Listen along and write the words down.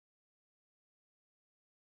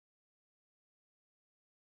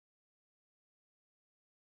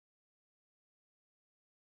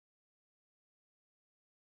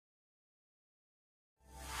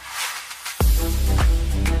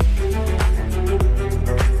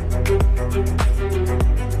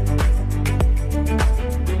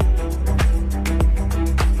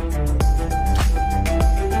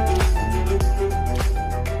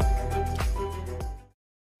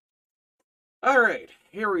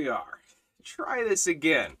we are. Try this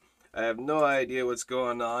again. I have no idea what's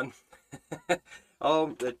going on. All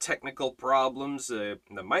the technical problems. The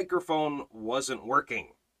microphone wasn't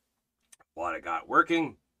working. What I got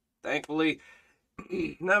working, thankfully.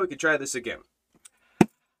 Now we can try this again.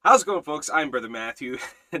 How's it going, folks? I'm Brother Matthew,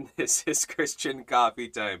 and this is Christian Coffee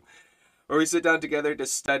Time, where we sit down together to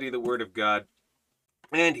study the Word of God.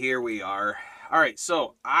 And here we are. All right,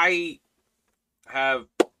 so I have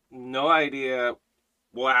no idea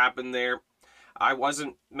what happened there. I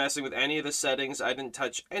wasn't messing with any of the settings. I didn't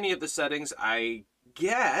touch any of the settings. I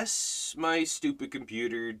guess my stupid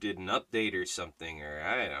computer did an update or something, or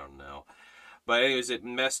I don't know. But anyways, it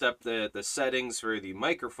messed up the settings for the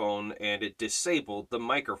microphone, and it disabled the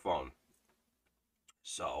microphone.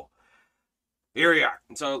 So, here we are.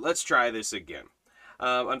 So, let's try this again.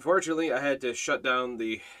 Unfortunately, I had to shut down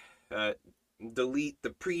delete the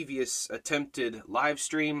previous attempted live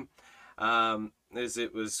stream, as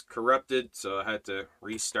it was corrupted, so I had to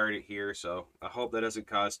restart it here. So, I hope that doesn't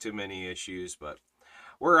cause too many issues, but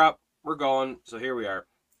we're up, we're going, so here we are.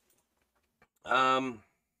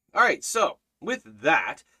 Alright, so, with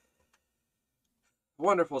that,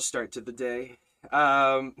 wonderful start to the day.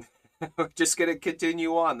 We're just going to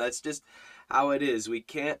continue on. That's just how it is. We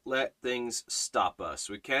can't let things stop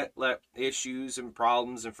us. We can't let issues and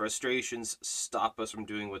problems and frustrations stop us from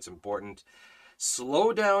doing what's important.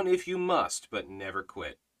 Slow down if you must, but never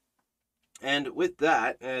quit. And with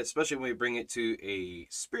that, especially when we bring it to a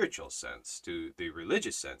spiritual sense, to the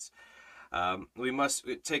religious sense, we must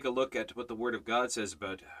take a look at what the Word of God says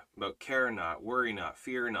about care not, worry not,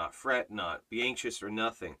 fear not, fret not, be anxious for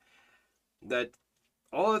nothing. That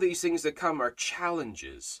all of these things that come are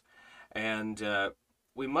challenges. And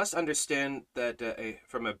we must understand that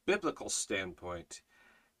from a biblical standpoint,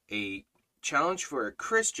 a challenge for a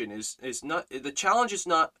Christian is not, the challenge is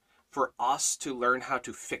not for us to learn how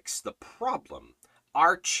to fix the problem.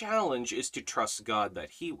 Our challenge is to trust God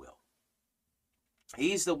that He will.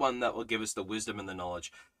 He's the one that will give us the wisdom and the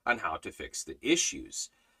knowledge on how to fix the issues.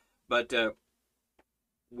 But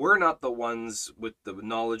we're not the ones with the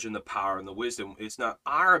knowledge and the power and the wisdom. It's not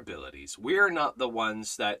our abilities. We're not the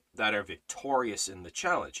ones that are victorious in the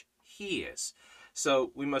challenge. He is.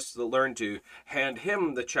 So we must learn to hand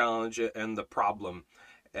Him the challenge and the problem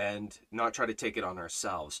and not try to take it on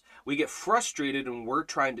ourselves. We get frustrated when we're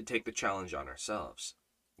trying to take the challenge on ourselves.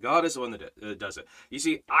 God is the one that does it. You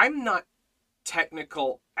see, I'm not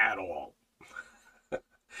technical at all.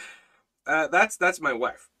 That's my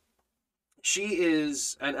wife. She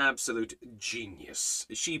is an absolute genius.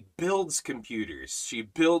 She builds computers. She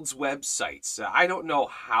builds websites. I don't know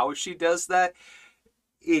how she does that.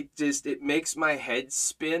 It makes my head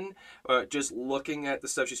spin just looking at the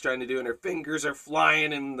stuff she's trying to do, and her fingers are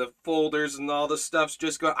flying and the folders and all the stuff's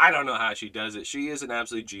just going. I don't know how she does it. She is an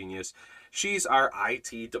absolute genius. She's our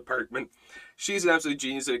IT department. She's an absolute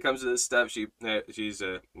genius when it comes to this stuff. She's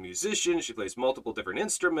a musician. She plays multiple different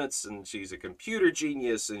instruments, and she's a computer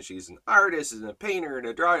genius, and she's an artist and a painter and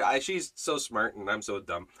a drawer. She's so smart, and I'm so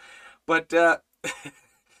dumb. But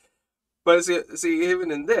but see,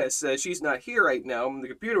 even in this, she's not here right now. The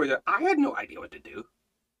computer was there. I had no idea what to do.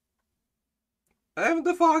 I haven't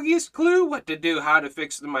the foggiest clue what to do, how to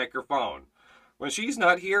fix the microphone. When she's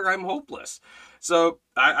not here, I'm hopeless. So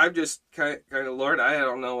I'm just kind of, Lord, I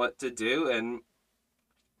don't know what to do, and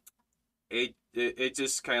it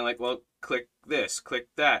just kind of like, well, click this, click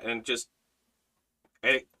that, and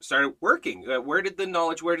it started working. Where did the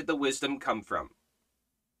knowledge, where did the wisdom come from?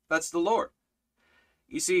 That's the Lord.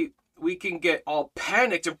 You see, we can get all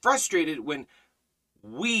panicked and frustrated when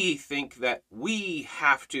we think that we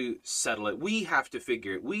have to settle it, we have to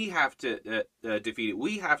figure it, we have to defeat it,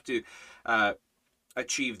 we have to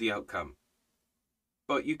achieve the outcome.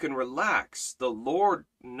 But you can relax. The Lord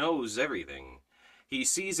knows everything. He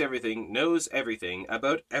sees everything, knows everything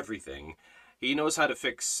about everything. He knows how to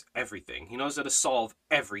fix everything. He knows how to solve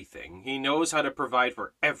everything. He knows how to provide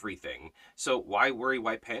for everything. So why worry?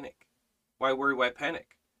 Why panic? Why worry? Why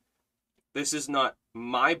panic? This is not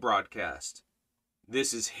my broadcast.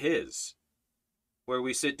 This is His, where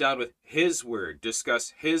we sit down with His Word,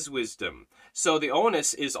 discuss His wisdom. So the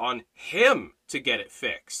onus is on Him to get it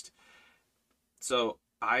fixed. So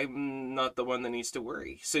I'm not the one that needs to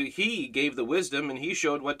worry. So He gave the wisdom, and He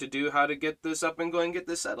showed what to do, how to get this up and going, get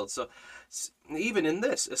this settled. So even in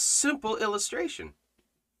this, a simple illustration,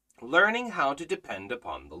 learning how to depend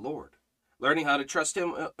upon the Lord, learning how to trust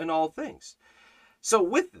Him in all things. So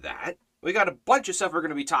with that, we got a bunch of stuff we're going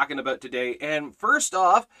to be talking about today. And first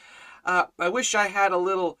off, I wish I had a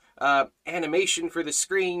little animation for the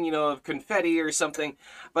screen, you know, of confetti or something.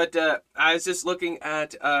 But I was just looking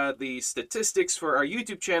at the statistics for our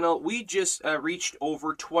YouTube channel. We just reached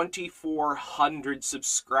over 2,400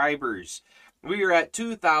 subscribers. We are at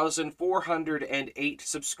 2,408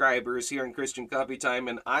 subscribers here in Christian Coffee Time,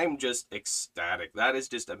 and I'm just ecstatic. That is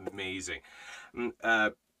just amazing.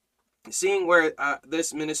 Seeing where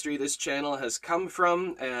this ministry, this channel has come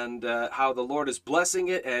from, and how the Lord is blessing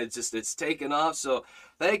it, and it's taken off. So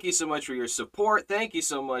thank you so much for your support. Thank you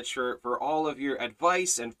so much for all of your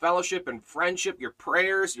advice and fellowship and friendship, your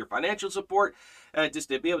prayers, your financial support, just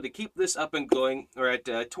to be able to keep this up and going. We're at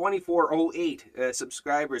 2,408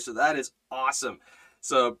 subscribers, so that is awesome.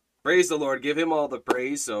 So praise the Lord, give him all the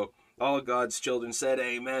praise. So all of God's children said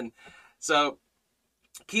amen. So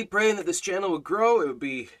keep praying that this channel would grow. It would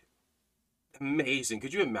be amazing.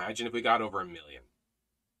 Could you imagine if we got over 1 million?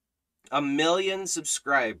 1 million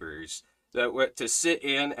subscribers that were to sit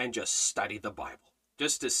in and just study the Bible.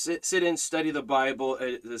 Just to sit in, study the Bible.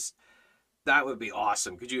 That would be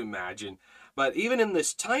awesome. Could you imagine? But even in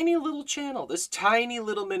this tiny little channel, this tiny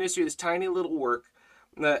little ministry, this tiny little work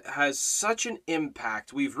that has such an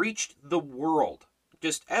impact, we've reached the world.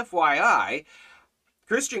 Just FYI,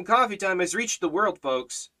 Christian Coffee Time has reached the world,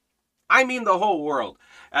 folks. I mean the whole world,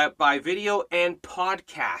 by video and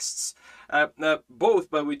podcasts.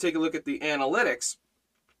 Both, but we take a look at the analytics,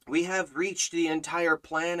 we have reached the entire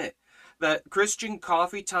planet. That Christian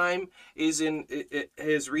Coffee Time it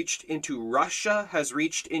has reached into Russia, has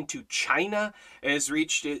reached into China, has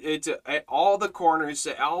reached into all the corners,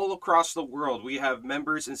 all across the world. We have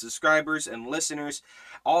members and subscribers and listeners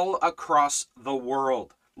all across the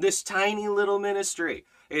world. This tiny little ministry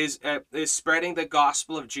is spreading the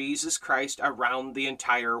gospel of Jesus Christ around the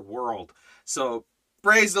entire world. So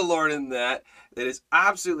praise the Lord in that. It is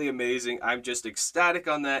absolutely amazing. I'm just ecstatic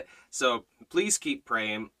on that. So please keep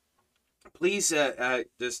praying. Please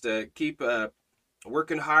just keep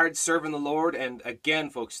working hard, serving the Lord. And again,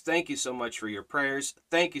 folks, thank you so much for your prayers.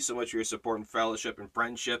 Thank you so much for your support and fellowship and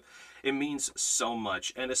friendship. It means so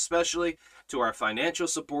much. And especially to our financial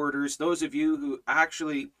supporters, those of you who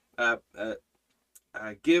actually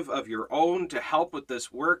give of your own to help with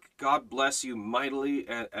this work. God bless you mightily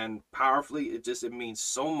and powerfully. It means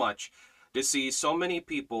so much to see so many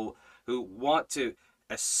people who want to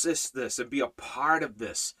assist this and be a part of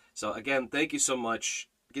this. So again, thank you so much.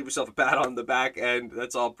 Give yourself a pat on the back, and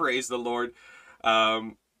that's all. Praise the Lord.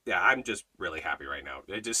 Yeah, I'm just really happy right now.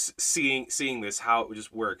 Just seeing this, how it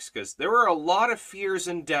just works, because there were a lot of fears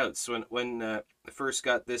and doubts when I first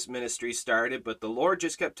got this ministry started, but the Lord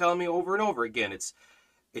just kept telling me over and over again, it's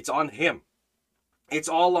on Him. It's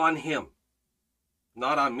all on Him,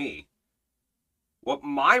 not on me. What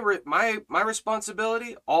my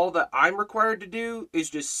responsibility, all that I'm required to do, is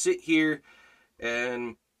just sit here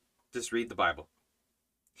and just read the Bible.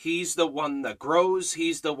 He's the one that grows.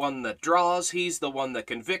 He's the one that draws. He's the one that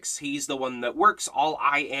convicts. He's the one that works. All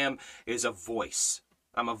I am is a voice.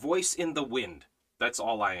 I'm a voice in the wind. That's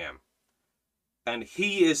all I am. And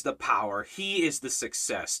He is the power. He is the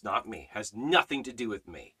success, not me. Has nothing to do with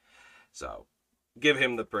me. So, give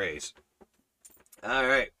Him the praise. All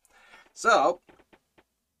right. So,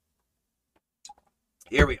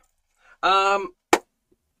 here we go.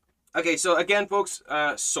 Okay, so again, folks,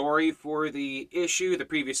 sorry for the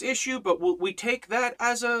previous issue, but we take that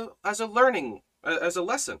as a learning, as a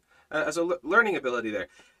lesson, as a learning ability. There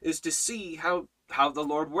is to see how the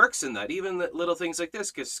Lord works in that, even the little things like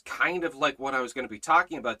this, because kind of like what I was going to be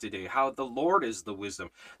talking about today, how the Lord is the wisdom,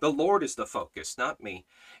 the Lord is the focus, not me.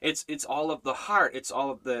 It's all of the heart. It's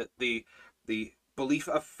all of the belief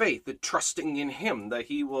of faith, the trusting in Him that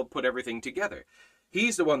He will put everything together.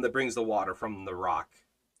 He's the one that brings the water from the rock.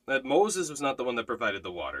 That Moses was not the one that provided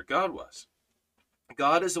the water. God was.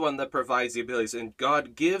 God is the one that provides the abilities, and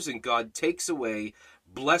God gives and God takes away.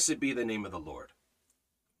 Blessed be the name of the Lord.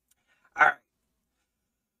 All right.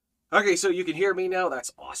 Okay, so you can hear me now.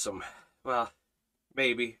 That's awesome. Well,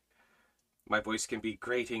 maybe. My voice can be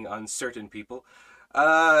grating on certain people.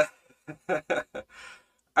 All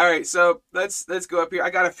right, so let's go up here. I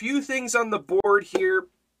got a few things on the board here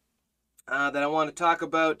that I want to talk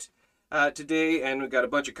about today, and we've got a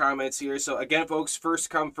bunch of comments here. So again, folks, first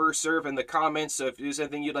come, first serve in the comments. So if there's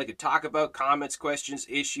anything you'd like to talk about, comments, questions,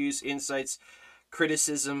 issues, insights,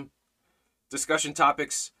 criticism, discussion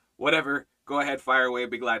topics, whatever, go ahead, fire away. I'd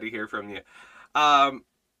be glad to hear from you.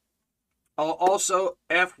 Also,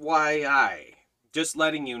 FYI, just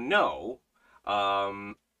letting you know,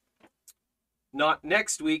 not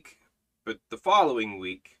next week, but the following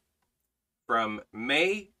week, from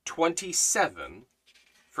May 27,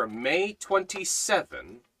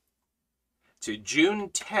 to June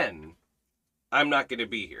 10, I'm not going to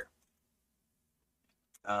be here.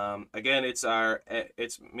 Again,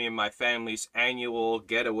 it's me and my family's annual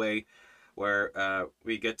getaway where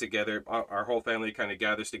we get together. Our whole family kind of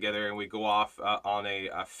gathers together and we go off on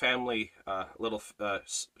a family little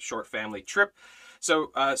short family trip.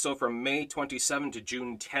 So from May 27 to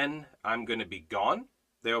June 10, I'm going to be gone.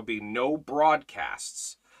 There will be no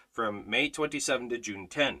broadcasts from May 27 to June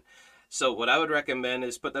 10. So what I would recommend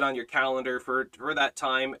is put that on your calendar for that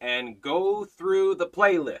time and go through the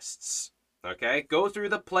playlists. Okay, go through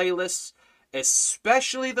the playlists,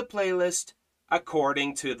 especially the playlist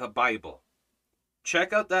according to the Bible.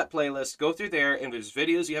 Check out that playlist, go through there, and if there's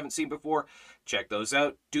videos you haven't seen before, check those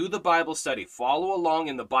out. Do the Bible study. Follow along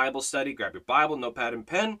in the Bible study. Grab your Bible, notepad, and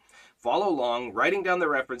pen. Follow along, writing down the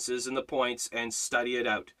references and the points, and study it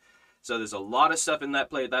out. So there's a lot of stuff in that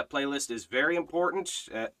playlist is very important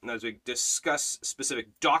as we discuss specific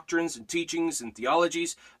doctrines and teachings and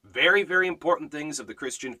theologies. Very, very important things of the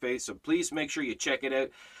Christian faith. So please make sure you check it out.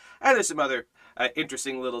 And there's some other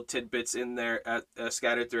interesting little tidbits in there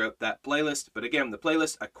scattered throughout that playlist. But again, the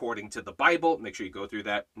playlist according to the Bible. Make sure you go through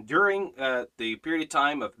that during the period of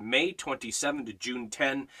time of May 27 to June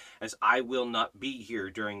 10, as I will not be here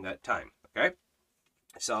during that time. Okay?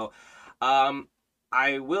 So,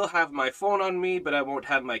 I will have my phone on me, but I won't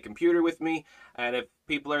have my computer with me. And if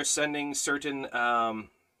people are sending certain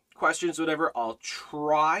questions, whatever, I'll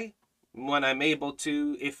try when I'm able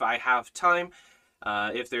to, if I have time.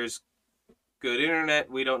 If there's good internet,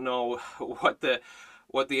 we don't know what the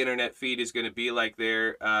internet feed is going to be like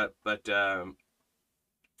there, but all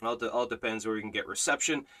depends where we can get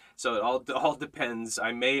reception. So it all depends.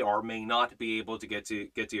 I may or may not be able to get to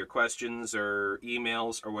your questions or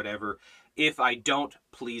emails or whatever. If I don't,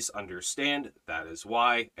 please understand that is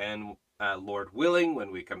why. And Lord willing, when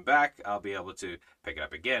we come back, I'll be able to pick it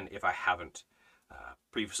up again if I haven't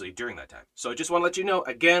previously during that time. So I just want to let you know,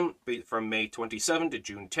 again, from May 27 to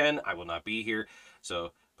June 10, I will not be here.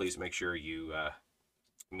 So please make sure you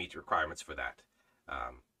meet requirements for that.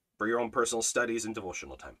 For your own personal studies and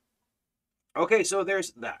devotional time. Okay, so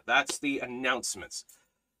there's that. That's the announcements.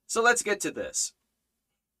 So let's get to this.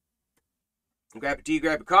 Grab a tea,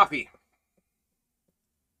 grab a coffee.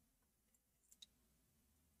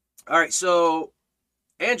 All right, so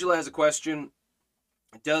Angela has a question.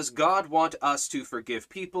 Does God want us to forgive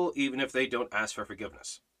people even if they don't ask for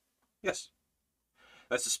forgiveness? Yes.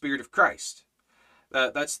 That's the Spirit of Christ.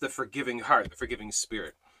 That's the forgiving heart, the forgiving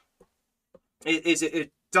spirit.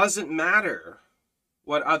 It doesn't matter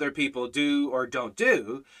what other people do or don't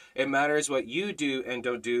do. It matters what you do and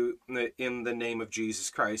don't do in the name of Jesus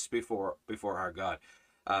Christ before our God.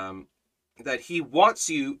 That he wants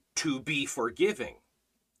you to be forgiving,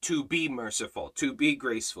 to be merciful, to be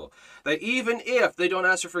graceful. That even if they don't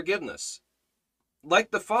ask for forgiveness, like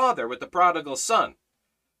the father with the prodigal son,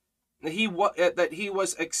 that he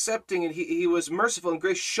was accepting and he was merciful and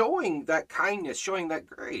grace, showing that kindness, showing that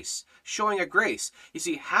grace, showing a grace. You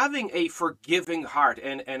see, having a forgiving heart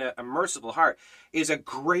and a merciful heart is a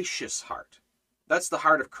gracious heart. That's the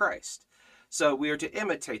heart of Christ. So we are to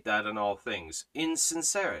imitate that in all things, in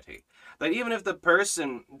sincerity. That even if the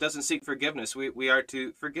person doesn't seek forgiveness, we are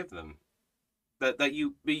to forgive them.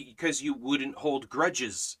 Because you wouldn't hold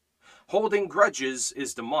grudges. Holding grudges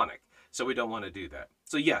is demonic, so we don't want to do that.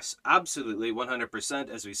 So yes, absolutely, 100%,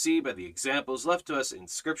 as we see by the examples left to us in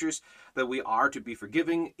scriptures, that we are to be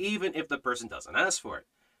forgiving, even if the person doesn't ask for it,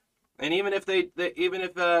 and even if that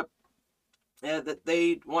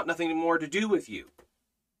they want nothing more to do with you.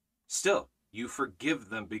 Still, you forgive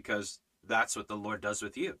them because that's what the Lord does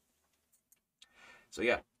with you. So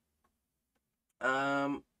yeah.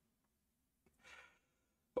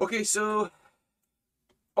 Okay, so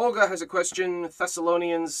Olga has a question.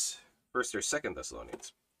 Thessalonians, 1st or 2nd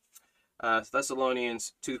Thessalonians.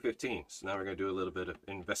 Thessalonians 2:15. So now we're going to do a little bit of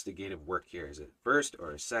investigative work here. Is it 1st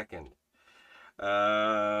or 2nd?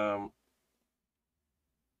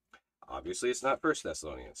 Obviously, it's not 1st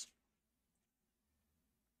Thessalonians.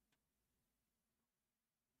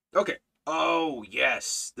 Okay. Oh,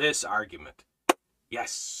 yes. This argument.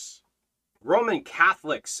 Yes. Roman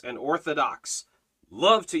Catholics and Orthodox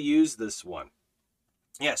love to use this one.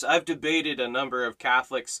 Yes, I've debated a number of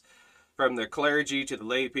Catholics from the clergy to the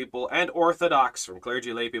lay people and Orthodox from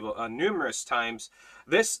clergy lay people numerous times.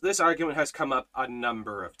 This argument has come up a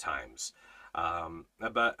number of times. In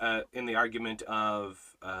the argument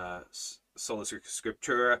of sola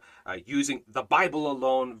scriptura, using the Bible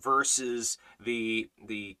alone versus the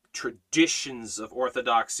traditions of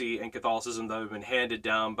Orthodoxy and Catholicism that have been handed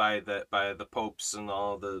down by the popes and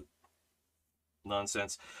all the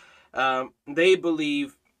nonsense. They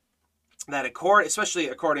believe that especially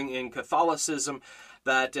according in Catholicism,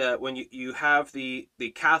 that when you have the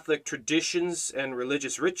Catholic traditions and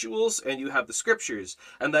religious rituals, and you have the scriptures,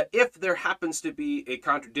 and that if there happens to be a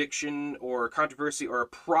contradiction or a controversy or a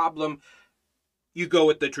problem, you go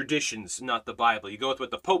with the traditions, not the Bible. You go with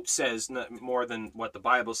what the Pope says more than what the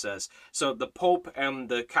Bible says. So the Pope and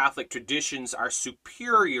the Catholic traditions are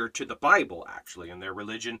superior to the Bible, actually, in their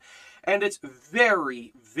religion. And it's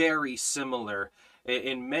very, very similar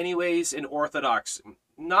in many ways in Orthodox.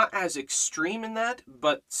 Not as extreme in that,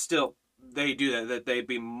 but still, they do that they'd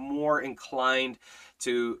be more inclined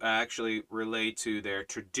to actually relate to their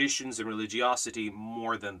traditions and religiosity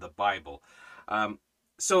more than the Bible.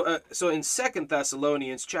 So in 2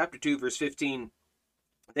 Thessalonians chapter 2, verse 15,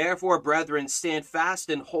 therefore, brethren, stand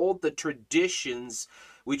fast and hold the traditions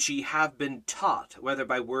which ye have been taught, whether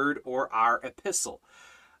by word or our epistle.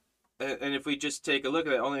 And if we just take a look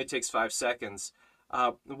at it, only it takes 5 seconds.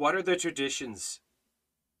 What are the traditions?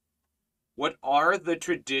 What are the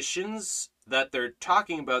traditions that they're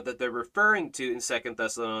talking about, that they're referring to in 2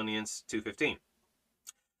 Thessalonians 2:15?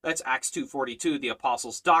 That's Acts 2:42, the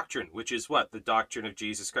apostles' doctrine, which is what? The doctrine of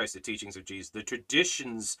Jesus Christ, the teachings of Jesus. The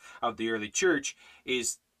traditions of the early church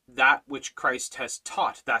is that which Christ has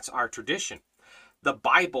taught. That's our tradition. The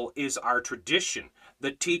Bible is our tradition.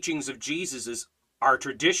 The teachings of Jesus is our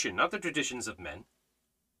tradition, not the traditions of men.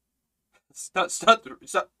 It's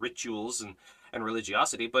not rituals and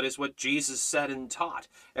religiosity, but it's what Jesus said and taught.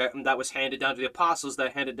 That was handed down to the apostles,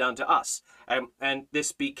 that handed down to us. And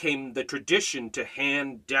this became the tradition to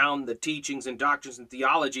hand down the teachings and doctrines and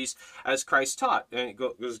theologies as Christ taught. And it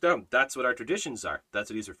goes down. That's what our traditions are. That's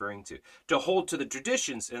what he's referring to. To hold to the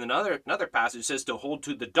traditions. And another passage says to hold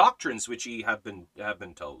to the doctrines which ye have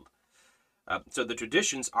been told. So the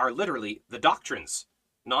traditions are literally the doctrines,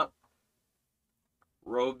 not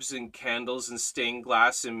robes and candles and stained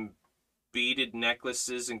glass and beaded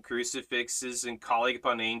necklaces and crucifixes and calling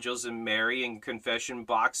upon angels and Mary and confession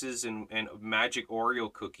boxes and magic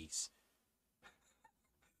Oreo cookies.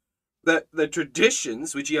 The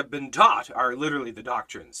traditions which you have been taught are literally the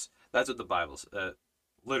doctrines. That's what the Bible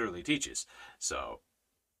literally teaches. So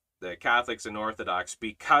the Catholics and Orthodox,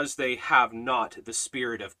 because they have not the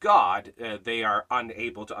Spirit of God, they are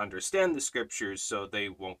unable to understand the scriptures, so they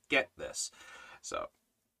won't get this. So,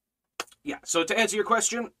 yeah. So to answer your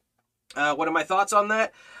question, what are my thoughts on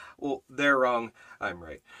that? Well, they're wrong. I'm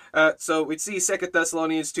right. So we see 2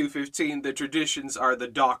 Thessalonians 2:15, the traditions are the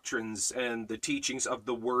doctrines and the teachings of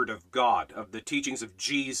the Word of God, of the teachings of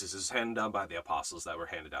Jesus as handed down by the apostles that were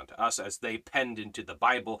handed down to us as they penned into the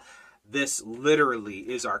Bible. This literally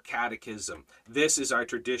is our catechism. This is our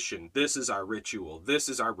tradition. This is our ritual. This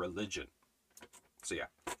is our religion. So yeah.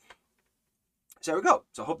 So there we go.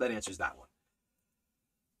 So I hope that answers that one.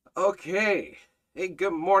 Okay. Hey,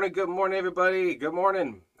 good morning, everybody. Good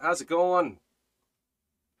morning. How's it going?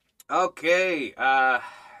 Okay.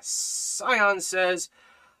 Sion says,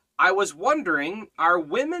 I was wondering, are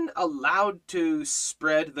women allowed to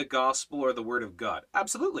spread the gospel or the word of God?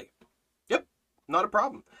 Absolutely. Yep, not a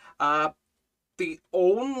problem. The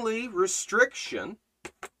only restriction,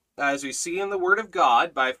 as we see in the word of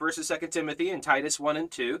God by 1st and 2nd Timothy and Titus 1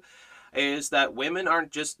 and 2, is that women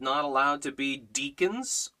aren't just not allowed to be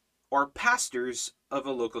deacons or pastors of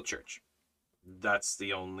a local church. That's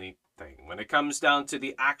the only thing. When it comes down to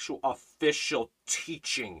the actual official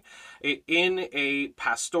teaching in a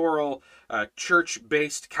pastoral,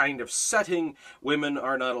 church-based kind of setting, women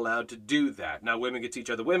are not allowed to do that. Now, women can teach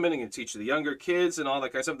other women and can teach the younger kids and all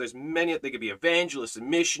that kind of stuff. There's many, they could be evangelists and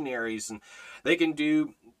missionaries, and they can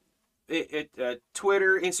do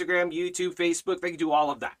Twitter, Instagram, YouTube, Facebook. They can do all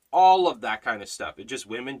of that kind of stuff.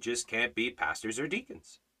 Women just can't be pastors or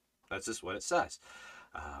deacons. That's just what it says.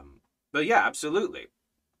 But yeah, absolutely.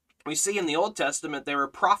 We see in the Old Testament there were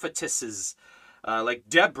prophetesses like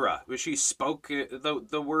Deborah, where she spoke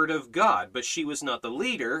the word of God, but she was not the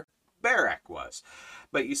leader. Barak was.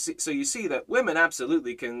 But you see that women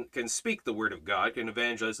absolutely can speak the word of God, can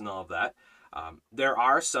evangelize and all of that. There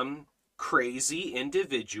are some crazy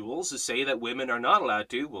individuals who say that women are not allowed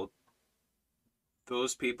to. Well,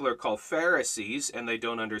 those people are called Pharisees, and they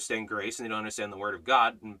don't understand grace, and they don't understand the word of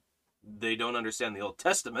God, and they don't understand the Old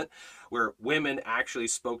Testament, where women actually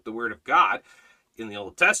spoke the word of God in the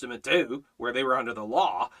Old Testament too, where they were under the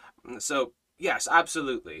law. So yes,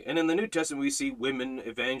 absolutely. And in the New Testament, we see women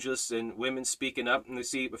evangelists and women speaking up, and we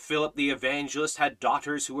see Philip the evangelist had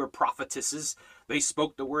daughters who were prophetesses. They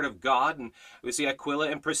spoke the word of God, and we see Aquila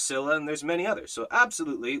and Priscilla, and there's many others. So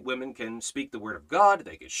absolutely, women can speak the word of God.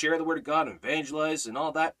 They can share the word of God and evangelize and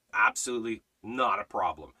all that. Absolutely not a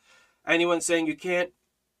problem. Anyone saying you can't,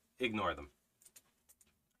 ignore them.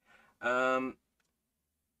 Um,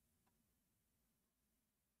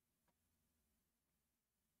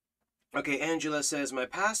 okay, Angela says, my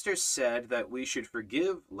pastor said that we should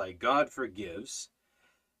forgive like God forgives,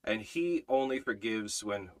 and he only forgives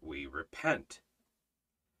when we repent.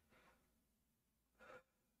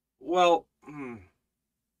 Well,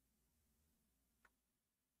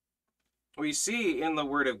 we see in the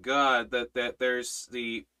Word of God that there's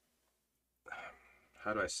the,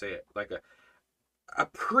 how do I say it, like a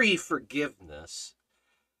pre-forgiveness,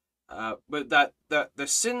 but that the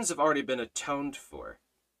sins have already been atoned for.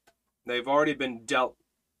 They've already been dealt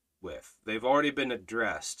with. They've already been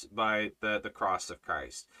addressed by the cross of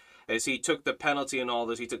Christ. As he took the penalty and all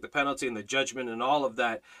this, he took the penalty and the judgment and all of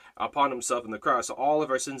that upon himself in the cross. So all of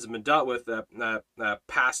our sins have been dealt with,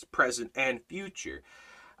 past, present, and future.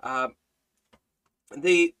 Uh,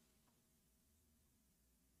 the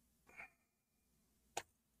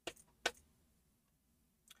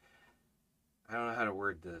I don't know how to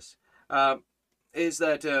word this. Is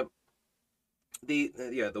that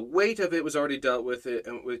the weight of it was already dealt with it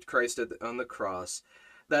with Christ on the cross.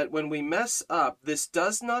 That when we mess up, this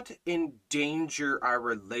does not endanger our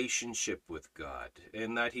relationship with God,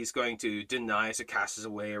 in that He's going to deny us, or cast us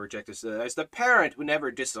away, or reject us as the parent who never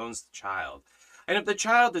disowns the child. And if the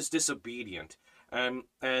child is disobedient, and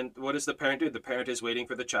what does the parent do? The parent is waiting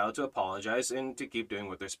for the child to apologize and to keep doing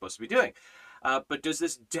what they're supposed to be doing. But does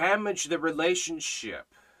this damage the relationship?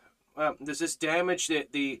 Does this damage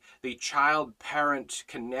the child-parent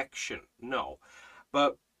connection? No.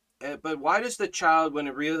 But why does the child, when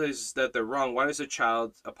it realizes that they're wrong, why does the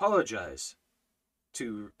child apologize?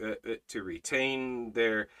 To retain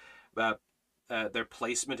their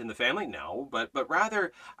placement in the family? No, but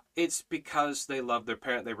rather it's because they love their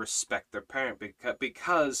parent, they respect their parent,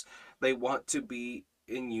 because they want to be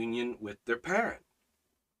in union with their parent.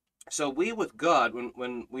 So we with God,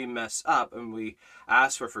 when we mess up and we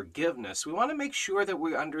ask for forgiveness, we want to make sure that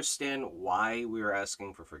we understand why we are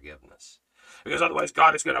asking for forgiveness. Because otherwise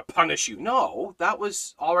God is going to punish you. No, that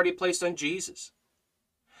was already placed on Jesus.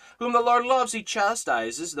 Whom the Lord loves, he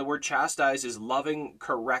chastises. The word chastise is loving,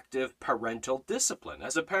 corrective, parental discipline.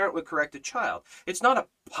 As a parent would correct a child. It's not a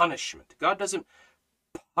punishment. God doesn't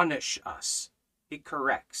punish us. He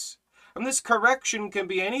corrects. And this correction can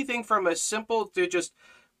be anything from a simple to just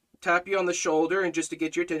tap you on the shoulder and just to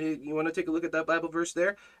get your attention. You want to take a look at that Bible verse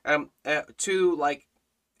there? To like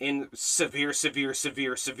in severe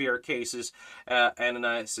cases,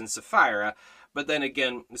 Ananias and Sapphira. But then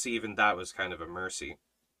again, see, even that was kind of a mercy.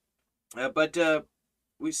 But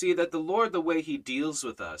we see that the Lord, the way he deals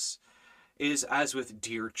with us is as with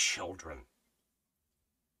dear children.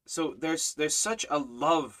 So there's such a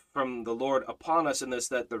love from the Lord upon us in this,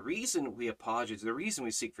 that the reason we apologize, the reason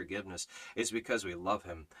we seek forgiveness is because we love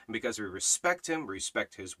him, and because we respect him, we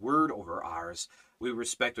respect his word over ours, we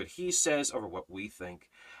respect what he says over what we think,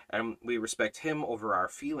 and we respect him over our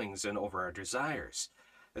feelings and over our desires.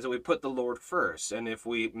 And so we put the Lord first, and if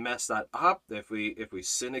we mess that up, if we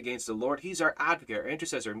sin against the Lord, he's our advocate, our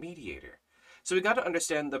intercessor, mediator. So we got to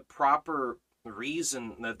understand the proper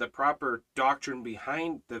reason, that the proper doctrine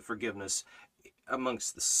behind the forgiveness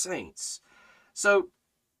amongst the saints. So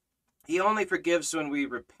he only forgives when we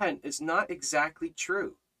repent is not exactly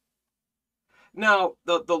true. Now,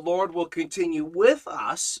 the Lord will continue with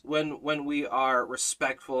us when we are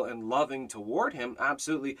respectful and loving toward him,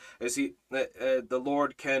 absolutely, as the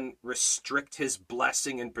Lord can restrict his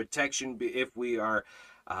blessing and protection if we are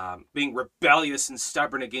being rebellious and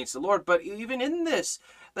stubborn against the Lord. But even in this,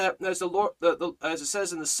 that as the Lord, as it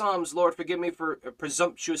says in the Psalms, Lord, forgive me for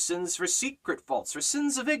presumptuous sins, for secret faults, for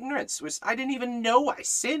sins of ignorance, which I didn't even know I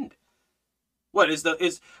sinned. What is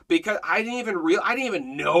because I didn't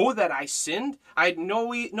even know that I sinned. I had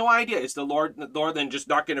no idea. Is the Lord then just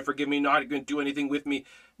not going to forgive me, not going to do anything with me?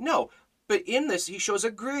 No. But in this, he shows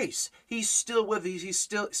a grace. He's still with us. He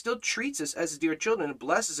still treats us as dear children and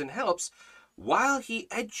blesses and helps, while he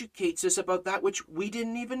educates us about that which we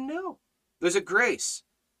didn't even know. There's a grace.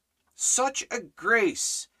 Such a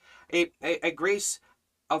grace. A grace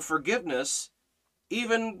of forgiveness,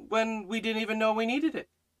 even when we didn't even know we needed it.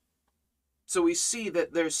 So we see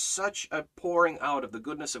that there's such a pouring out of the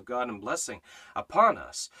goodness of God and blessing upon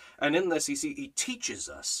us. And in this, he teaches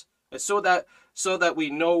us so that we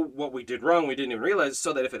know what we did wrong, we didn't even realize,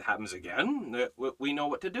 so that if it happens again, we know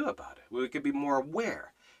what to do about it. We could be more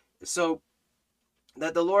aware. So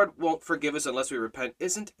that the Lord won't forgive us unless we repent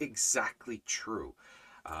isn't exactly true.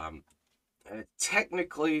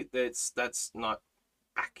 Technically, that's not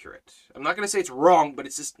accurate. I'm not going to say it's wrong, but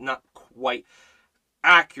it's just not quite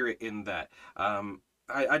accurate in that.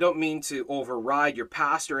 I don't mean to override your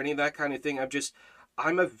past or any of that kind of thing.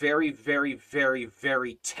 I'm a very, very, very,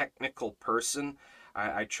 very technical person.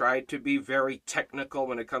 I try to be very technical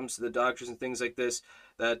when it comes to the doctrines and things like this.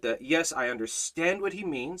 That yes, I understand what he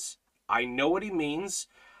means. I know what he means,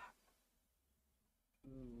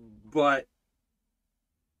 but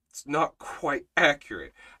it's not quite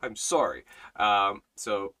accurate. I'm sorry.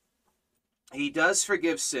 So he does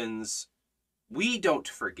forgive sins. We don't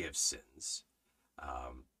forgive sins.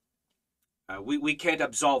 Um, we can't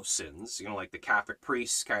absolve sins, like the Catholic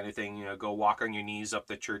priests kind of thing. Go walk on your knees up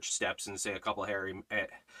the church steps and say a couple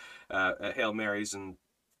Hail Marys and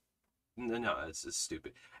no, it's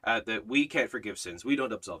stupid. That we can't forgive sins. We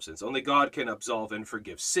don't absolve sins. Only God can absolve and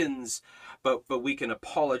forgive sins. But we can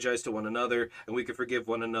apologize to one another and we can forgive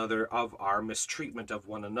one another of our mistreatment of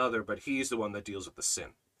one another. But He's the one that deals with the sin.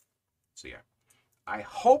 So yeah, I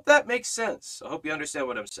hope that makes sense. I hope you understand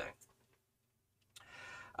what I'm saying.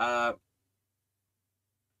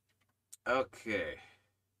 Okay.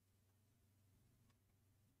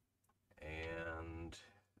 And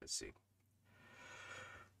let's see.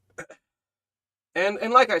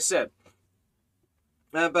 And like I said,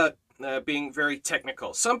 about being very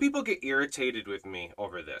technical. Some people get irritated with me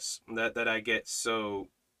over this, that I get so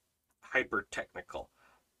hyper technical.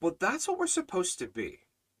 But that's what we're supposed to be.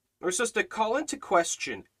 We're supposed to call into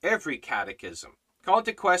question every catechism, call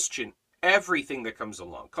into question everything that comes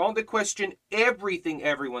along, call into question everything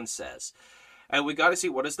everyone says. And we got to see,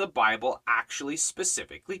 what does the Bible actually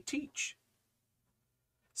specifically teach?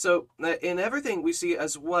 So in everything we see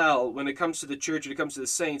as well, when it comes to the church, when it comes to the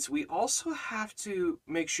saints, we also have to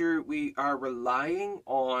make sure we are relying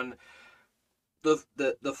on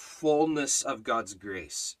the fullness of God's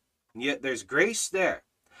grace. Yet there's grace there,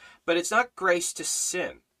 but it's not grace to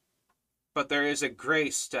sin. But there is a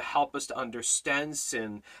grace to help us to understand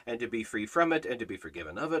sin and to be free from it and to be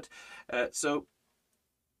forgiven of it. So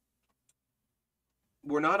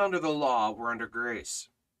we're not under the law, we're under grace.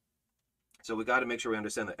 So we got to make sure we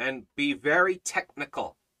understand that. And be very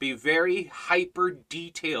technical. Be very hyper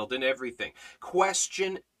detailed in everything.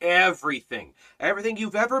 Question everything. Everything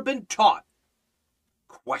you've ever been taught.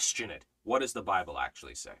 Question it. What does the Bible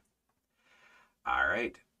actually say? All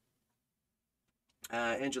right.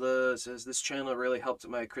 Angela says, this channel really helped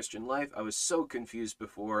my Christian life. I was so confused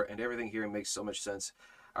before, and everything here makes so much sense.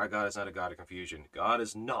 Our God is not a God of confusion. God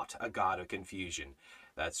is not a God of confusion.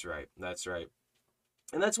 That's right. That's right.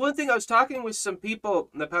 And that's one thing. I was talking with some people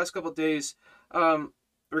in the past couple of days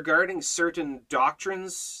regarding certain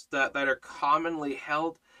doctrines that are commonly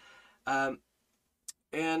held. And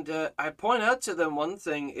I point out to them, one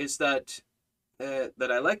thing is that I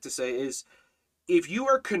like to say is, if you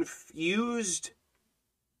are confused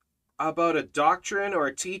about a doctrine or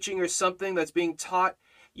a teaching or something that's being taught,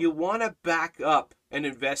 you want to back up and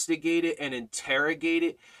investigate it and interrogate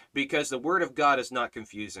it, because the Word of God is not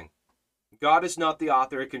confusing. God is not the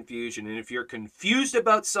author of confusion. And if you're confused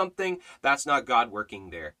about something, that's not God working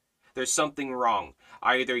there. There's something wrong.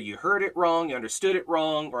 Either you heard it wrong, you understood it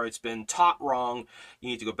wrong, or it's been taught wrong. You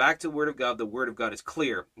need to go back to the Word of God. The Word of God is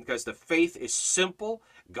clear, because the faith is simple.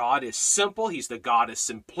 God is simple. He's the God of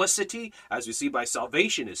simplicity. As we see by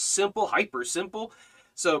salvation is simple, hyper simple.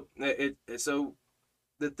 So the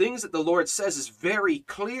things that the Lord says is very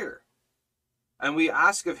clear. And we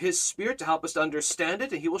ask of His Spirit to help us to understand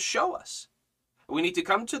it, and He will show us. We need to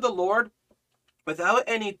come to the Lord without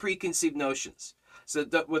any preconceived notions. So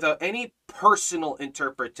that without any personal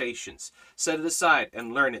interpretations, set it aside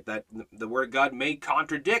and learn it, that the Word of God may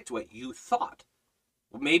contradict what you thought.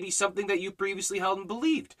 Maybe something that you previously held and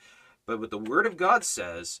believed. But what the Word of God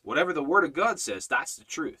says, whatever the Word of God says, that's the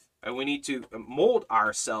truth. And we need to mold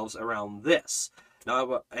ourselves around this, not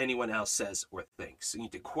what anyone else says or thinks. You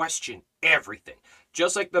need to question everything,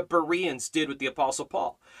 just like the Bereans did with the Apostle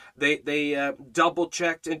Paul. They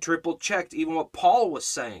double-checked and triple-checked even what Paul was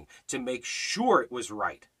saying to make sure it was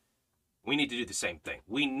right. We need to do the same thing.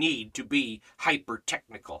 We need to be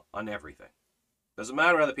hyper-technical on everything. Doesn't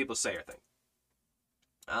matter what other people say or think.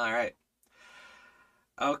 All right.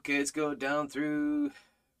 Okay, let's go down through.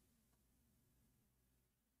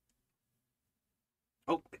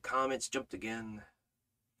 Oh, the comments jumped again.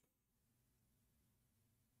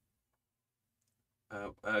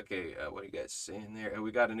 Okay, what are you guys saying there?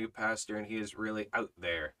 We got a new pastor, and he is really out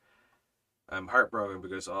there. I'm heartbroken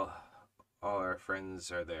because all our friends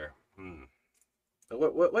are there.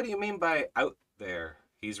 What do you mean by out there?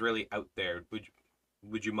 He's really out there.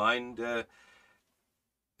 Would you mind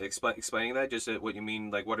explaining that? Just what you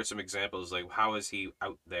mean. Like, what are some examples? Like, how is he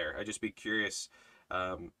out there? I'd just be curious,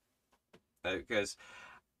 because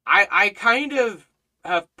I kind of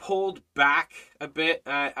have pulled back a bit.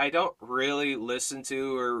 I don't really listen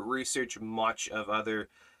to or research much of other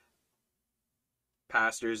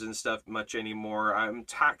pastors and stuff much anymore. I'm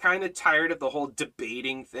kind of tired of the whole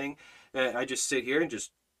debating thing. I just sit here and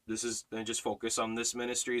just focus on this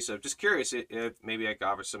ministry. So I'm just curious if maybe I could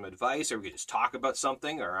offer some advice, or we could just talk about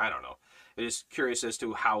something, or I don't know. I'm just curious as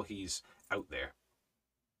to how he's out there.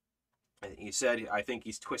 He said, I think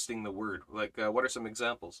he's twisting the word. Like, what are some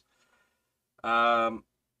examples? Um,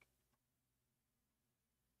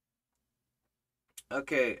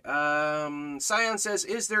 Okay, Sion says,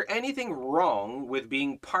 is there anything wrong with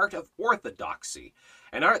being part of orthodoxy?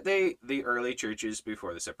 And aren't they the early churches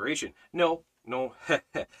before the separation? No, no,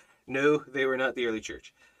 no, they were not the early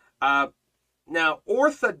church. Uh, Now,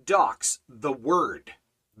 orthodox, the word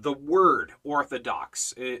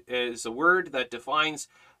orthodox is a word that defines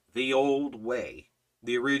the old way,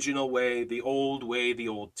 the original way, the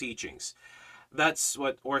old teachings. That's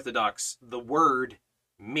what orthodox, the word,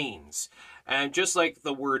 means. And just like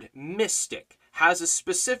the word mystic has a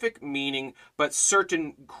specific meaning, but a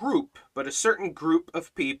certain group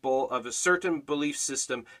of people of a certain belief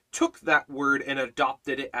system took that word and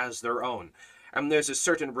adopted it as their own. And there's a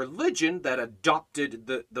certain religion that adopted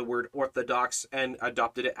the word orthodox and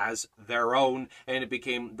adopted it as their own, and it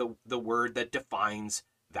became the word that defines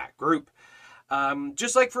that group.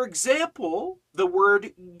 Just like, for example, the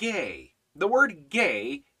word gay. The word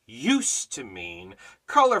gay used to mean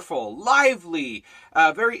colorful, lively,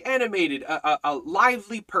 very animated, a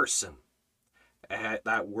lively person.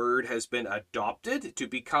 That word has been adopted to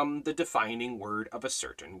become the defining word of a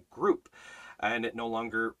certain group. And it no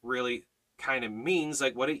longer really kind of means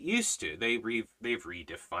like what it used to. They've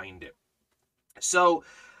redefined it. So,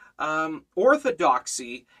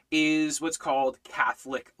 orthodoxy is what's called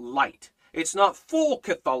Catholic light. It's not full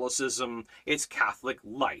Catholicism, it's Catholic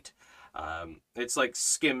light. It's like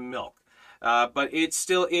skim milk. But it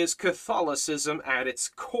still is Catholicism at its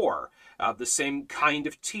core. The same kind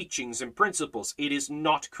of teachings and principles. It is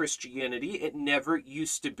not Christianity. It never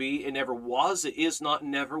used to be. It never was. It is not,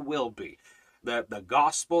 never will be. The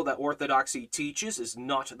gospel that Orthodoxy teaches is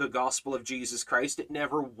not the gospel of Jesus Christ. It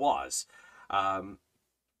never was.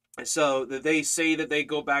 So they say that they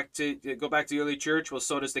go back to the early church. Well,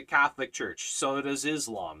 so does the Catholic Church. So does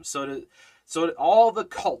Islam. So all the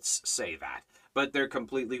cults say that, but they're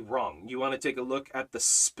completely wrong. You want to take a look at the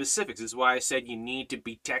specifics. This is why I said you need to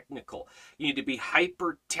be technical. You need to be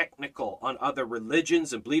hyper technical on other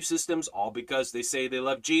religions and belief systems, all because they say they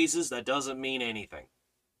love Jesus. That doesn't mean anything.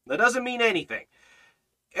 That doesn't mean anything.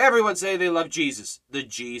 Everyone say they love Jesus. The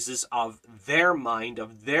Jesus of their mind,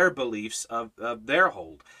 of their beliefs, of their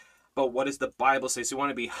hold. But what does the Bible say? So you want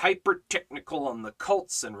to be hyper technical on the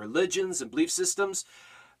cults and religions and belief systems.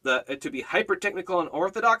 To be hyper technical on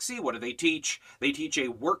orthodoxy, what do they teach? They teach a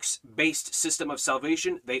works-based system of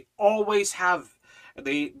salvation. They always have.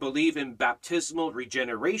 They believe in baptismal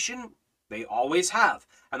regeneration. They always have.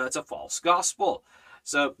 And that's a false gospel.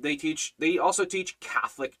 So they also teach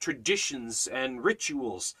Catholic traditions and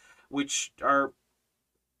rituals, which are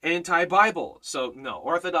anti-Bible. So no,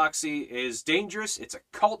 orthodoxy is dangerous. It's a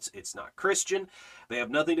cult. It's not Christian. They have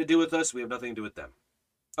nothing to do with us. We have nothing to do with them,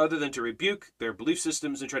 other than to rebuke their belief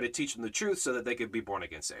systems and try to teach them the truth so that they could be born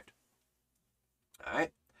again saved. All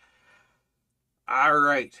right. All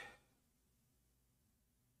right.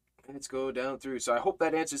 Let's go down through. So I hope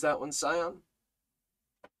that answers that one, Sion.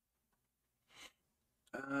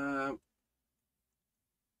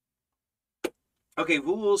 Okay,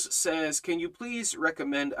 Rules says, can you please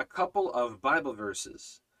recommend a couple of Bible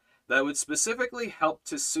verses that would specifically help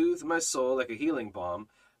to soothe my soul like a healing balm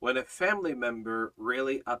when a family member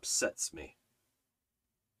really upsets me?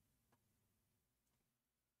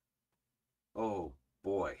 Oh,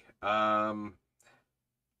 boy.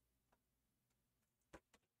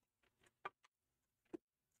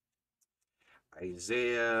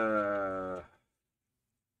 Isaiah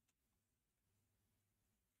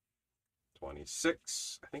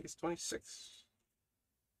 26. I think it's 26.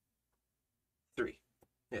 3.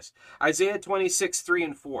 Yes. Isaiah 26, 3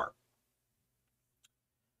 and 4.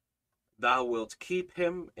 Thou wilt keep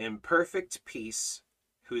him in perfect peace,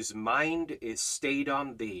 whose mind is stayed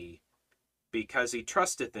on thee, because he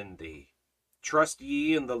trusteth in thee. Trust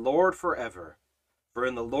ye in the Lord forever, for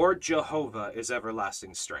in the Lord Jehovah is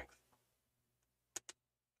everlasting strength.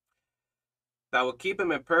 Thou wilt keep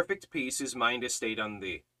him in perfect peace, whose mind is stayed on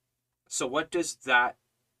thee. So what does that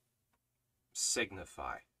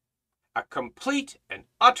signify? A complete and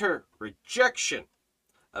utter rejection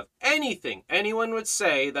of anything anyone would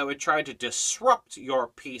say that would try to disrupt your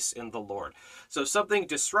peace in the Lord. So if something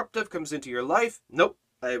disruptive comes into your life, nope,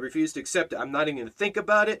 I refuse to accept it. I'm not even going to think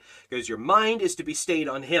about it, because your mind is to be stayed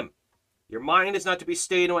on him. Your mind is not to be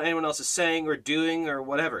stayed on what anyone else is saying or doing or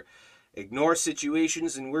whatever. Ignore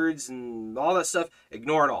situations and words and all that stuff.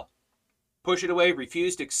 Ignore it all. Push it away.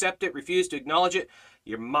 Refuse to accept it. Refuse to acknowledge it.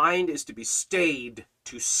 Your mind is to be stayed.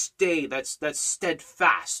 To stay. That's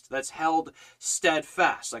steadfast. That's held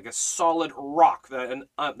steadfast, like a solid rock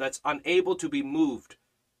that's unable to be moved.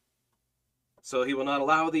 So he will not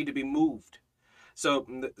allow thee to be moved. So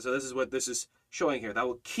this is what this is showing here. That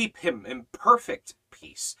will keep him in perfect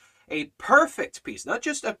peace. A perfect peace. Not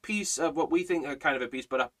just a piece of what we think kind of a peace,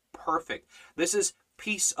 but a perfect. This is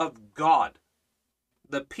peace of God.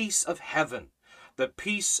 The peace of heaven. The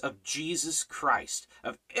peace of Jesus Christ.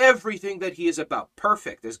 Of everything that he is about.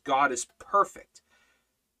 Perfect, as God is perfect.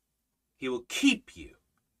 He will keep you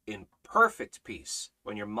in perfect peace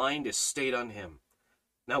when your mind is stayed on him.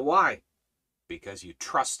 Now why? Because you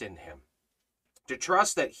trust in him. To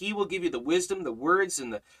trust that he will give you the wisdom, the words,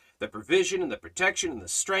 and the provision, and the protection, and the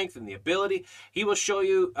strength, and the ability. He will show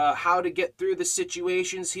you how to get through the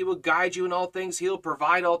situations. He will guide you in all things. He'll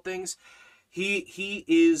provide all things. He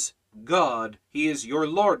is God. He is your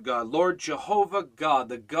Lord God, Lord Jehovah God,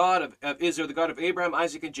 the God of Israel, the God of Abraham,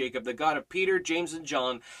 Isaac, and Jacob, the God of Peter, James, and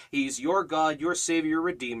John. He's your God, your Savior, your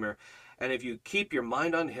Redeemer. And if you keep your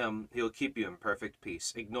mind on him, he'll keep you in perfect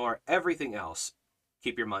peace. Ignore everything else.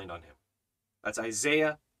 Keep your mind on him. That's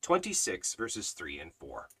Isaiah 26, verses 3 and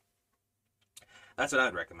 4. That's what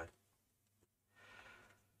I'd recommend.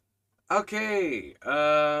 Okay.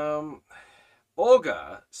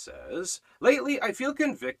 Olga says, lately I feel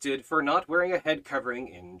convicted for not wearing a head covering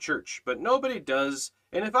in church, but nobody does,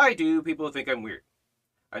 and if I do, people think I'm weird.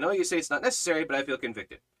 I know you say it's not necessary, but I feel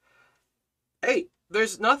convicted. Hey,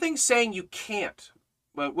 there's nothing saying you can't.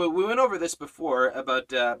 But we went over this before about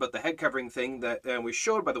the head covering thing, that we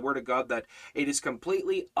showed by the Word of God that it is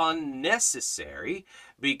completely unnecessary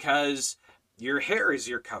because your hair is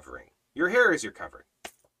your covering. Your hair is your covering.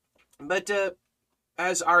 But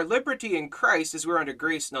as our liberty in Christ, as we're under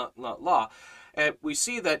grace, not law, we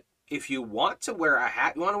see that if you want to wear a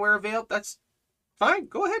hat, you want to wear a veil, that's fine.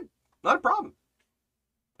 Go ahead. Not a problem.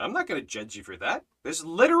 I'm not going to judge you for that. There's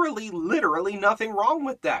literally nothing wrong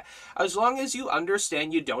with that, as long as you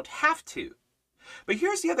understand you don't have to. But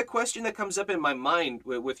here's the other question that comes up in my mind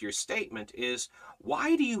with your statement is,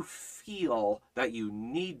 why do you feel that you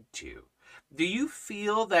need to? Do you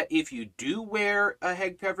feel that if you do wear a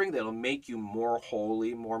head covering, that'll make you more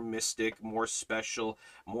holy, more mystic, more special,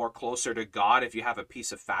 more closer to God if you have a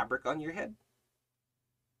piece of fabric on your head?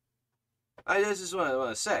 This is what I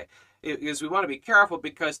want to say. Is we want to be careful,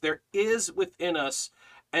 because there is within us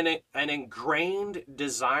an ingrained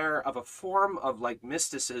desire of a form of like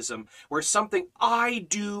mysticism, where something I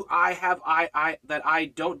do, that I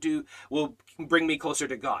don't do will bring me closer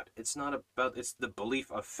to God. It's not about, it's the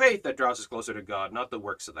belief of faith that draws us closer to God, not the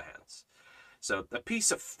works of the hands. So the piece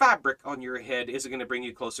of fabric on your head isn't going to bring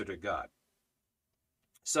you closer to God.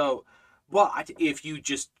 So, but if you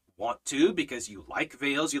just want to, because you like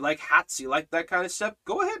veils, you like hats, you like that kind of stuff,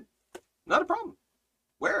 go ahead. Not a problem.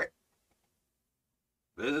 Wear it.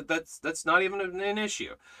 That's not even an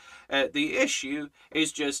issue. The issue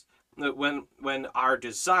is just that when our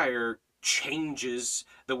desire changes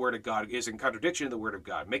the Word of God, is in contradiction to the Word of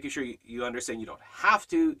God, making sure you understand you don't have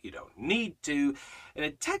to, you don't need to, and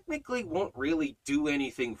it technically won't really do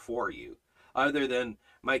anything for you, other than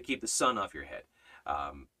might keep the sun off your head.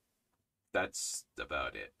 That's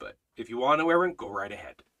about it. But if you want to wear one, go right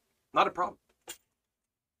ahead. Not a problem.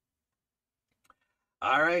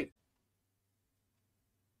 All right.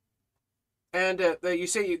 And you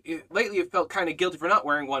say lately you felt kind of guilty for not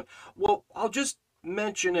wearing one. Well, I'll just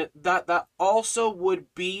mention it that also would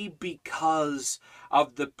be because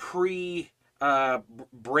of the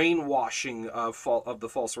brainwashing of the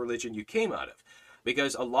false religion you came out of,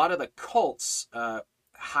 because a lot of the cults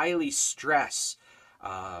highly stress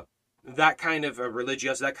that kind of a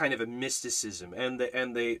religiosity, that kind of a mysticism, and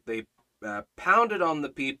they pounded on the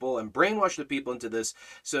people and brainwashed the people into this,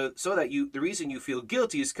 so that the reason you feel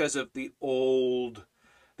guilty is because of the old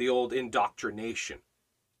indoctrination.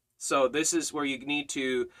 So this is where you need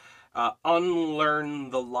to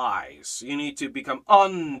unlearn the lies. You need to become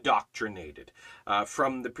undoctrinated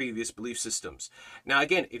from the previous belief systems. Now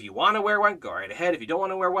again, if you want to wear one, go right ahead. If you don't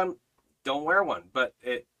want to wear one, don't wear one. But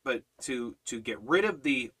to get rid of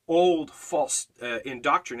the old false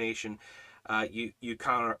indoctrination, you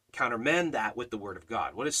countermand that with the Word of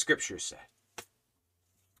God. What does Scripture say?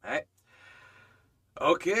 All right.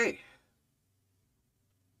 Okay.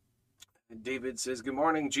 David says, good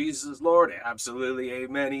morning, Jesus is Lord. Absolutely,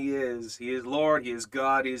 amen, he is. He is Lord, he is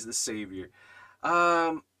God, he is the Savior.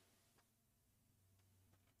 Um,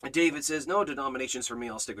 David says, no denominations for me.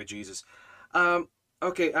 I'll stick with Jesus.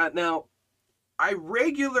 Okay, now, I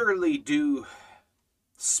regularly do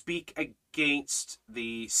speak against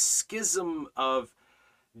the schism of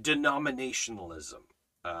denominationalism.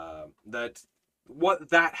 That what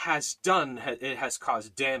that has done, it has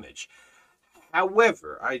caused damage.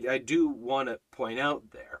 However, I do want to point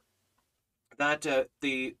out there that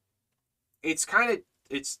it's kind of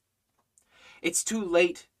it's too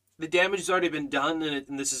late. The damage has already been done, and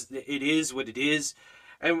it is what it is.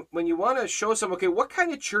 And when you want to show someone, okay, what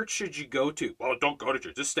kind of church should you go to? Well, don't go to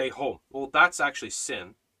church. Just stay home. Well, that's actually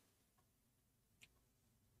sin.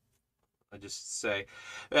 I just say,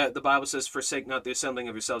 the Bible says, forsake not the assembling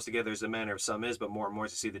of yourselves together as the manner of some is, but more and more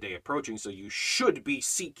as you see the day approaching. So you should be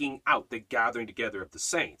seeking out the gathering together of the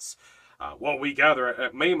saints. Well, we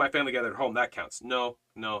gather, me and my family gather at home, that counts. No,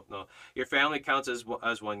 no, no. Your family counts as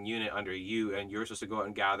one unit under you, and you're supposed to go out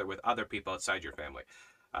and gather with other people outside your family.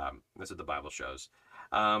 That's what the Bible shows.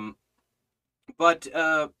 But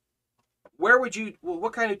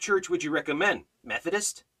what kind of church would you recommend?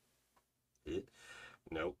 Methodist?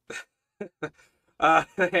 Nope.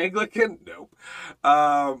 Anglican? Nope.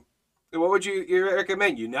 What would you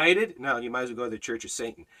recommend? United? No, you might as well go to the Church of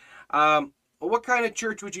Satan. What kind of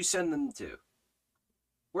church would you send them to?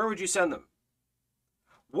 Where would you send them?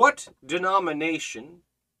 What denomination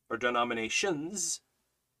or denominations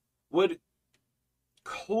would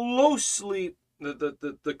closely,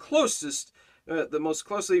 the closest, the most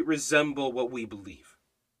closely resemble what we believe?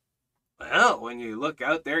 Well, when you look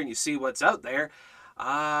out there and you see what's out there,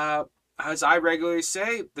 as I regularly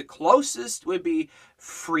say, the closest would be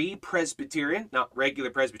Free Presbyterian, not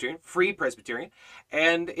regular Presbyterian, Free Presbyterian,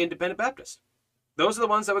 and Independent Baptist. Those are the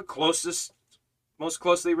ones that would most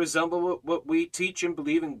closely resemble what we teach and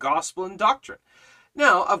believe in gospel and doctrine.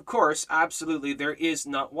 Now, of course, absolutely, there is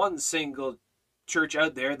not one single church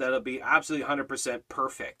out there that'll be absolutely 100%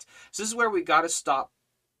 perfect. So this is where we got to stop,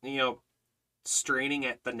 straining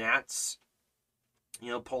at the gnats,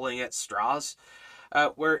 pulling at straws.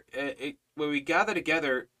 Where we gather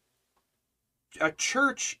together, a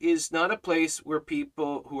church is not a place where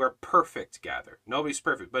people who are perfect gather. Nobody's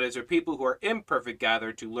perfect, but it's where people who are imperfect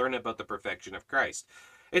gather to learn about the perfection of Christ.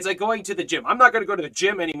 It's like going to the gym. I'm not going to go to the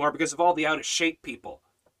gym anymore because of all the out of shape people.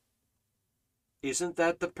 Isn't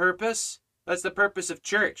that the purpose? That's the purpose of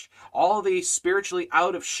church. All the spiritually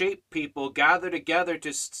out of shape people gather together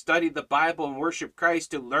to study the Bible and worship Christ,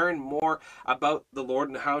 to learn more about the Lord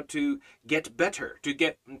and how to get better, to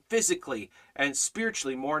get physically and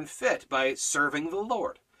spiritually more fit by serving the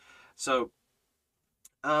Lord. So,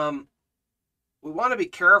 we want to be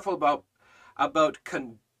careful about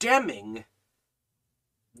condemning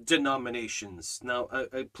denominations. Now,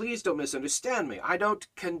 please don't misunderstand me. I don't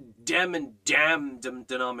condemn and damn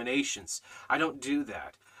denominations. I don't do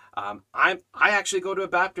that. I actually go to a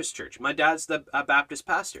Baptist church. My dad's a Baptist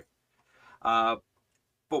pastor. But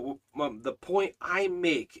the point I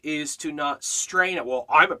make is to not strain it. Well,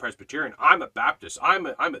 I'm a Presbyterian. I'm a Baptist. I'm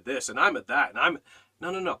a this and I'm a that and I'm.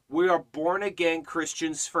 No. We are born again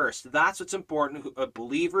Christians first. That's what's important.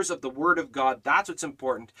 Believers of the Word of God. That's what's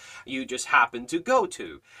important. You just happen to go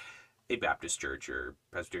to a Baptist church or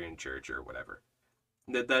Presbyterian church or whatever.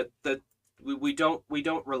 We don't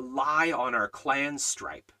rely on our clan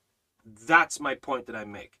stripe. That's my point that I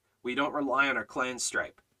make. We don't rely on our clan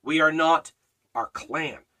stripe. We are not our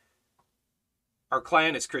clan. Our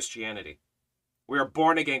clan is Christianity. We are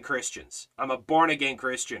born-again Christians. I'm a born-again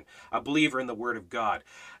Christian, a believer in the Word of God.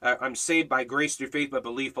 I'm saved by grace through faith by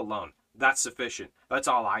belief alone. That's sufficient. That's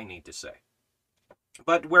all I need to say.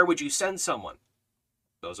 But where would you send someone?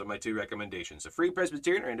 Those are my two recommendations: a Free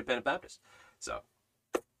Presbyterian or Independent Baptist. So,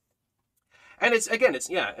 and it's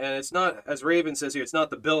not, as Raven says here, it's not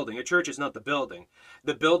the building. A church is not the building.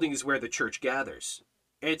 The building is where the church gathers.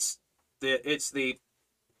 It's the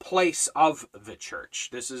place of the church.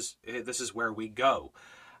 This is where we go.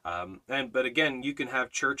 But again, you can have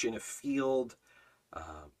church in a field.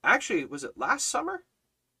 Actually, was it last summer?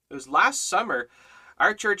 It was last summer.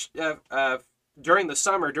 Our church, during the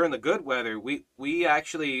summer, during the good weather, we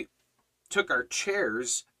actually took our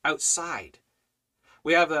chairs outside.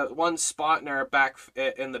 We have one spot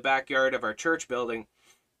in the backyard of our church building.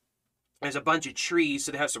 There's a bunch of trees,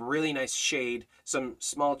 so they have some really nice shade, some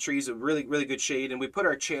small trees with really, really good shade, and we put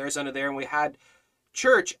our chairs under there, and we had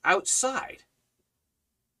church outside.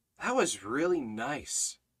 That was really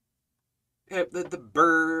nice. The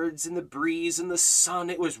birds and the breeze and the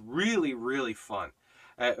sun, it was really, really fun.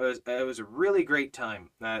 It was a really great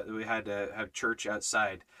time that we had to have church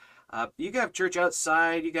outside. You can have church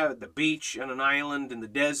outside. You got the beach, on an island, in the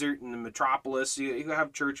desert, in the metropolis. You can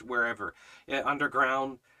have church wherever,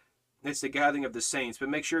 underground. It's the gathering of the saints, but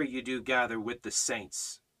make sure you do gather with the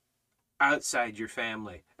saints outside your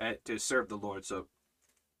family to serve the Lord. So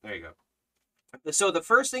there you go. So the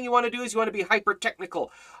first thing you want to do is you want to be hyper-technical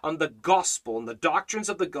on the gospel and the doctrines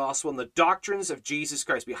of the gospel and the doctrines of Jesus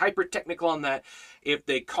Christ. Be hyper-technical on that. If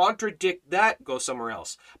they contradict that, go somewhere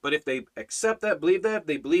else. But if they accept that,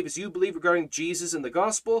 they believe as you believe regarding Jesus and the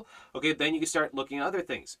gospel, okay, then you can start looking at other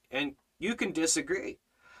things. And you can disagree.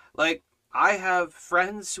 Like, I have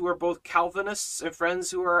friends who are both Calvinists and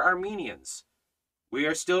friends who are Armenians. We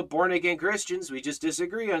are still born-again Christians. We just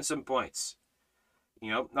disagree on some points. You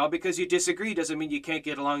know, not because you disagree doesn't mean you can't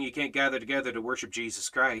get along, you can't gather together to worship Jesus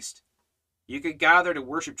Christ. You could gather to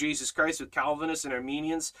worship Jesus Christ with Calvinists and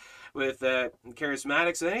Armenians, with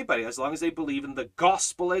Charismatics, and anybody, as long as they believe in the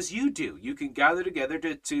gospel as you do. You can gather together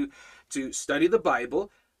to study the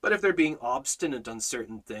Bible, but if they're being obstinate on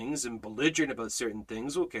certain things and belligerent about certain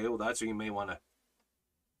things, okay, well, that's where you may want to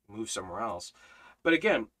move somewhere else. But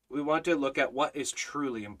again, we want to look at what is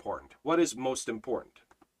truly important. What is most important?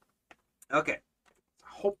 Okay.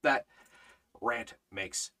 Hope that rant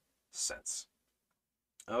makes sense.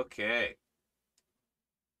 Okay.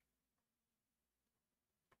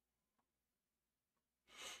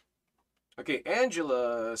 Okay,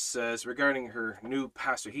 Angela says regarding her new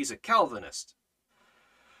pastor, he's a Calvinist.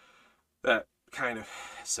 That kind of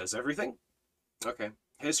says everything. Okay.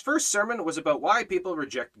 His first sermon was about why people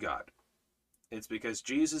reject God. It's because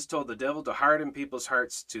Jesus told the devil to harden people's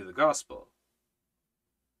hearts to the gospel.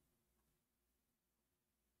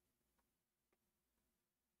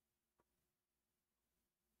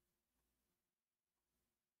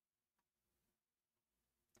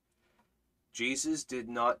 Jesus did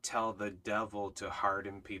not tell the devil to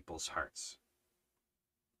harden people's hearts.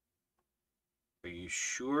 Are you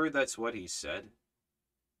sure that's what he said?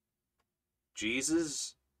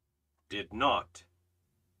 Jesus did not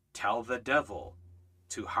tell the devil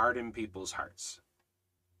to harden people's hearts.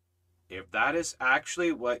 If that is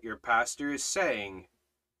actually what your pastor is saying,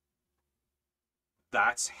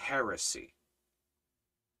 that's heresy.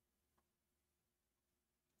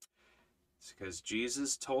 It's because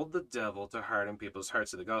Jesus told the devil to harden people's hearts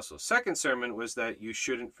to the gospel. Second sermon was that you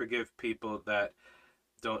shouldn't forgive people that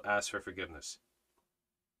don't ask for forgiveness.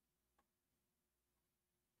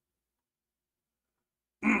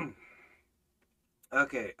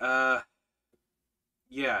 Okay,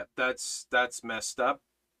 yeah, that's messed up.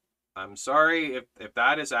 I'm sorry if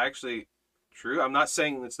that is actually true. I'm not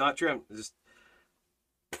saying it's not true. I'm just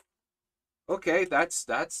okay, that's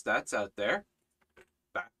out there.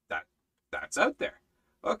 That's out there.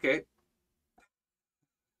 Okay.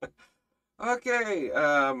 Okay,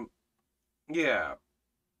 yeah.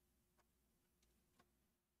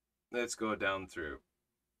 Let's go down through.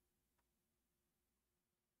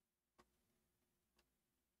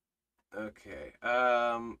 Okay.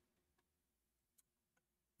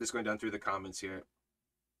 Just going down through the comments here.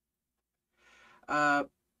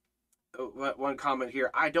 One comment here.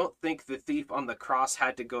 I don't think the thief on the cross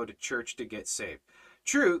had to go to church to get saved.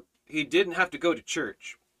 True, he didn't have to go to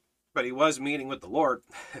church, but he was meeting with the Lord.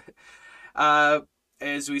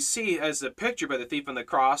 As we see, as a picture by the thief on the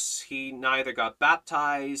cross, he neither got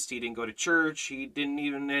baptized, he didn't go to church, he didn't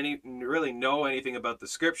even really know anything about the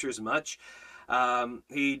scriptures much.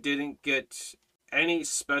 He didn't get any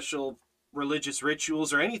special religious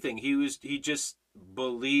rituals or anything. He just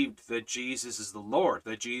believed that Jesus is the Lord,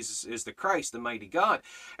 that Jesus is the Christ, the mighty God,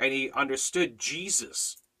 and he understood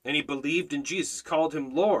Jesus. And he believed in Jesus, called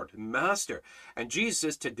him Lord, Master. And Jesus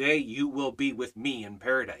says, today you will be with me in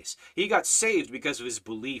paradise. He got saved because of his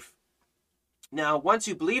belief. Now, once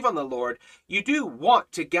you believe on the Lord, you do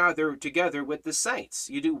want to gather together with the saints.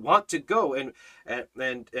 You do want to go and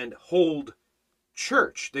hold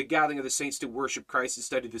church, the gathering of the saints to worship Christ and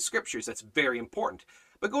study the scriptures. That's very important.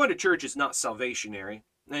 But going to church is not salvationary.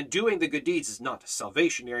 And doing the good deeds is not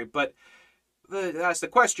salvationary, but that's the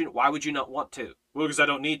question. Why would you not want to? Well, because I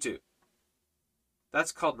don't need to.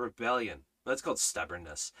 That's called rebellion. That's called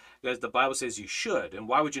stubbornness. Because the Bible says you should. And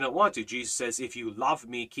why would you not want to? Jesus says, if you love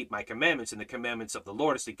me, keep my commandments. And the commandments of the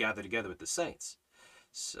Lord is to gather together with the saints.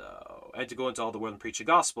 So, and to go into all the world and preach the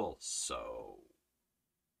gospel. So,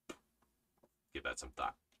 give that some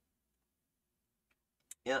thought.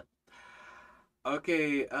 Yeah.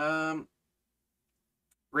 Okay,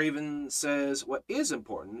 Raven says, what is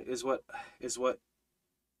important is what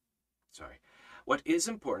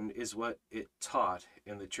it taught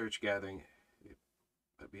in the church gathering.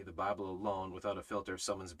 be the Bible alone without a filter of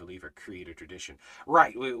someone's belief or creed or tradition.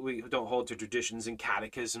 Right, we don't hold to traditions and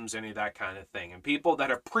catechisms, any of that kind of thing. And people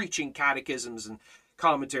that are preaching catechisms and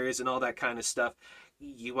commentaries and all that kind of stuff,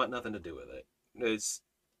 you want nothing to do with it.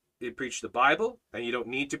 You preach the Bible, and you don't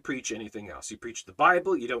need to preach anything else. You preach the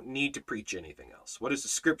Bible, you don't need to preach anything else. What does the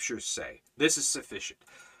Scriptures say? This is sufficient.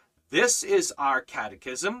 This is our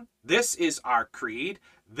catechism. This is our creed.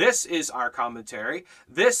 This is our commentary.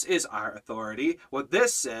 This is our authority. What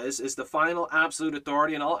this says is the final absolute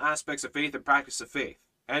authority in all aspects of faith and practice of faith.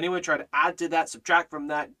 Anyone try to add to that, subtract from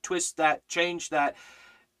that, twist that, change that,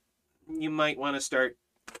 you might want to start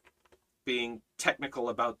being technical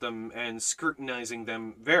about them and scrutinizing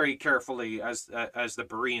them very carefully as the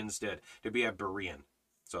Bereans did, to be a Berean.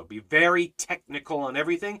 So be very technical on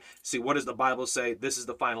everything. See, what does the Bible say? This is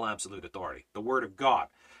the final absolute authority. The Word of God.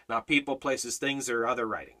 Not people, places, things, or other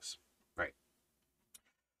writings. Right.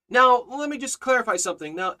 Now, let me just clarify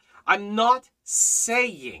something. Now, I'm not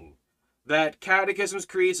saying that catechisms,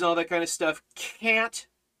 creeds, and all that kind of stuff can't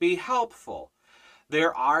be helpful.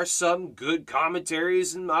 There are some good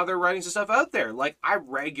commentaries and other writings and stuff out there. Like I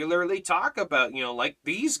regularly talk about, like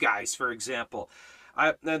these guys, for example.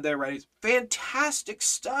 They're writing fantastic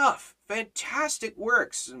stuff, fantastic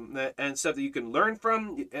works, and stuff that you can learn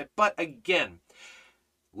from. But again,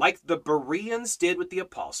 like the Bereans did with the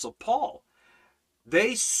Apostle Paul,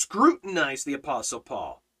 they scrutinized the Apostle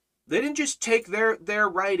Paul. They didn't just take their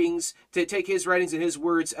writings, to take his writings and his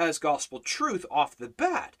words as gospel truth off the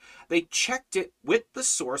bat. They checked it with the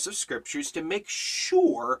source of scriptures to make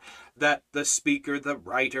sure that the speaker, the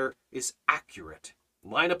writer, is accurate.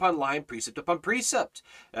 Line upon line, precept upon precept,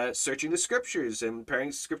 searching the scriptures and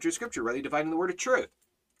comparing scripture to scripture, rightly dividing the word of truth.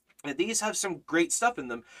 And these have some great stuff in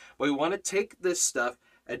them, but we want to take this stuff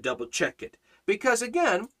and double check it. Because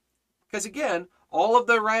again, all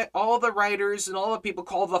the writers and all the people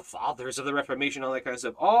called the fathers of the Reformation, all that kind of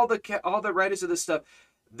stuff, all the writers of this stuff,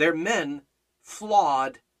 they're men,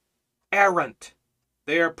 flawed, errant.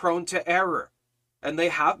 They are prone to error. And they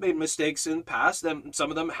have made mistakes in the past. And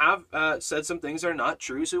some of them have said some things that are not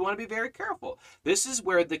true, so we want to be very careful. This is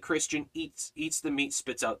where the Christian eats the meat,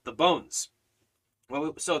 spits out the bones.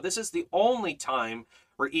 Well, so this is the only time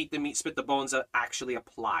where eat the meat, spit the bones that actually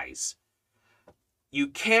applies. You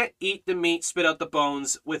can't eat the meat, spit out the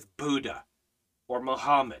bones with Buddha or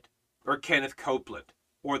Muhammad or Kenneth Copeland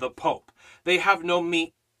or the Pope. They have no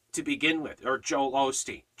meat to begin with, or Joel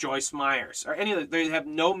Osteen, Joyce Myers, or any of them. They have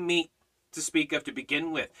no meat to speak of to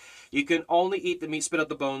begin with. You can only eat the meat, spit out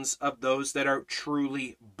the bones of those that are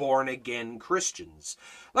truly born-again Christians,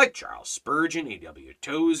 like Charles Spurgeon, A.W.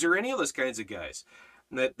 Tozer, any of those kinds of guys.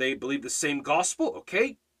 That they believe the same gospel,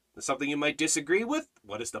 okay? That's something you might disagree with.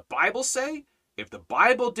 What does the Bible say? If the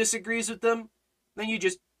Bible disagrees with them, then you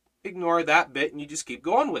just ignore that bit and you just keep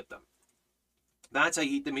going with them. That's how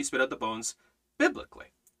you eat the meat, spit out the bones, biblically.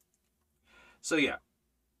 So yeah.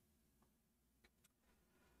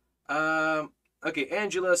 Okay,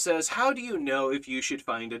 Angela says, how do you know if you should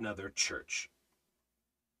find another church?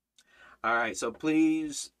 All right, so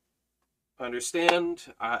please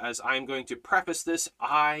understand, as I'm going to preface this,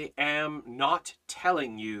 I am not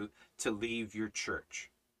telling you to leave your church.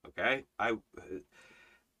 Okay?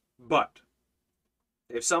 But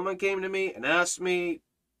if someone came to me and asked me,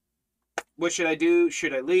 what should I do?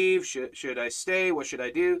 Should I leave? Should I stay? What should I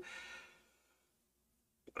do?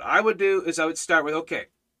 What I would do is I would start with, okay,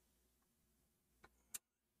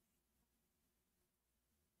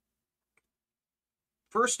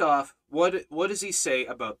 first off, what does he say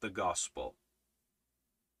about the gospel?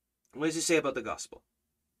 What does he say about the gospel?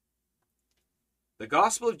 The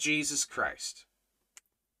gospel of Jesus Christ.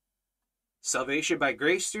 Salvation by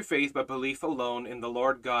grace through faith, by belief alone in the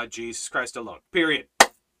Lord God, Jesus Christ alone. Period.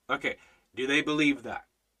 Okay. Do they believe that?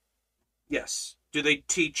 Yes. Do they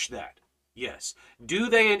teach that? Yes. Do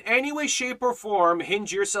they in any way, shape, or form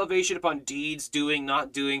hinge your salvation upon deeds, doing,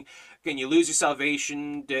 not doing? Can you lose your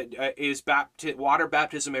salvation? Is water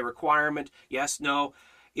baptism a requirement? Yes, no.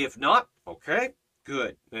 If not, okay,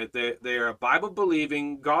 good. They are a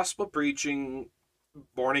Bible-believing, gospel-preaching,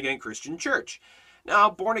 born-again Christian church.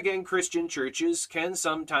 Now, born-again Christian churches can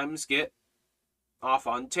sometimes get off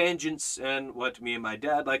on tangents and what me and my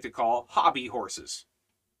dad like to call hobby horses.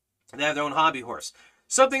 They have their own hobby horse.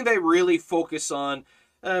 Something they really focus on,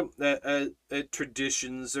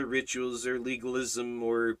 traditions or rituals or legalism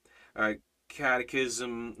or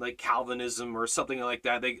catechism, like Calvinism or something like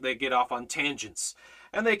that. They get off on tangents.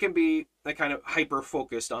 And they can be kind of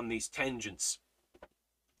hyper-focused on these tangents.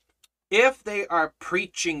 If they are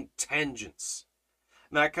preaching tangents,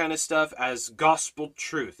 that kind of stuff as gospel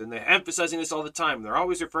truth, and they're emphasizing this all the time, they're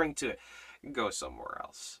always referring to it. go somewhere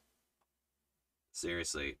else.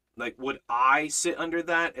 Seriously. Like, would I sit under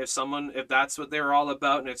that if that's what they're all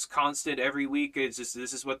about and it's constant every week, it's just,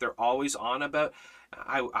 this is what they're always on about?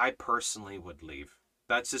 I personally would leave.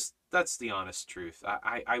 That's the honest truth.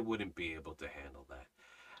 I wouldn't be able to handle that.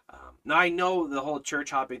 Now, I know the whole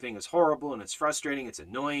church hopping thing is horrible and it's frustrating, it's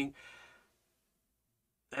annoying.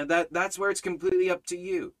 And that's where it's completely up to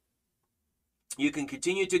you. You can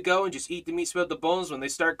continue to go and just eat the meat, spill the bones. When they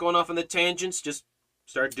start going off on the tangents, just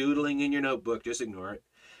start doodling in your notebook. Just ignore it.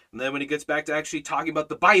 And then when it gets back to actually talking about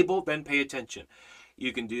the Bible, then pay attention.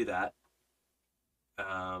 You can do that.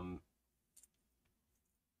 I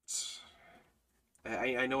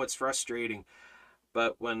know it's frustrating,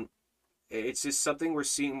 but when it's just something we're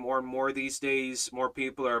seeing more and more these days, more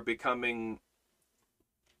people are becoming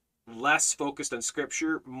less focused on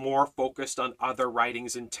scripture, more focused on other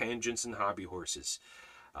writings and tangents and hobby horses.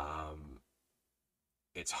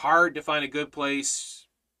 It's hard to find a good place.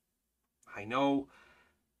 I know.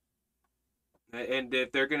 And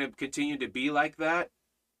if they're going to continue to be like that,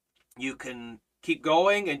 you can keep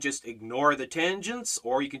going and just ignore the tangents,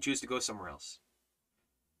 or you can choose to go somewhere else.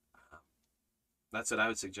 That's what I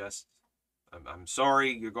would suggest. I'm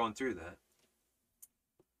sorry you're going through that.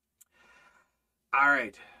 All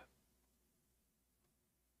right.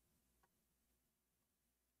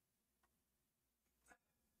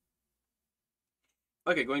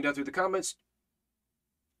 Okay, going down through the comments.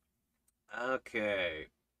 Okay.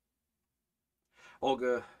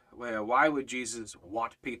 Olga, why would Jesus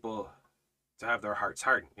want people to have their hearts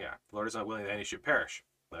hardened? Yeah, the Lord is not willing that any should perish.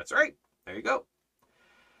 That's right. There you go.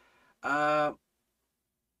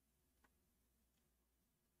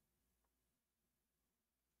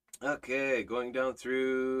 Okay, going down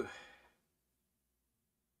through.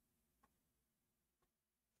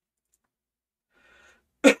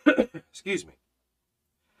 Excuse me.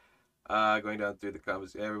 Going down through the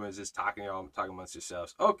comments. Everyone's just talking amongst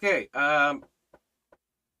yourselves. Okay.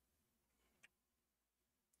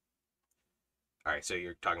 All right, so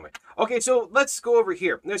you're talking about. Okay, so let's go over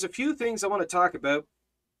here. There's a few things I want to talk about.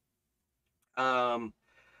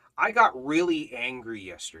 I got really angry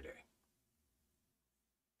yesterday.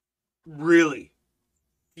 Really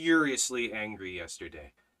furiously angry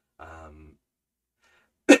yesterday.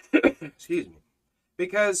 Excuse me.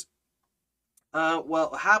 Because well,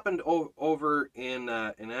 it happened over in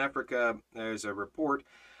Africa. There's a report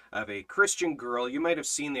of a Christian girl. You might have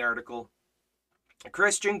seen the article. A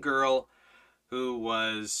Christian girl who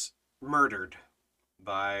was murdered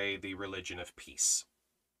by the religion of peace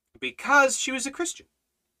because she was a Christian.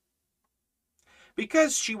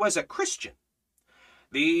 Because she was a Christian,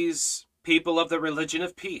 these people of the religion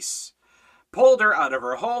of peace pulled her out of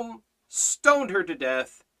her home, stoned her to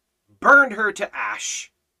death, burned her to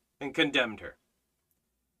ash, and condemned her.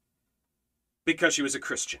 Because she was a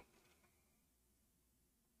Christian.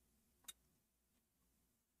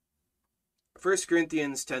 1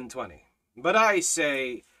 Corinthians 10:20. But I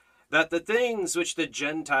say that the things which the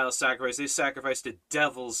Gentiles sacrifice, they sacrifice to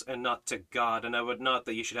devils and not to God, and I would not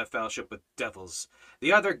that you should have fellowship with devils.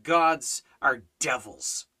 The other gods are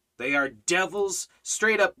devils. They are devils,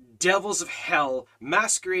 straight up devils of hell,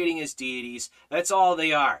 masquerading as deities. That's all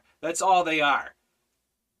they are. That's all they are.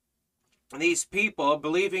 And these people,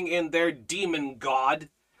 believing in their demon god,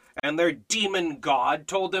 and their demon god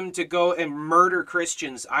told them to go and murder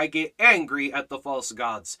Christians. I get angry at the false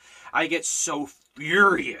gods. I get so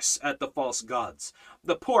furious at the false gods.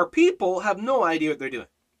 The poor people have no idea what they're doing.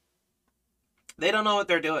 They don't know what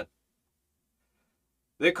they're doing.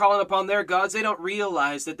 They're calling upon their gods. They don't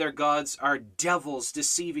realize that their gods are devils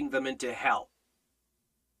deceiving them into hell.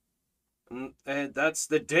 And that's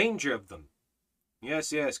the danger of them.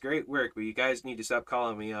 Yes, great work, but you guys need to stop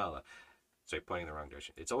calling me Allah. Sorry, pointing in the wrong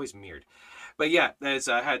direction. It's always mirrored. But yeah, as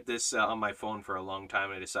I had this on my phone for a long time,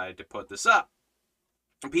 and I decided to put this up.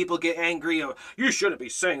 And people get angry. You shouldn't be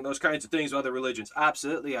saying those kinds of things with other religions.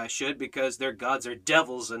 Absolutely, I should, because their gods are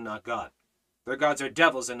devils and not God. Their gods are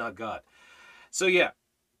devils and not God. So yeah,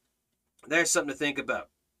 there's something to think about.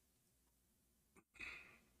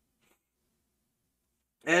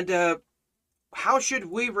 And how should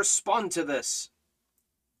we respond to this?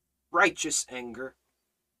 Righteous anger.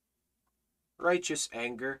 Righteous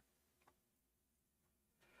anger.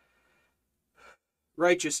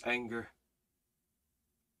 Righteous anger.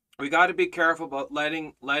 We got to be careful about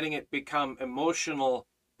letting it become emotional,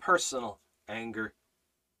 personal anger.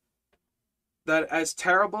 That as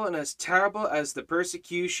terrible as the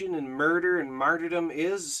persecution and murder and martyrdom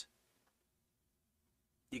is,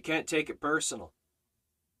 you can't take it personal.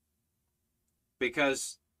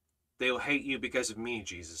 Because they'll hate you because of me,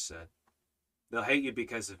 Jesus said. They'll hate you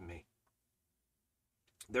because of me.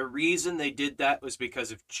 The reason they did that was because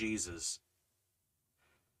of Jesus.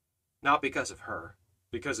 Not because of her,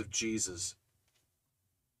 because of Jesus.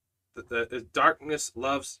 The darkness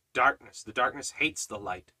loves darkness. The darkness hates the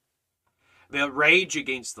light. They rage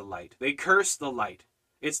against the light. They curse the light.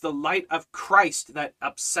 It's the light of Christ that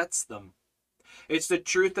upsets them. It's the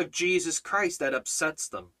truth of Jesus Christ that upsets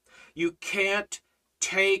them. You can't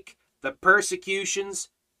take the persecutions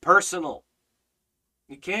personal.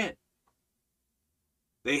 You can't.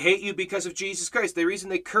 They hate you because of Jesus Christ. The reason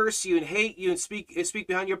they curse you and hate you and speak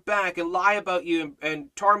behind your back and lie about you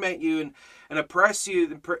and torment you and oppress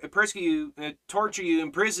you and persecute you and torture you,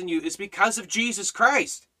 imprison you is because of Jesus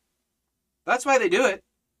Christ. That's why they do it.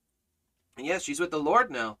 And yes, she's with the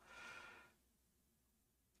Lord now.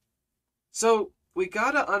 So we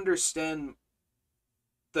got to understand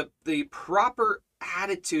the proper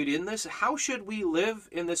attitude in this. How should we live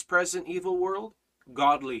in this present evil world?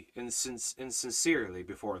 Godly and sincerely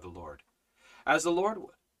before the Lord, as the Lord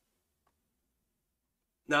would.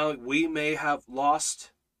 Now, we may have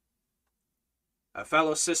lost a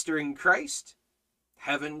fellow sister in Christ.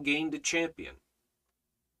 Heaven gained a champion.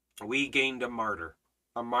 We gained a martyr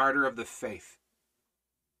of the faith.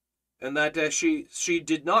 And that she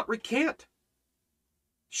did not recant.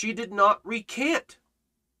 She did not recant.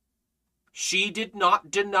 She did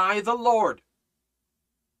not deny the Lord.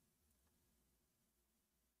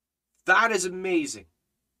 That is amazing.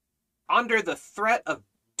 Under the threat of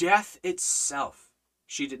death itself,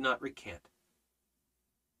 she did not recant.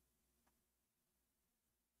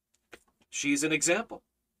 She's an example.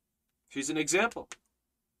 She's an example.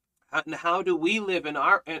 And how do we live in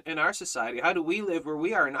our society? How do we live where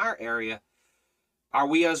we are in our area? Are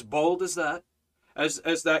we as bold as that? As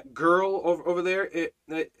that girl over there,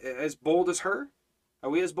 as bold as her? Are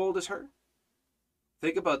we as bold as her?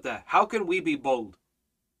 Think about that. How can we be bold?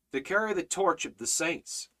 To carry the torch of the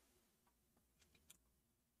saints.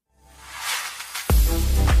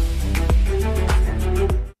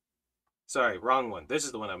 Sorry, wrong one. This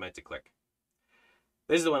is the one I meant to click.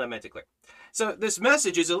 So this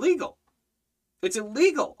message is illegal. It's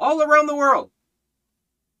illegal all around the world.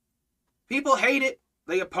 People hate it.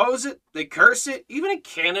 They oppose it. They curse it. Even in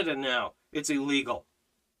Canada now, it's illegal.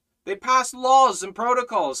 They passed laws and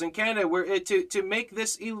protocols in Canada to make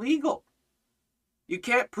this illegal. You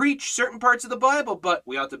can't preach certain parts of the Bible, but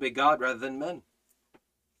we ought to obey God rather than men.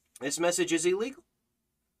 This message is illegal.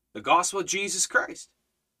 The gospel of Jesus Christ.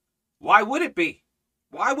 Why would it be?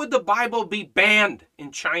 Why would the Bible be banned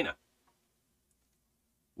in China?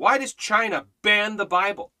 Why does China ban the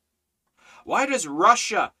Bible? Why does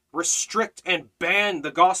Russia restrict and ban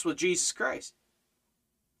the gospel of Jesus Christ?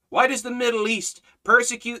 Why does the Middle East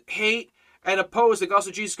persecute, hate, and oppose the gospel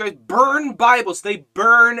of Jesus Christ? Burn Bibles. They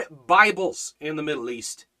burn Bibles in the Middle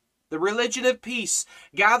East. The religion of peace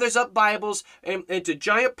gathers up Bibles into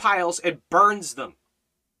giant piles and burns them.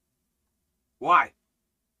 Why?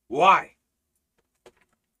 Why?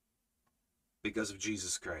 Because of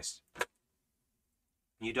Jesus Christ.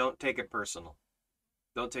 You don't take it personal.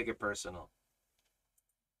 Don't take it personal.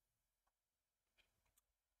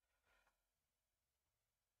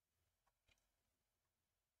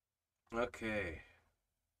 Okay,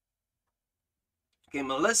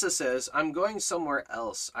 Melissa says, I'm going somewhere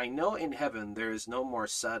else. I know in heaven there is no more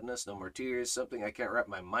sadness, no more tears, something I can't wrap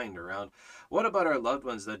my mind around. What about our loved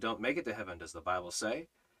ones that don't make it to heaven, does the Bible say?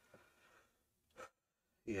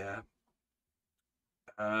 Yeah.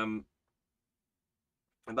 The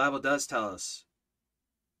Bible does tell us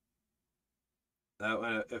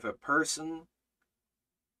that if a person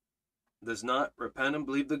does not repent and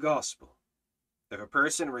believe the gospel, if a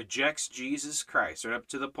person rejects Jesus Christ, right up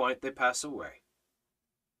to the point they pass away,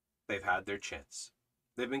 they've had their chance.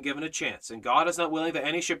 They've been given a chance. And God is not willing that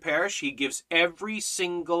any should perish. He gives every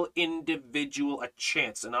single individual a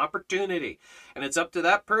chance, an opportunity. And it's up to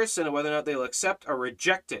that person whether or not they'll accept or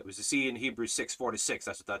reject it. As you see in Hebrews 6:4-6,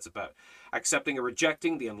 that's what that's about. Accepting or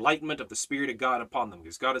rejecting the enlightenment of the Spirit of God upon them.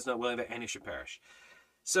 Because God is not willing that any should perish.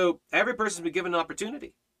 So every person's been given an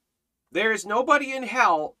opportunity. There is nobody in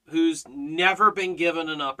hell who's never been given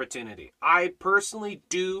an opportunity. I personally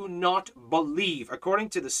do not believe, according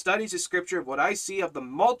to the studies of Scripture, of what I see of the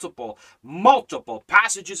multiple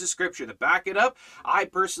passages of Scripture that back it up, I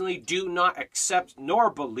personally do not accept nor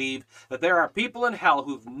believe that there are people in hell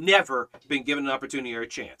who've never been given an opportunity or a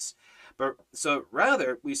chance. But so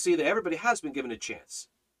rather, we see that everybody has been given a chance.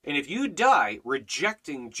 And if you die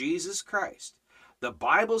rejecting Jesus Christ, the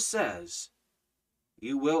Bible says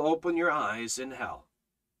you will open your eyes in hell,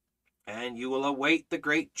 and you will await the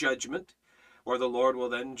great judgment, where the Lord will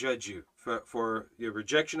then judge you for your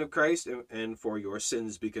rejection of Christ and for your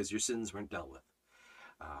sins, because your sins weren't dealt with.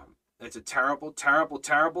 It's a terrible, terrible,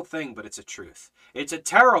 terrible thing, but it's a truth. It's a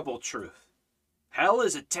terrible truth. Hell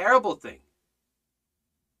is a terrible thing.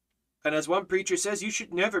 And as one preacher says, you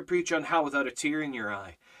should never preach on hell without a tear in your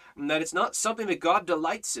eye. And that it's not something that God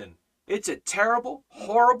delights in. It's a terrible,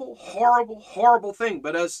 horrible, horrible, horrible thing.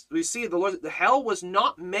 But as we see, the hell was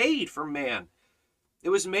not made for man. It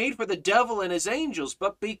was made for the devil and his angels.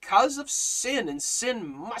 But because of sin, and sin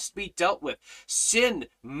must be dealt with, sin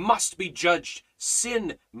must be judged,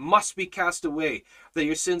 sin must be cast away, that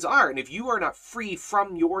your sins are. And if you are not free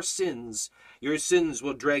from your sins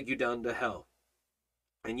will drag you down to hell.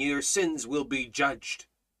 And your sins will be judged.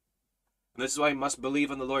 And this is why you must believe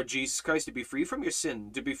on the Lord Jesus Christ to be free from your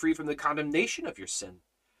sin, to be free from the condemnation of your sin.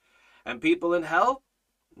 And people in hell,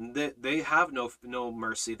 they have no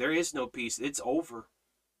mercy. There is no peace. It's over.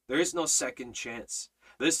 There is no second chance.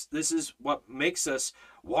 This is what makes us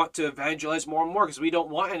want to evangelize more and more, because we don't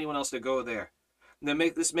want anyone else to go there. And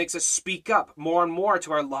this makes us speak up more and more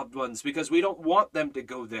to our loved ones, because we don't want them to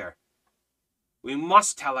go there. We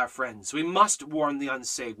must tell our friends. We must warn the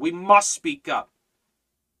unsaved. We must speak up.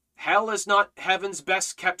 Hell is not heaven's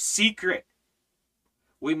best kept secret.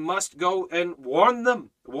 We must go and warn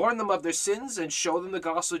them of their sins and show them the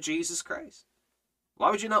gospel of Jesus Christ. Why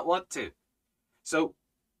would you not want to? So,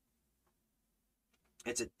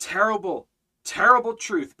 it's a terrible, terrible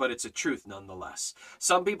truth, but it's a truth nonetheless.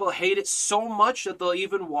 Some people hate it so much that they'll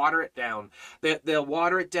even water it down. They'll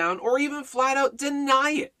water it down, or even flat out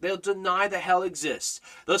deny it. They'll deny that hell exists.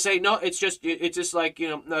 They'll say, no, it's just like,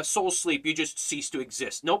 soul sleep. You just cease to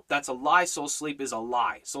exist. Nope, that's a lie. Soul sleep is a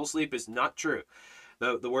lie. Soul sleep is not true.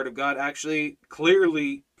 The Word of God actually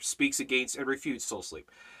clearly speaks against and refutes soul sleep.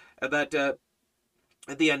 And that the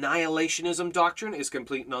annihilationism doctrine is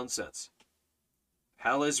complete nonsense.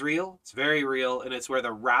 Hell is real, it's very real, and it's where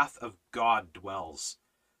the wrath of God dwells.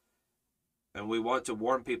 And we want to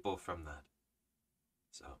warn people from that.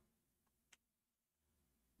 So,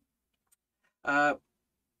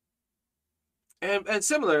 and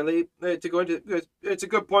similarly, to go into, it's a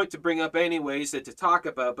good point to bring up anyways, to talk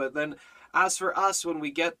about, but then as for us, when we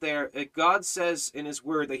get there, God says in His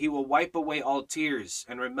Word that He will wipe away all tears,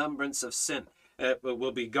 and remembrance of sin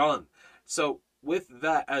will be gone. So, with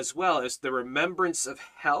that, as well as the remembrance of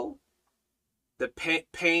hell, the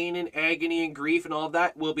pain and agony and grief and all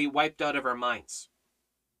that will be wiped out of our minds.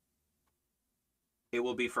 It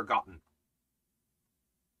will be forgotten.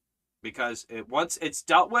 Because once it's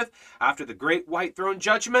dealt with, after the great white throne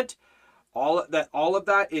judgment, all of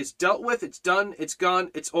that is dealt with, it's done, it's gone,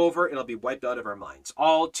 it's over, it'll be wiped out of our minds.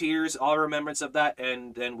 All tears, all remembrance of that,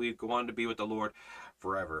 and then we go on to be with the Lord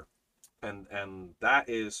forever. And that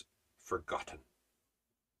is forgotten.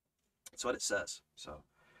 That's what it says. So,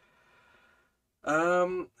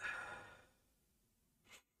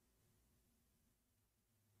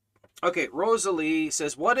 okay, Rosalie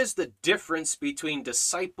says, what is the difference between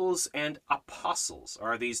disciples and apostles?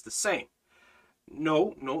 Are these the same?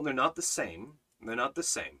 No, they're not the same. They're not the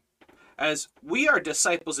same. As we are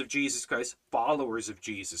disciples of Jesus Christ, followers of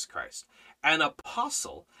Jesus Christ. An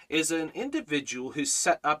apostle is an individual who's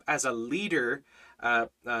set up as a leader,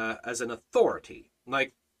 as an authority,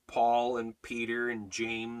 like Paul and Peter and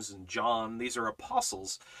James and John. These are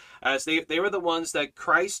apostles, as they were the ones that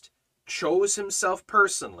Christ chose Himself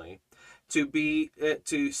personally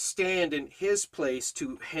to stand in His place,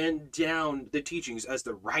 to hand down the teachings as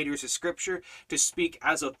the writers of Scripture, to speak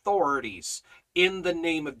as authorities in the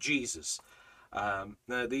name of Jesus.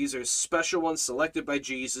 These are special ones selected by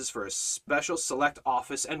Jesus for a special select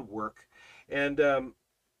office and work. And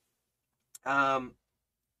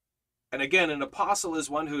again, an apostle is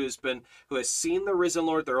one who has seen the risen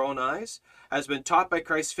Lord with their own eyes, has been taught by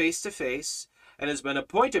Christ face to face, and has been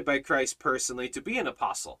appointed by Christ personally to be an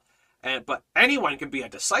apostle. But anyone can be a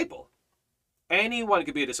disciple. Anyone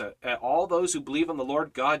can be a disciple. All those who believe on the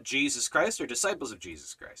Lord God Jesus Christ are disciples of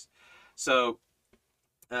Jesus Christ. So,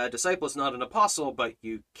 a disciple is not an apostle, but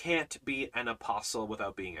you can't be an apostle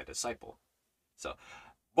without being a disciple. So,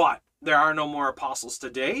 but there are no more apostles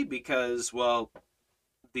today because, well,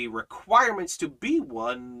 the requirements to be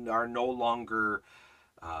one are no longer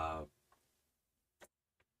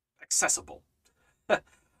accessible.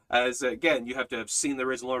 As, again, you have to have seen the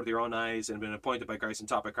risen Lord with your own eyes and been appointed by Christ and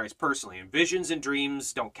taught by Christ personally. And visions and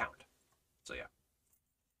dreams don't count. So, yeah.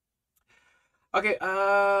 Okay,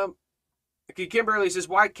 Kimberly says,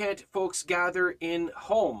 why can't folks gather in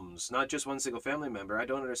homes, not just one single family member? I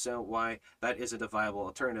don't understand why that isn't a viable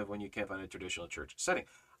alternative when you can't find a traditional church setting.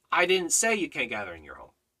 I didn't say you can't gather in your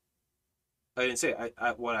home. I didn't say.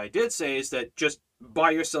 What I did say is that just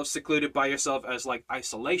by yourself, secluded by yourself as like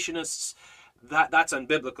isolationists, that's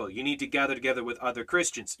unbiblical. You need to gather together with other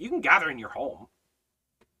Christians. You can gather in your home.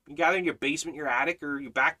 You can gather in your basement, your attic, or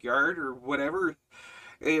your backyard, or whatever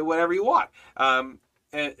you want.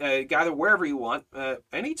 Gather wherever you want,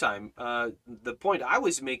 anytime. The point I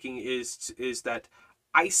was making is that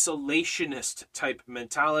isolationist type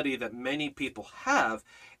mentality that many people have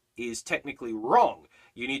is technically wrong.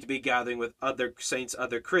 You need to be gathering with other saints,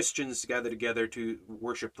 other Christians, to gather together to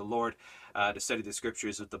worship the Lord, to study the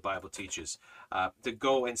scriptures that the Bible teaches, to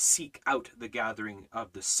go and seek out the gathering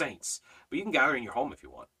of the saints. But you can gather in your home if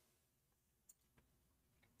you want.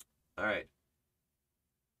 All right.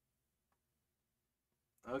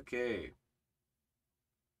 Okay.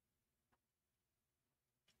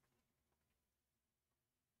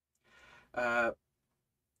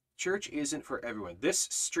 Church isn't for everyone. This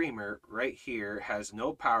streamer right here has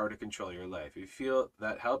no power to control your life. If you feel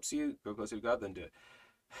that helps you, go closer to God, then do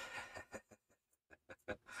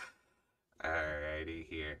it. Alrighty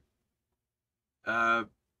here.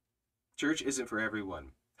 Church isn't for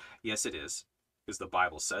everyone. Yes, it is, because the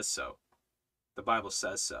Bible says so. The Bible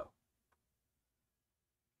says so.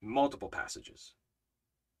 Multiple passages.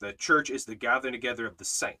 The church is the gathering together of the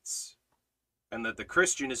saints, and that the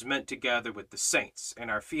Christian is meant to gather with the saints, and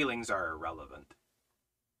our feelings are irrelevant.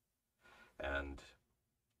 And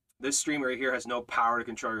this streamer right here has no power to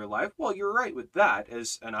control your life. Well, you're right with that,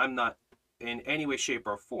 and I'm not in any way, shape,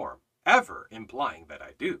 or form ever implying that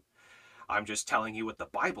I do. I'm just telling you what the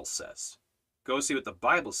Bible says. Go see what the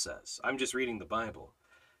Bible says. I'm just reading the Bible.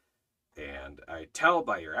 And I tell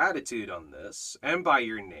by your attitude on this, and by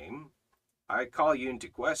your name, I call you into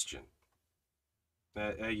question.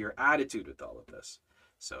 Your attitude with all of this.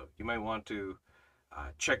 So you might want to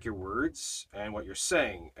check your words and what you're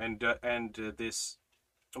saying. And this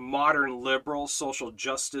modern liberal social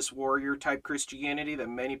justice warrior type Christianity that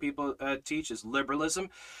many people teach is liberalism,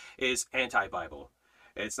 is anti-Bible.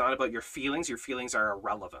 It's not about your feelings. Your feelings are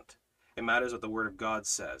irrelevant. It matters what the Word of God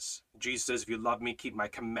says. Jesus says, if you love me, keep my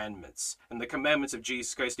commandments. And the commandments of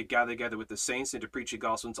Jesus Christ to gather together with the saints and to preach the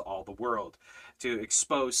gospel to all the world. To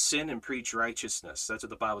expose sin and preach righteousness. That's what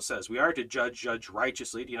the Bible says. We are to judge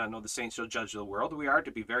righteously. Do you not know the saints shall judge the world? We are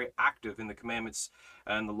to be very active in the commandments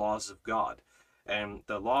and the laws of God. And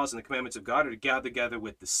the laws and the commandments of God are to gather together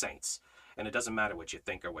with the saints. And it doesn't matter what you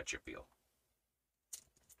think or what you feel.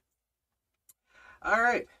 All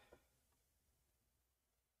right.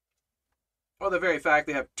 Well, the very fact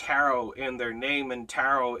they have tarot in their name, and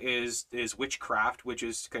tarot is witchcraft, which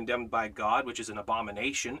is condemned by God, which is an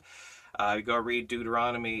abomination. Go read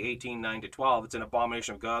Deuteronomy 18:9-12. It's an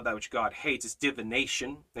abomination of God, that which God hates. It's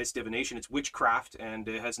divination. It's divination. It's witchcraft, and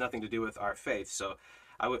it has nothing to do with our faith. So,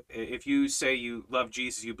 if you say you love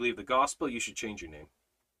Jesus, you believe the gospel, you should change your name.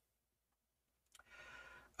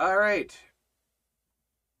 All right.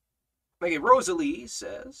 Okay, Rosalie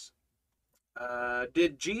says,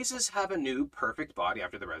 did Jesus have a new perfect body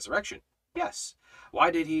after the resurrection? Yes.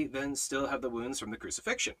 Why did he then still have the wounds from the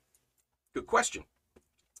crucifixion? Good question.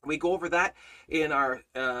 We go over that in our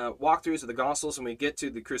walkthroughs of the Gospels when we get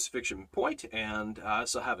to the crucifixion point, and I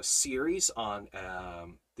also have a series on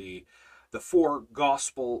the four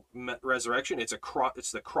Gospel resurrection. It's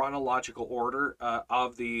the chronological order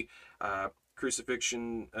of the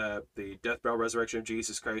crucifixion, the death, burial, resurrection of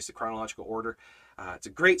Jesus Christ, the chronological order. It's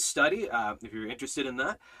a great study if you're interested in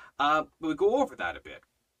that. But we go over that a bit.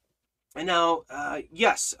 And now,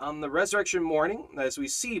 yes, on the resurrection morning, as we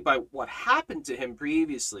see by what happened to him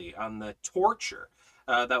previously on the torture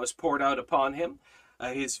that was poured out upon him,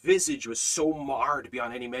 his visage was so marred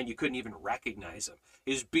beyond any man you couldn't even recognize him.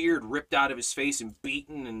 His beard ripped out of his face and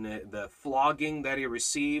beaten, and the flogging that he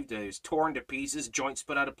received, he was torn to pieces, joints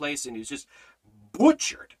put out of place, and he was just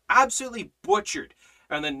butchered, absolutely butchered,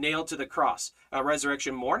 and then nailed to the cross.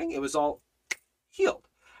 Resurrection morning, it was all healed.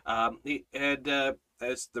 He had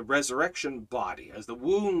as the resurrection body, as the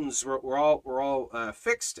wounds were all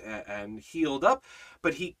fixed and healed up,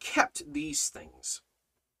 but he kept these things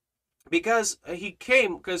because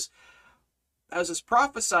as is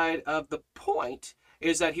prophesied of the point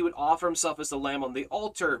is that he would offer himself as the lamb on the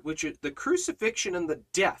altar, which is the crucifixion and the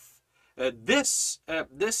death. This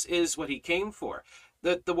is what he came for.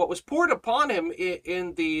 What was poured upon him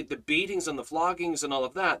in the beatings and the floggings and all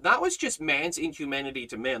of that, that was just man's inhumanity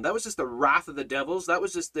to man. That was just the wrath of the devils. That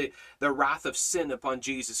was just the wrath of sin upon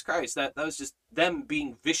Jesus Christ. That was just them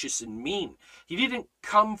being vicious and mean. He didn't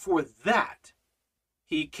come for that.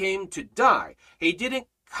 He came to die. He didn't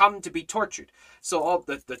come to be tortured. So all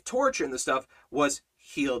the torture and the stuff was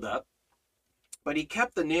healed up. But he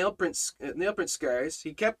kept the nail print scars.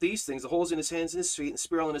 He kept these things, the holes in his hands and his feet, and the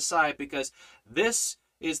spear in his side, because this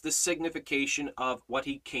is the signification of what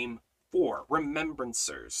he came for,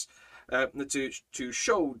 remembrancers, to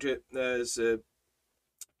show as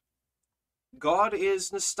God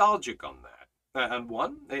is nostalgic on that. And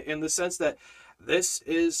one, in the sense that this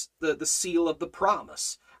is the seal of the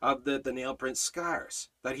promise of the nail print scars,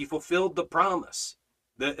 that he fulfilled the promise.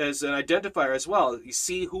 As an identifier as well, you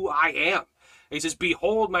see who I am. He says,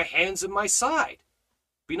 behold my hands and my side.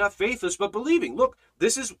 Be not faithless, but believing. Look,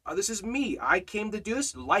 this is me. I came to do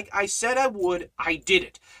this like I said I would. I did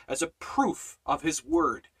it as a proof of his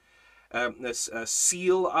word. This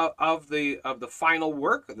seal of the final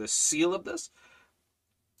work, the seal of this.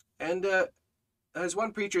 And as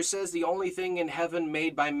one preacher says, the only thing in heaven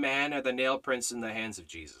made by man are the nail prints in the hands of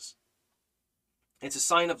Jesus. It's a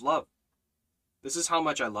sign of love. This is how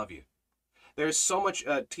much I love you. There's so much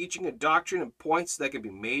teaching and doctrine and points that can be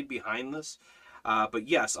made behind this. But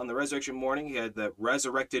yes, on the resurrection morning, he had the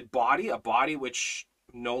resurrected body, a body which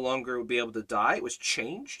no longer would be able to die. It was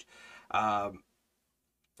changed.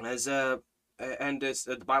 As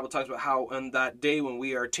the Bible talks about how on that day when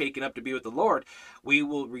we are taken up to be with the Lord, we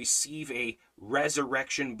will receive a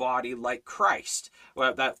resurrection body like Christ.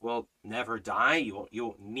 Well, that will never die. You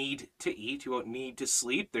won't need to eat. You won't need to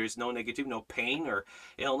sleep. There's no negative, no pain or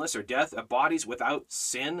illness or death. Bodies without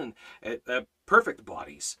sin and perfect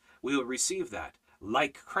bodies. We will receive that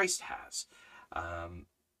like Christ has.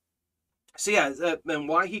 So yeah, and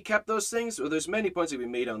why he kept those things? Well, there's many points that we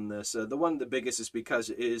made on this. The biggest is because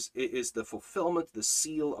it is the fulfillment, the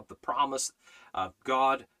seal of the promise of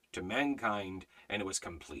God to mankind, and it was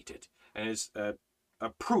completed. And it's a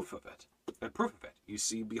proof of it. A proof of it. You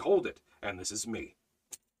see, behold it, and this is me.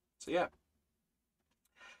 So yeah.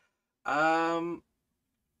 I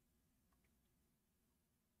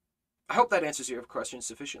hope that answers your question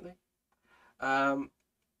sufficiently.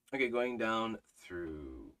 Okay, going down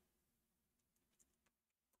through.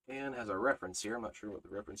 And has a reference here. I'm not sure what the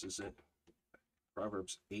reference is in.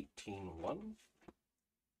 Proverbs 18:1.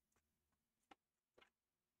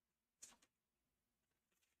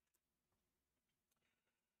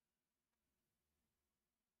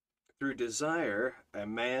 Through desire, a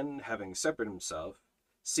man having separated himself,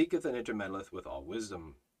 seeketh and intermeddleth with all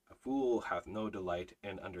wisdom. A fool hath no delight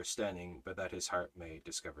in understanding, but that his heart may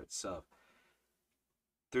discover itself.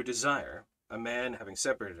 Through desire, a man having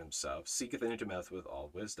separated himself, seeketh and intermeddleth with all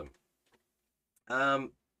wisdom. Well,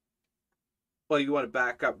 you want to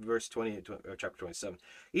back up verse 28, or chapter 27.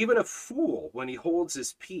 Even a fool, when he holds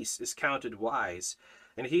his peace, is counted wise,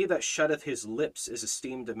 and he that shutteth his lips is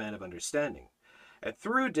esteemed a man of understanding. And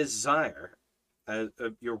through desire,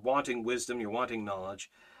 you're wanting wisdom, you're wanting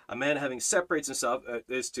knowledge. A man having separates himself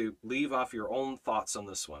is to leave off your own thoughts on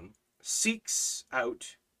this one. Seeks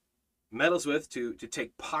out, meddles with, to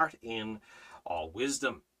take part in all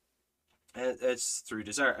wisdom. And it's through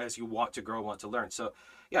desire as you want to grow, want to learn. So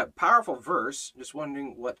yeah, powerful verse. Just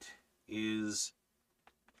wondering what is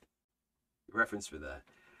reference for that.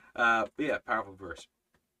 But yeah, powerful verse.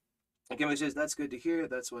 Again, which says, that's good to hear.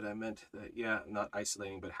 That's what I meant. That, yeah, not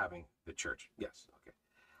isolating, but having the church. Yes.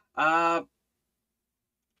 Okay.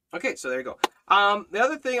 Okay, so there you go. The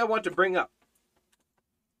other thing I want to bring up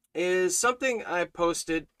is something I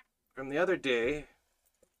posted from the other day.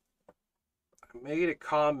 I made a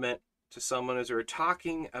comment to someone as we were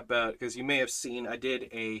talking about, because you may have seen I did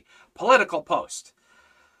a political post.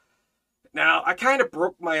 Now, I kind of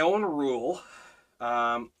broke my own rule.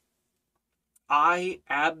 I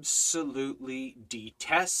absolutely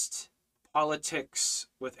detest politics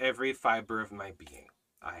with every fiber of my being.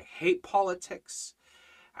 I hate politics.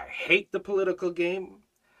 I hate the political game.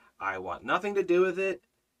 I want nothing to do with it.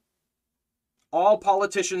 All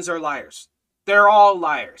politicians are liars. They're all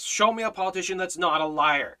liars. Show me a politician that's not a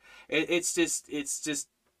liar. It's just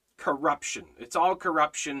corruption. It's all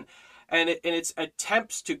corruption. And it's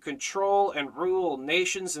attempts to control and rule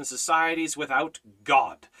nations and societies without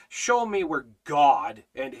God. Show me where God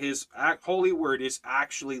and his holy word is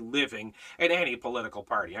actually living in any political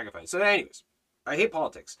party. I can find it. So anyways, I hate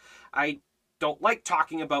politics. I don't like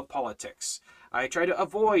talking about politics. I try to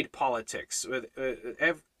avoid politics with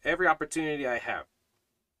every opportunity I have.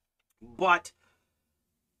 But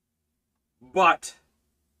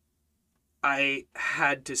I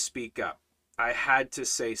had to speak up. I had to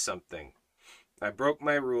say something. I broke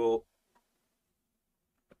my rule.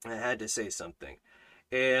 I had to say something.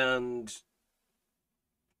 And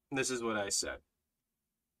this is what I said.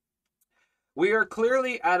 We are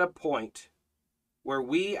clearly at a point where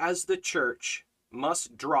we as the church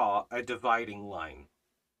must draw a dividing line.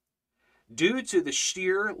 Due to the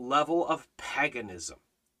sheer level of paganism,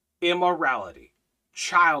 immorality,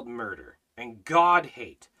 child murder, and God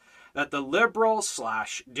hate that the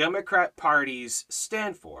liberal/Democrat parties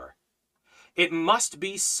stand for, it must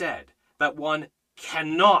be said that one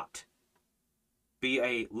cannot be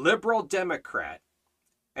a liberal Democrat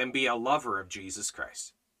and be a lover of Jesus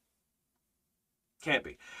Christ. Can't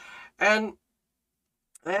be. And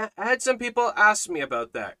I had some people ask me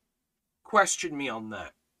about that, question me on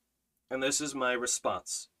that. And this is my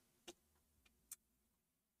response.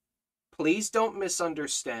 Please don't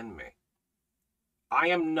misunderstand me. I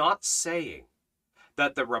am not saying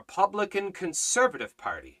that the Republican Conservative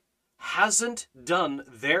Party hasn't done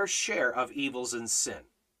their share of evils and sin.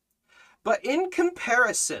 But in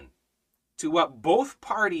comparison to what both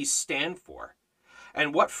parties stand for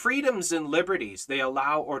and what freedoms and liberties they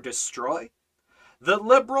allow or destroy, the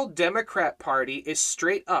Liberal Democrat Party is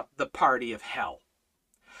straight up the party of hell.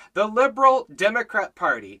 The Liberal Democrat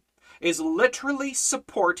Party is literally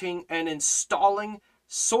supporting and installing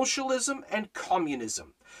socialism and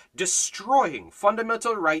communism, destroying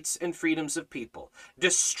fundamental rights and freedoms of people,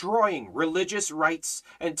 destroying religious rights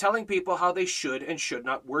and telling people how they should and should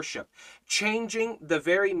not worship, changing the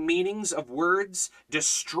very meanings of words,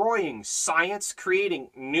 destroying science, creating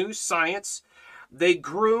new science. They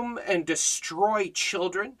groom and destroy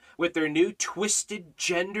children with their new twisted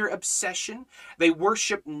gender obsession. They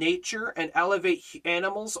worship nature and elevate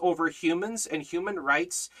animals over humans and human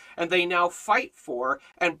rights. And they now fight for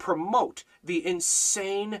and promote the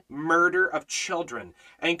insane murder of children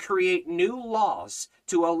and create new laws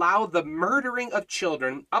to allow the murdering of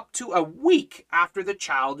children up to a week after the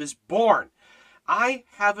child is born. I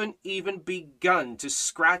haven't even begun to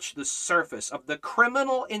scratch the surface of the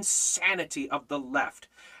criminal insanity of the left.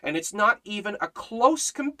 And it's not even a close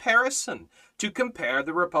comparison to compare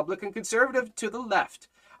the Republican Conservative to the left.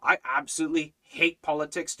 I absolutely hate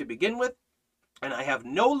politics to begin with, and I have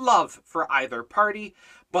no love for either party,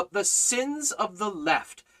 but the sins of the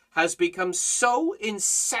left has become so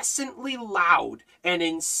incessantly loud and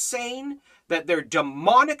insane that their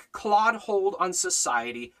demonic clawed hold on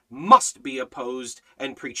society must be opposed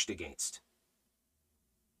and preached against.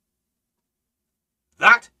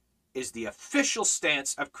 That is the official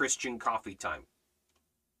stance of Christian Coffee Time.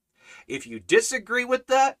 If you disagree with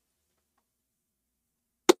that,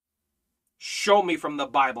 show me from the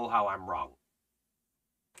Bible how I'm wrong.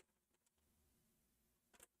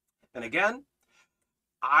 And again,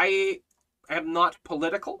 I am not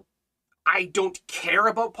political. I don't care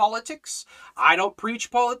about politics. I don't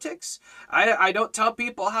preach politics. I don't tell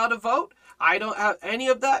people how to vote. I don't have any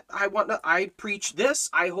of that. I preach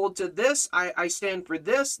this. I hold to this. I stand for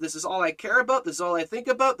this. This is all I care about. This is all I think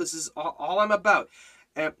about. This is all I'm about.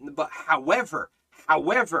 But however,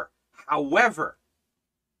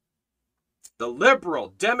 the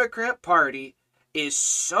Liberal Democrat Party is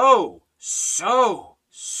so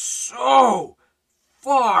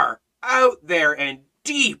far out there and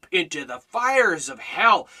deep into the fires of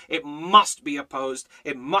hell. It must be opposed.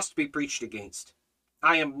 It must be preached against.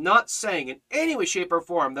 I am not saying in any way, shape, or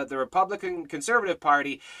form that the Republican Conservative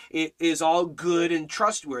Party is all good and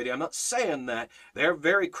trustworthy. I'm not saying that. They're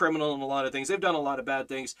very criminal in a lot of things. They've done a lot of bad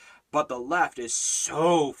things. But the left is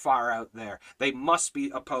so far out there. They must be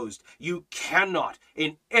opposed. You cannot,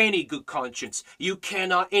 in any good conscience, you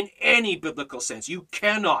cannot, in any biblical sense, you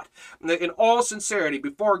cannot, in all sincerity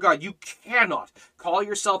before God, you cannot call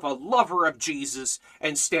yourself a lover of Jesus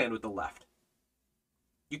and stand with the left.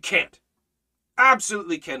 You can't.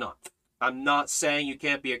 Absolutely cannot. I'm not saying you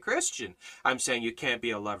can't be a Christian. I'm saying you can't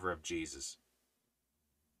be a lover of Jesus.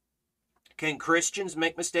 Can Christians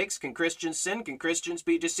make mistakes? Can Christians sin? Can Christians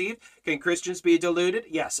be deceived? Can Christians be deluded?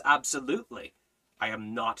 Yes, absolutely. I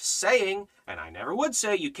am not saying, and I never would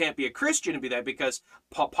say, you can't be a Christian and be that, because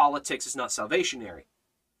politics is not salvationary.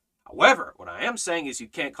 However, what I am saying is you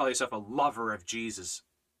can't call yourself a lover of Jesus.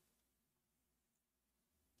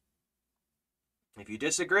 If you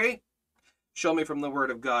disagree, show me from the Word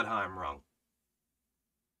of God how I'm wrong.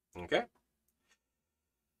 Okay?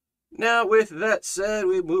 Now, with that said,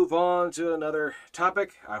 we move on to another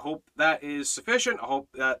topic. I hope that is sufficient. I hope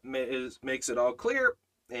that makes it all clear.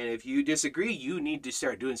 And if you disagree, you need to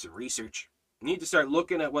start doing some research. You need to start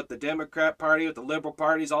looking at what the Democrat Party, what the Liberal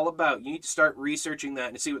Party is all about. You need to start researching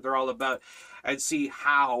that and see what they're all about and see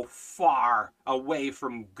how far away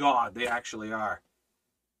from God they actually are.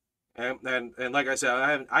 And like I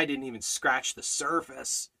said, I didn't even scratch the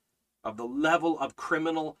surface of the level of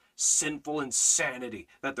criminal, sinful insanity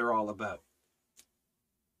that they're all about.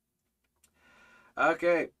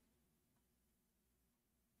 Okay.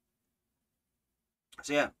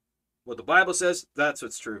 So yeah, what the Bible says, that's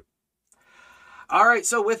what's true. All right,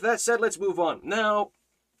 so with that said, let's move on. Now,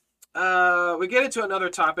 we get into another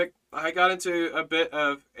topic. I got into a bit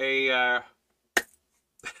of a...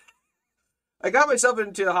 I got myself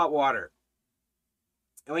into hot water.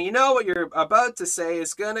 when you know what you're about to say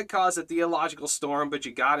is going to cause a theological storm, but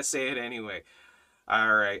you got to say it anyway.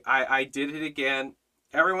 All right, I did it again.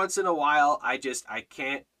 Every once in a while, I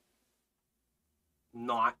can't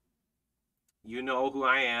not. You know who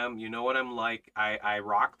I am. You know what I'm like. I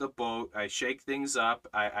rock the boat. I shake things up.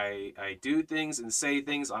 I do things and say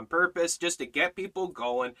things on purpose just to get people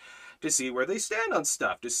going, to see where they stand on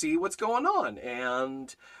stuff, to see what's going on.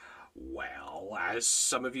 And, well, as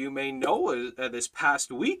some of you may know, this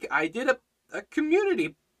past week, I did a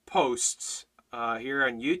community post here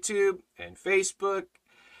on YouTube and Facebook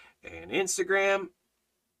and Instagram,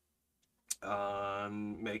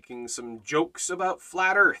 making some jokes about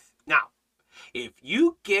flat Earth. Now, if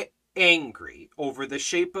you get angry over the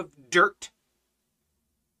shape of dirt,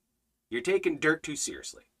 you're taking dirt too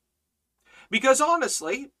seriously. Because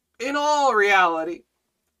honestly, in all reality,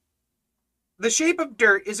 the shape of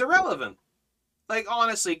dirt is irrelevant. Like,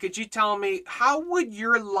 honestly, could you tell me, how would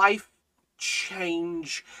your life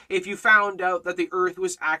change if you found out that the Earth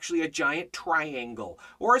was actually a giant triangle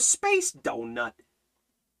or a space donut?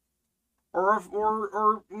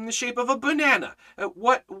 Or in the shape of a banana?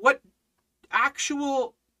 What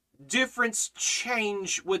actual difference,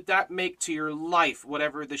 change would that make to your life,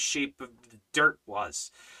 whatever the shape of the dirt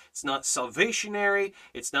was? It's not salvationary.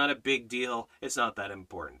 It's not a big deal. It's not that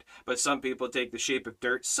important. But some people take the shape of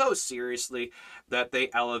dirt so seriously that they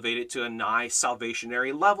elevate it to a nigh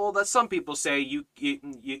salvationary level that some people say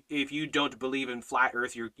if you don't believe in flat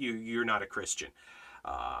Earth, you're not a Christian.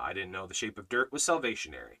 I didn't know the shape of dirt was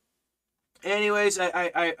salvationary. Anyways,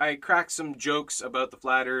 I cracked some jokes about the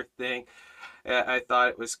flat Earth thing. I thought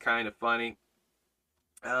it was kind of funny.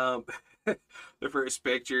 The first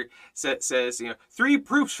picture says, 3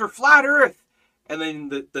 proofs for flat Earth. And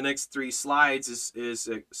then the next 3 slides is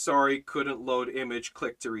sorry, couldn't load image,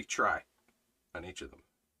 click to retry on each of them.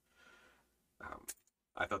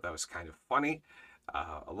 I thought that was kind of funny.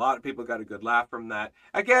 A lot of people got a good laugh from that.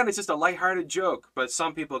 Again, it's just a lighthearted joke, but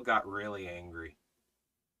some people got really angry.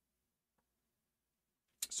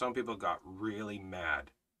 Some people got really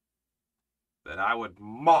mad that I would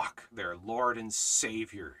mock their Lord and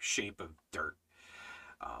Savior shape of dirt.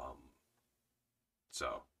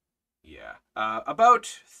 So, yeah. About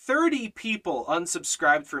 30 people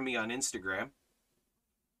unsubscribed from me on Instagram.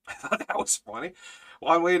 I thought that was funny.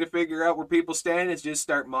 One way to figure out where people stand is just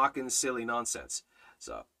start mocking silly nonsense.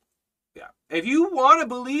 So, yeah. If you want to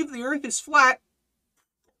believe the Earth is flat,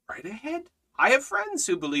 right ahead. I have friends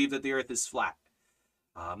who believe that the Earth is flat.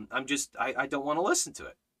 I don't want to listen to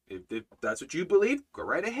it. If that's what you believe, go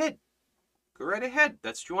right ahead. Go right ahead.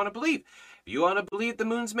 That's what you want to believe. If you want to believe the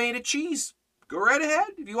moon's made of cheese, go right ahead.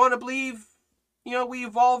 If you want to believe, we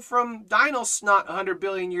evolved from dino snot 100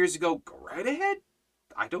 billion years ago, go right ahead.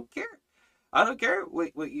 I don't care. I don't care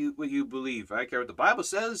what you believe. I care what the Bible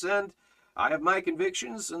says, and I have my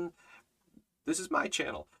convictions, and this is my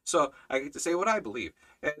channel. So I get to say what I believe.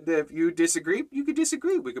 And if you disagree, you could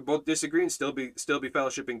disagree. We could both disagree and still be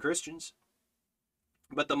fellowshipping Christians.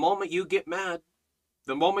 But the moment you get mad,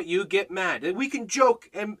 and we can joke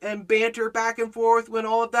and banter back and forth when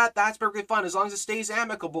all of that's perfectly fun, as long as it stays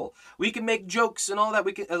amicable. We can make jokes and all that,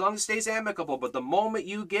 as long as it stays amicable. But the moment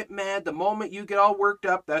you get mad, the moment you get all worked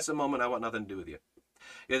up, that's the moment I want nothing to do with you.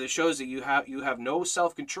 It shows that you have no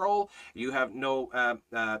self-control, you have no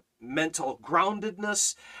mental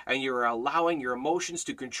groundedness, and you're allowing your emotions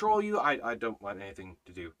to control you. I don't want anything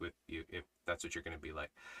to do with you if that's what you're going to be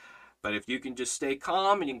like. But if you can just stay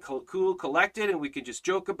calm and you can cool, collected, and we can just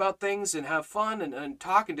joke about things and have fun and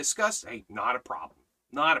talk and discuss, hey, not a problem.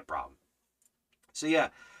 Not a problem. So yeah.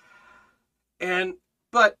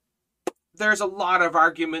 But there's a lot of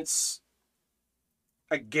arguments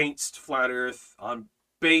against flat Earth on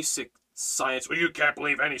basic science. Well, you can't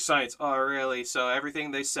believe any science. Oh, really? So everything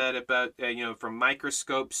they said about, from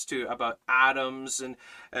microscopes to about atoms and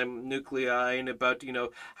nuclei, and about,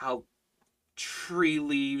 how tree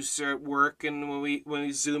leaves work, and when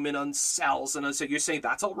we zoom in on cells, and so you're saying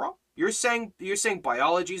that's all wrong? You're saying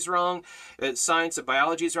biology's wrong, science of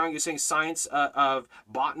biology is wrong. You're saying science of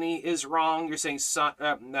botany is wrong. You're saying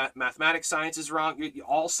mathematics science is wrong.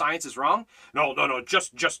 All science is wrong? No.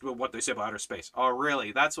 Just what they say about outer space. Oh,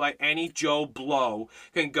 really? That's why any Joe Blow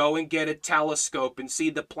can go and get a telescope and see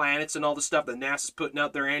the planets and all the stuff that NASA's putting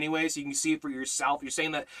out there anyway, so you can see it for yourself. You're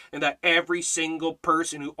saying that every single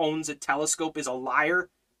person who owns a telescope is a liar?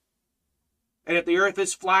 And if the Earth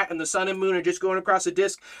is flat and the sun and moon are just going across a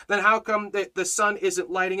disk, then how come the sun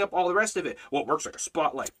isn't lighting up all the rest of it? Well, it works like a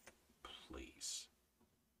spotlight. Please.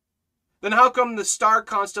 Then how come the star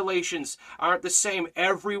constellations aren't the same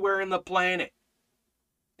everywhere in the planet?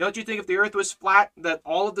 Don't you think if the earth was flat, that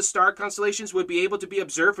all of the star constellations would be able to be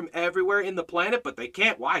observed from everywhere in the planet? But they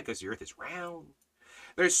can't. Why? Because the earth is round.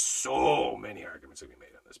 There's so many arguments that we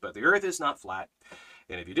made on this, but the earth is not flat.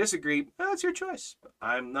 And if you disagree, that's your choice.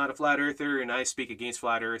 I'm not a flat earther, and I speak against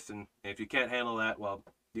flat earth, and if you can't handle that, well,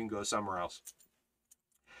 you can go somewhere else.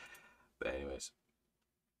 But anyways,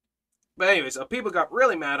 people got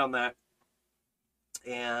really mad on that.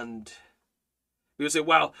 And people say,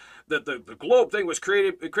 well, the globe thing was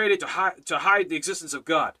created to hide the existence of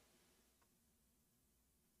God.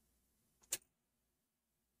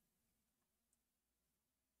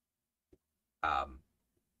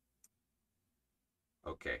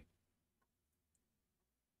 Okay.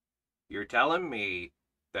 You're telling me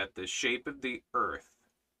that the shape of the earth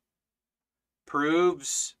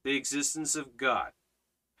proves the existence of God.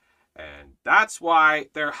 And that's why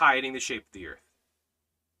they're hiding the shape of the earth.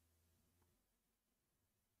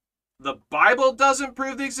 The Bible doesn't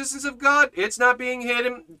prove the existence of God. It's not being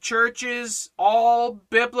hidden. Churches, all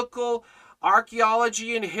biblical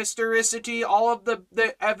archaeology and historicity, all of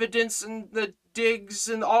the evidence and the digs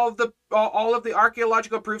and all of the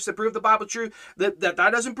archaeological proofs that prove the Bible true, that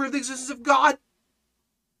doesn't prove the existence of God.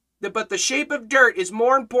 But the shape of dirt is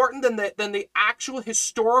more important than the actual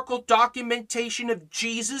historical documentation of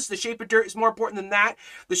Jesus. The shape of dirt is more important than that.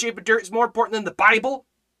 The shape of dirt is more important than the Bible.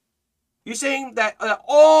 You're saying that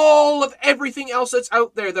all of everything else that's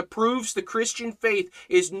out there that proves the Christian faith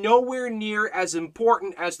is nowhere near as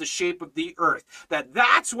important as the shape of the earth.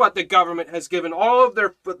 That's what the government has given all of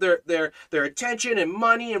their attention and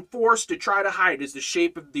money and force to try to hide, is the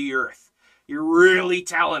shape of the earth. You're really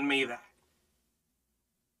telling me that?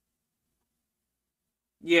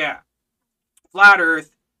 Yeah. Flat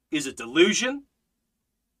earth is a delusion.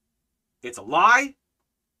 It's a lie.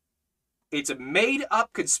 It's a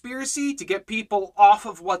made-up conspiracy to get people off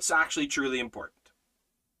of what's actually truly important.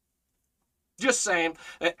 Just saying,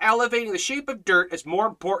 elevating the shape of dirt is more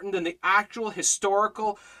important than the actual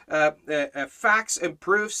historical facts and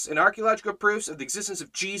proofs and archaeological proofs of the existence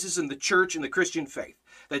of Jesus and the church and the Christian faith.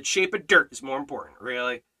 That shape of dirt is more important.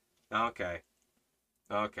 Really? Okay.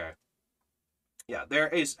 Yeah, there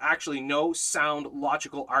is actually no sound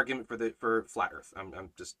logical argument for flat Earth.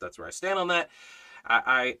 I'm just, that's where I stand on that.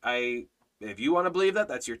 I if you want to believe that,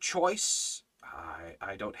 that's your choice.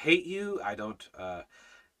 I don't hate you. I don't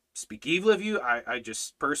speak evil of you. I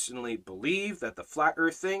just personally believe that the flat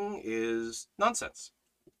Earth thing is nonsense.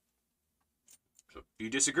 So if you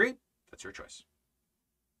disagree, that's your choice.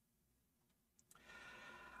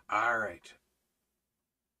 All right.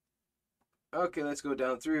 Okay, let's go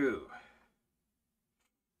down through.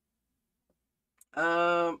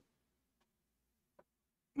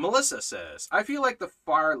 Melissa says, I feel like the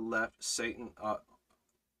far left Satan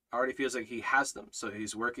already feels like he has them, so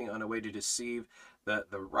he's working on a way to deceive the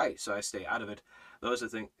right, so I stay out of it. Those who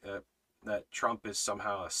think that Trump is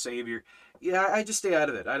somehow a savior, yeah, I just stay out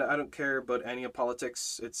of it. I don't care about any of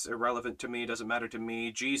politics. It's irrelevant to me. It doesn't matter to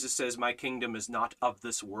me. Jesus says my kingdom is not of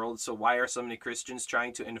this world, so why are so many Christians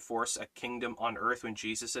trying to enforce a kingdom on earth when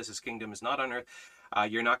Jesus says his kingdom is not on earth?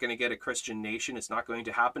 You're not going to get a Christian nation. It's not going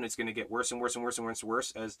to happen. It's going to get worse and worse and worse and worse and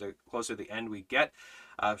worse as the closer to the end we get.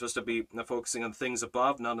 Supposed to be focusing on things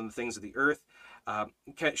above, not on the things of the earth.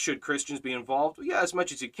 Should Christians be involved? Yeah, as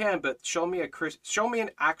much as you can, but show me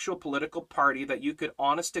an actual political party that you could,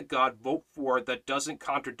 honest to God, vote for that doesn't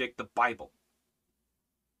contradict the Bible.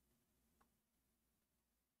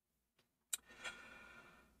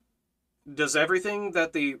 Does everything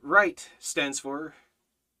that the right stands for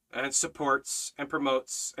and supports and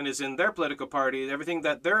promotes and is in their political party, everything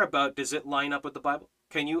that they're about, does it line up with the Bible?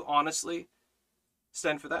 Can you honestly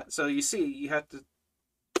stand for that? So you see, you have to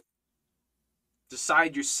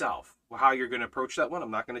decide yourself how you're going to approach that one.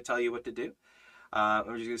 I'm not going to tell you what to do. I'm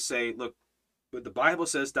just going to say, look, what the Bible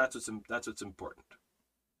says, that's what's important.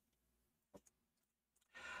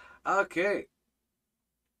 Okay.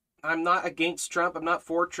 I'm not against Trump. I'm not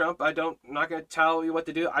for Trump. I'm not going to tell you what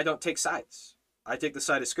to do. I don't take sides. I take the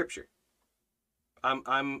side of Scripture. I'm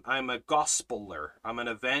a gospeler. I'm an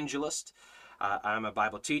evangelist. I'm a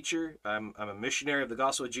Bible teacher. I'm a missionary of the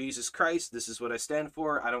gospel of Jesus Christ. This is what I stand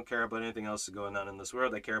for. I don't care about anything else going on in this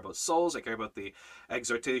world. I care about souls. I care about the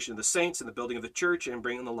exhortation of the saints and the building of the church and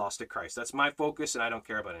bringing the lost to Christ. That's my focus, and I don't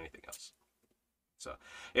care about anything else. So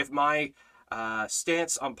if my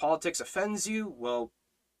stance on politics offends you, well,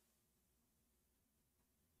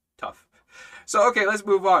 tough. So, okay, let's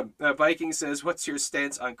move on. Viking says, what's your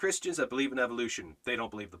stance on Christians that believe in evolution? They don't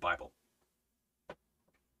believe the Bible.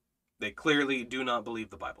 They clearly do not believe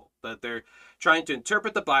the Bible. That they're trying to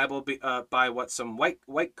interpret the Bible by what some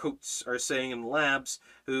white coats are saying in labs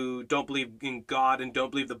who don't believe in God and don't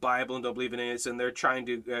believe the Bible and don't believe in it, and they're trying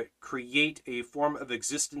to create a form of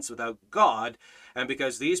existence without God. And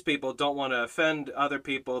because these people don't want to offend other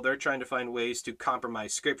people, they're trying to find ways to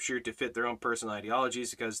compromise Scripture to fit their own personal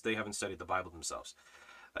ideologies because they haven't studied the Bible themselves.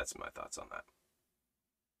 That's my thoughts on that.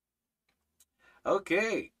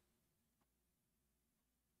 Okay.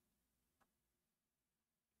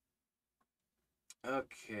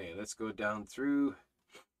 Okay, let's go down through.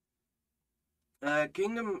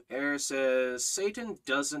 Kingdom Heir says, Satan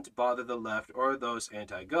doesn't bother the left or those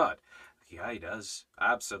anti-God. Yeah, he does.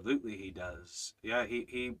 Absolutely he does. Yeah,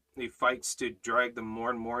 he fights to drag them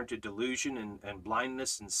more and more into delusion and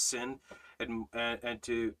blindness and sin and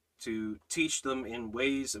to teach them in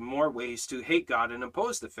more ways to hate God and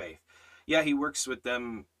oppose the faith. Yeah, he works with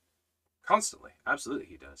them constantly. Absolutely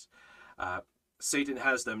he does. Satan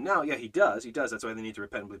has them now. Yeah, he does. He does. That's why they need to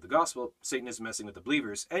repent and believe the gospel. Satan is messing with the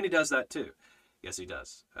believers, and he does that too. Yes, he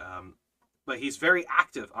does. But he's very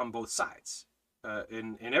active on both sides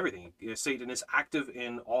in everything. Satan is active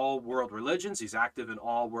in all world religions. He's active in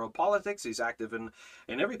all world politics. He's active in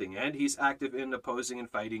everything. And he's active in opposing and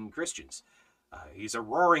fighting Christians. He's a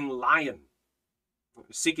roaring lion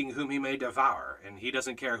seeking whom he may devour, and he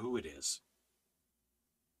doesn't care who it is.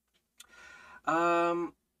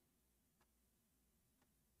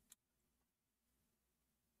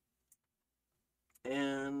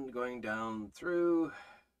 And going down through.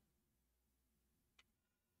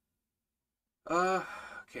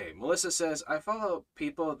 Okay. Melissa says, I follow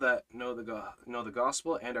people that know the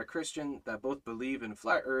gospel and are Christian that both believe in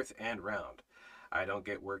flat earth and round. I don't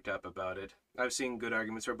get worked up about it. I've seen good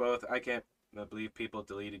arguments for both. I can't believe people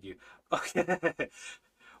deleted you. Okay.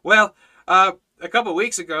 Well, a couple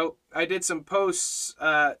weeks ago, I did some posts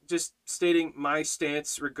just stating my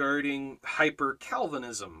stance regarding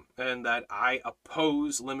hyper-Calvinism and that I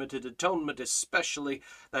oppose limited atonement, especially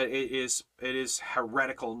that it is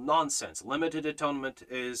heretical nonsense. Limited atonement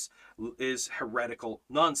is heretical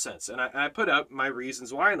nonsense. And I put out my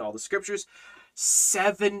reasons why in all the scriptures.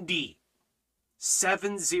 70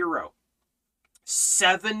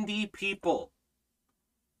 people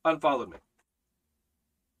unfollowed me.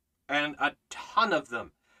 And a ton of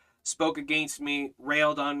them spoke against me,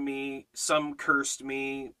 railed on me, some cursed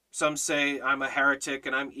me, some say I'm a heretic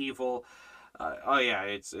and I'm evil. Oh yeah,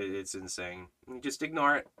 it's insane. Just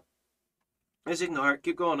ignore it. Just ignore it.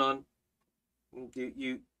 Keep going on.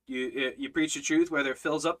 You preach the truth, whether it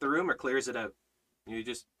fills up the room or clears it out. You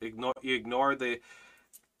just ignore the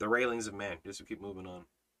railings of man. Just keep moving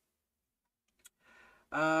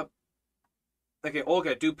on. Okay,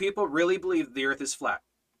 Olga, do people really believe the earth is flat?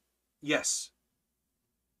 Yes.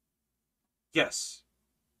 Yes.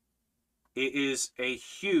 It is a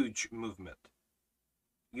huge movement.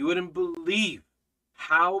 You wouldn't believe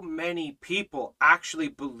how many people actually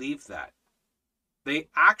believe that. They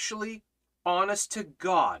actually, honest to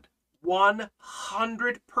God, 100%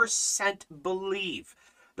 believe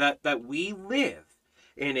that we live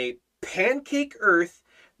in a pancake earth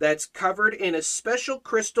that's covered in a special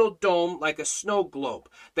crystal dome like a snow globe.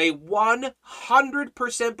 They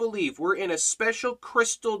 100% believe we're in a special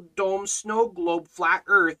crystal dome snow globe flat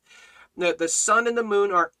earth. That the sun and the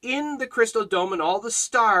moon are in the crystal dome and all the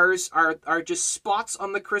stars are just spots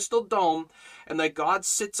on the crystal dome, and that God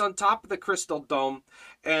sits on top of the crystal dome,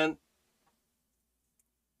 and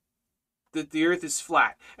that the earth is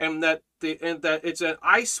flat, and that it's an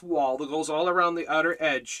ice wall that goes all around the outer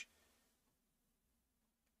edge.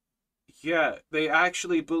 Yeah, they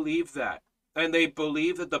actually believe that. And they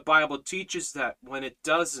believe that the Bible teaches that when it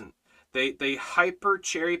doesn't. They hyper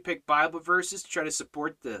cherry pick Bible verses to try to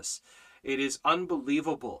support this. It is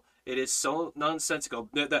unbelievable. It is so nonsensical.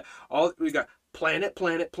 All we got planet,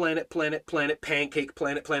 pancake,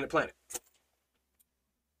 planet.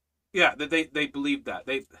 Yeah, they believe that.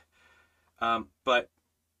 But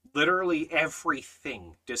literally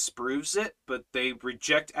everything disproves it, but they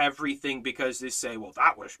reject everything because they say, well,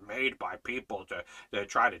 that was made by people to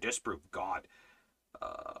try to disprove God.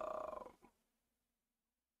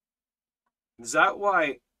 Is that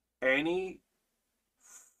why any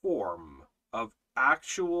form of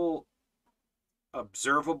actual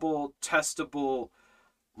observable, testable,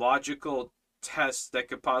 logical tests that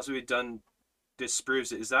could possibly be done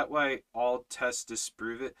disproves it? Is that why all tests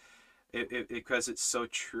disprove it? Because it's so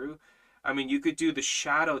true? I mean, you could do the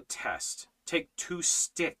shadow test. Take two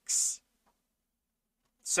sticks,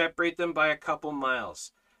 separate them by a couple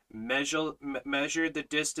miles, measure the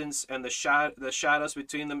distance and the shadows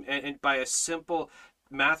between them, and by a simple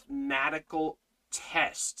mathematical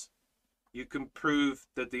test, You can prove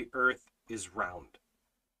that the earth is round.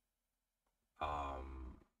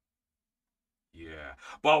 Um, yeah.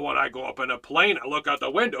 But when I go up in a plane, I look out the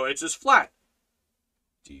window, it's just flat.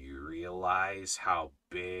 Do you realize how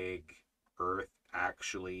big Earth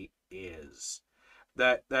actually is?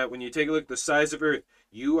 That when you take a look at the size of Earth,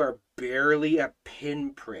 you are barely a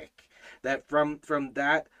pinprick. That from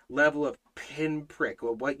that level of pinprick,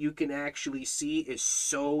 well, what you can actually see is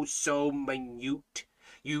so minute.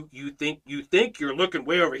 You think you're looking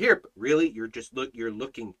way over here, but really you're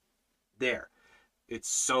looking there. It's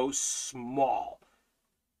so small.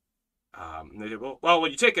 Well,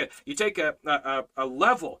 when you take a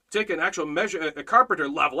level, take an actual measure, a carpenter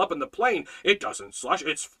level up in the plane, it doesn't slush,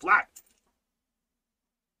 it's flat.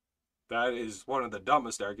 That is one of the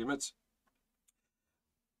dumbest arguments.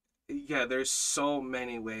 Yeah, there's so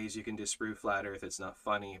many ways you can disprove flat Earth. It's not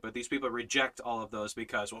funny, but these people reject all of those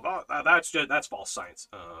because, well, that's false science.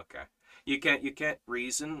 Oh, okay. You can't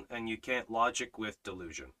reason and you can't logic with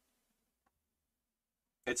delusion.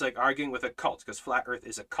 It's like arguing with a cult because flat Earth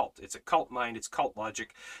is a cult. It's a cult mind. It's cult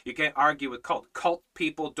logic. You can't argue with cult. Cult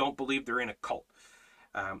people don't believe they're in a cult.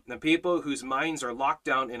 The people whose minds are locked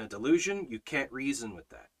down in a delusion, you can't reason with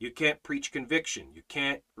that. You can't preach conviction. You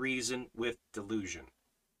can't reason with delusion.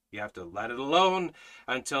 You have to let it alone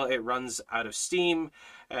until it runs out of steam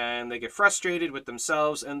and they get frustrated with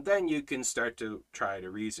themselves, and then you can start to try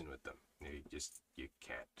to reason with them. You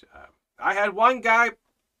can't. I had one guy,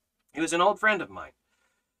 he was an old friend of mine.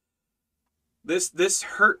 This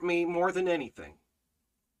hurt me more than anything.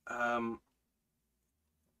 A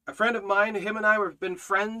friend of mine, him and I have been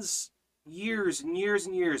friends years and years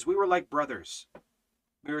and years. We were like brothers.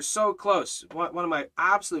 We were so close. One of my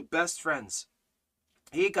absolute best friends.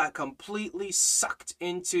 He got completely sucked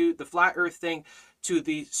into the flat earth thing to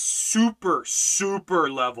the super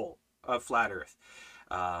level of flat earth.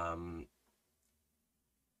 And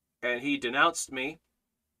he denounced me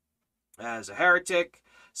as a heretic,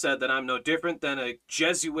 said that I'm no different than a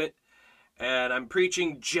Jesuit, and I'm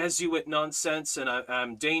preaching Jesuit nonsense, and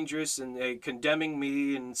I'm dangerous, and condemning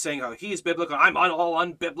me and saying how he's biblical. I'm all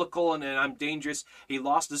unbiblical, and I'm dangerous. He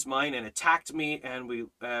lost his mind and attacked me, and we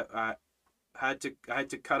I had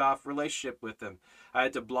to cut off relationship with him. I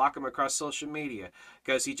had to block him across social media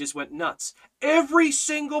because he just went nuts. Every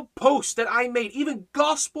single post that I made, even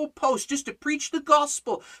gospel posts, just to preach the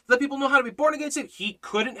gospel, let people know how to be born again saved, he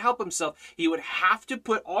couldn't help himself. He would have to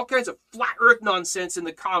put all kinds of flat earth nonsense in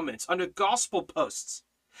the comments under gospel posts.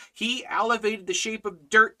 He elevated the shape of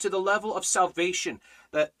dirt to the level of salvation.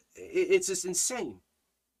 It's just insane.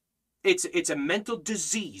 It's a mental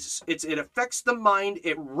disease. It affects the mind.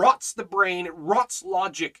 It rots the brain. It rots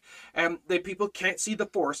logic. And the people can't see the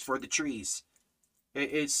forest for the trees.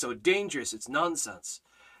 It's so dangerous. It's nonsense.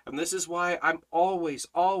 And this is why I'm always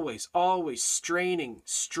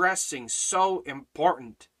stressing so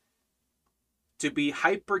important to be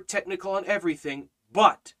hyper technical on everything,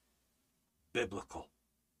 but biblical.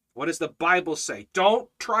 What does the Bible say? Don't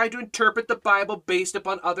try to interpret the Bible based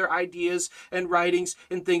upon other ideas and writings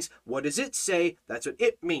and things. What does it say? That's what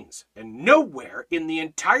it means. And nowhere in the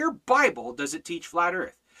entire Bible does it teach flat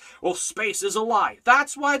earth. Well, space is a lie.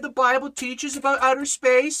 That's why the Bible teaches about outer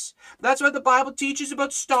space. That's why the Bible teaches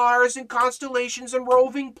about stars and constellations and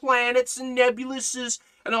roving planets and nebuluses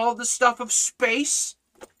and all the stuff of space.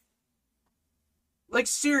 Like,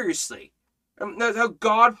 seriously. That's how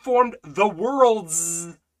God formed the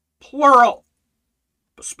worlds. Plural.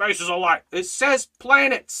 But space is a lie. It says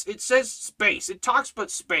planets. It says space. It talks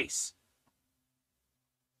about space.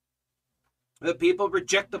 The people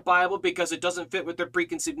reject the Bible because it doesn't fit with their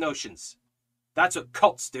preconceived notions. That's what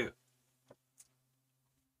cults do.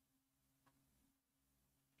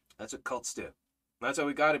 That's what cults do. That's why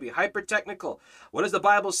we got to be hyper-technical. What does the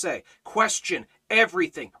Bible say? Question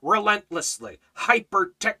everything relentlessly.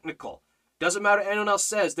 Hyper-technical. Doesn't matter what anyone else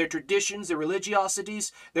says. Their traditions, their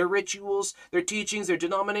religiosities, their rituals, their teachings, their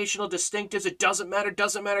denominational distinctives. It doesn't matter.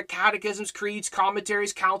 Doesn't matter. Catechisms, creeds,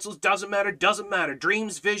 commentaries, councils. Doesn't matter. Doesn't matter.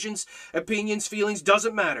 Dreams, visions, opinions, feelings.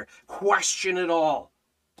 Doesn't matter. Question it all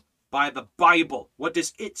by the Bible. What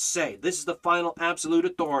does it say? This is the final absolute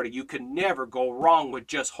authority. You can never go wrong with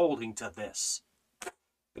just holding to this.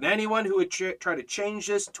 And anyone who would try to change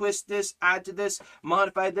this, twist this, add to this,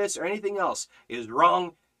 modify this, or anything else is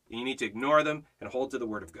wrong. And you need to ignore them and hold to the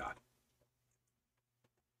Word of God.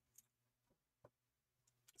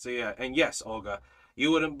 So yeah, and yes, Olga,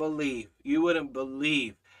 you wouldn't believe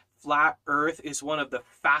Flat Earth is one of the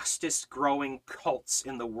fastest growing cults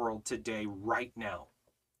in the world today right now.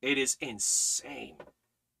 It is insane.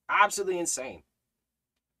 Absolutely insane.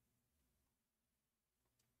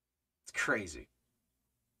 It's crazy.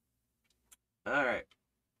 All right.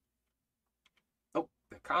 Oh,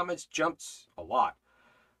 the comments jumped a lot.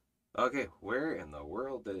 Okay, where in the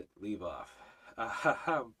world did it leave off?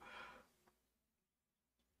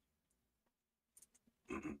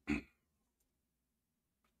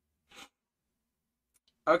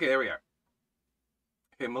 Okay, there we are.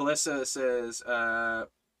 Okay, Melissa says,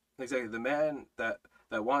 exactly, the man that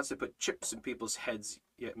wants to put chips in people's heads,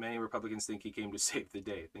 yet many Republicans think he came to save the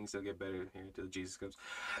day. Things will get better here until Jesus comes.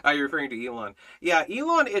 You're referring to Elon. Yeah,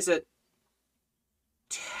 Elon is a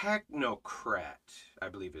technocrat, I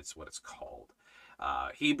believe it's what it's called.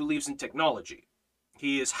 He believes in technology.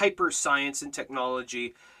 He is hyper science and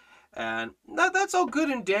technology, and that's all good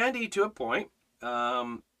and dandy to a point.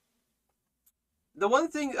 Um, the one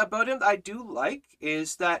thing about him that I do like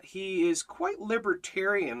is that he is quite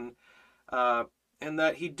libertarian, uh, and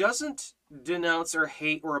that he doesn't denounce or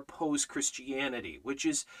hate or oppose Christianity, which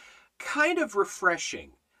is kind of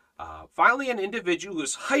refreshing. Finally, an individual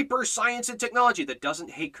who's hyper science and technology that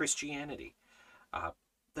doesn't hate Christianity. Uh,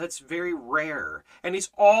 that's very rare. And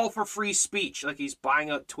he's all for free speech. Like he's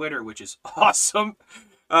buying out Twitter, which is awesome.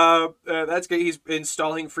 That's good. He's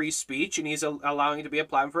installing free speech and he's allowing it to be a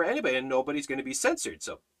platform for anybody, and nobody's going to be censored.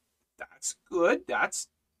 So that's good. That's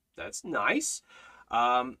nice.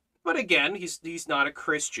 But again, he's not a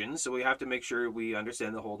Christian, so we have to make sure we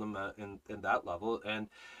understand the hold him in that level. And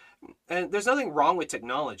there's nothing wrong with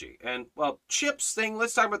technology. And well, chips thing.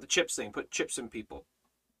 Let's talk about the chips thing. Put chips in people.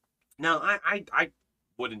 Now, I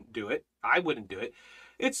wouldn't do it. I wouldn't do it.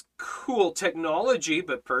 It's cool technology,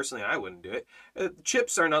 but personally, I wouldn't do it.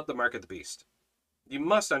 Chips are not the mark of the beast. You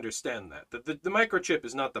must understand that. The microchip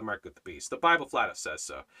is not the mark of the beast. The Bible flat out says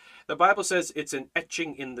so. The Bible says it's an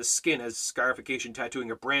etching in the skin as scarification, tattooing,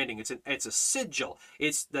 or branding. It's a sigil.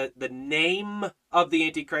 It's the name of the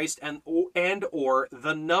Antichrist and or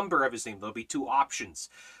the number of his name. There'll be two options.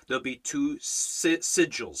 There'll be two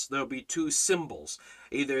sigils. There'll be two symbols.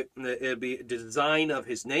 Either it'll be a design of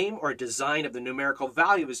his name or a design of the numerical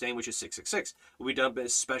value of his name, which is 666. Will be done by a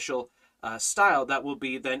special style that will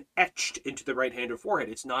be then etched into the right hand or forehead.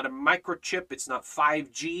 It's not a microchip. It's not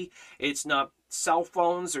 5G. It's not cell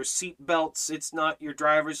phones or seat belts. It's not your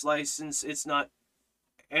driver's license. It's not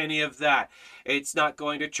any of that. It's not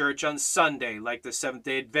going to church on Sunday like the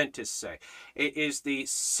Seventh-day Adventists say. It is the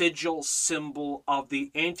sigil symbol of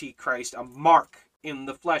the Antichrist, a mark in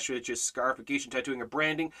the flesh, which is scarification, tattooing, or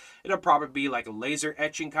branding. It'll probably be like a laser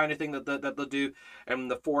etching kind of thing that they'll do in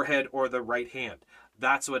the forehead or the right hand.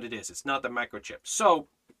 That's what it is. It's not the microchip. So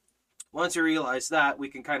once you realize that, we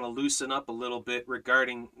can kind of loosen up a little bit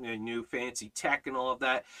regarding new fancy tech and all of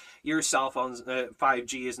that. Your cell phone's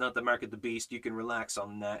 5G is not the mark of the beast. You can relax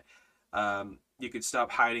on that. You could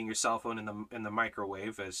stop hiding your cell phone in the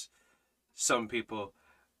microwave, as some people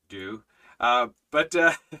do. But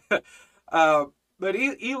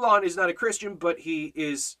Elon is not a Christian, but he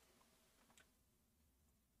is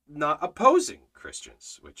not opposing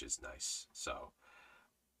Christians, which is nice. So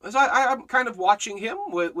I'm kind of watching him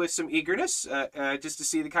with some eagerness, just to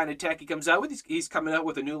see the kind of tech he comes out with. He's coming out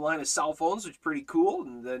with a new line of cell phones, which is pretty cool,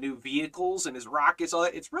 and the new vehicles and his rockets, all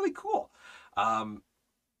that. It's really cool. I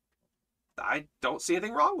don't see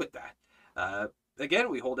anything wrong with that. Again,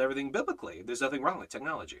 we hold everything biblically. There's nothing wrong with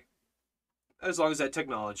technology, as long as that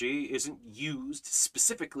technology isn't used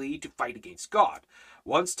specifically to fight against God.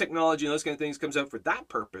 Once technology and those kind of things comes out for that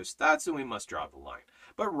purpose, that's when we must draw the line.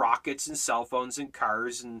 But rockets and cell phones and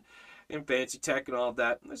cars and fancy tech and all of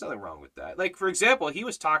that, there's nothing wrong with that. Like, for example, he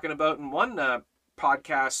was talking about in one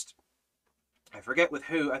podcast, I forget with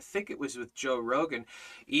who, I think it was with Joe Rogan,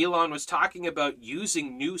 Elon was talking about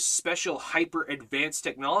using new special hyper advanced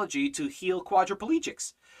technology to heal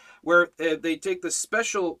quadriplegics, where they take the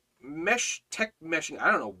special tech meshing,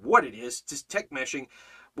 I don't know what it is, just tech meshing,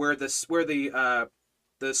 where the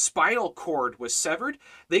spinal cord was severed.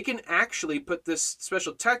 They can actually put this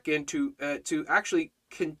special tech in to actually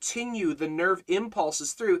continue the nerve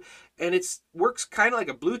impulses through, and it works kind of like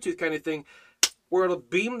a Bluetooth kind of thing, where it'll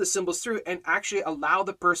beam the symbols through and actually allow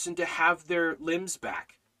the person to have their limbs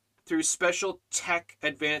back through special tech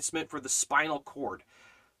advancement for the spinal cord.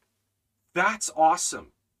 That's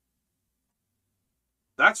awesome.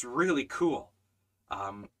 That's really cool.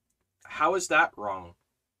 How is that wrong?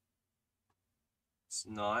 It's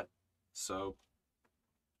not. So,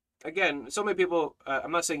 again, so many people,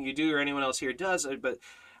 I'm not saying you do or anyone else here does, but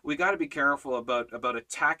we got to be careful about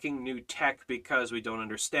attacking new tech because we don't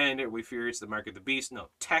understand it. We fear it's the mark of the beast. No,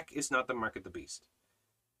 tech is not the mark of the beast.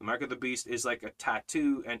 The mark of the beast is like a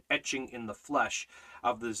tattoo and etching in the flesh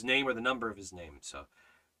of his name or the number of his name. So,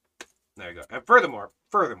 there you go. And furthermore,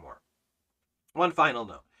 one final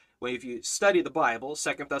note. Well, if you study the Bible,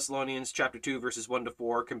 2 Thessalonians chapter 2, verses 1 to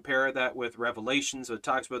 4, compare that with Revelations, so it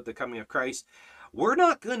talks about the coming of Christ, we're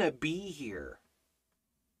not going to be here.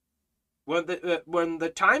 When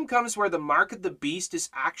the time comes where the mark of the beast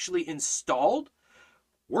is actually installed,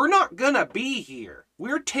 we're not going to be here.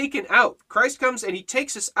 We're taken out. Christ comes and he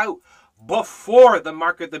takes us out before the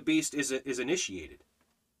mark of the beast is initiated.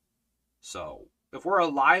 So, if we're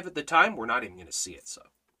alive at the time, we're not even going to see it. So,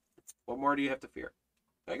 what more do you have to fear?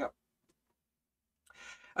 There you go.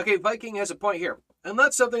 Okay, Viking has a point here. And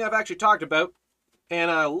that's something I've actually talked about.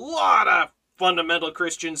 And a lot of fundamental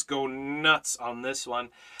Christians go nuts on this one.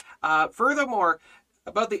 Furthermore,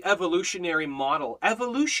 about the evolutionary model.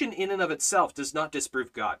 Evolution in and of itself does not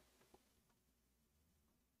disprove God.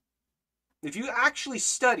 If you actually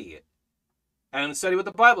study it, and study what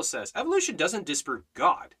the Bible says, evolution doesn't disprove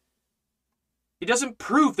God. It doesn't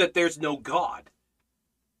prove that there's no God.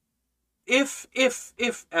 If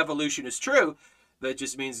evolution is true, that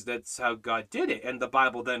just means that's how God did it, and the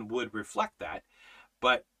Bible then would reflect that.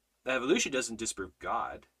 But evolution doesn't disprove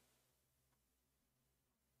God.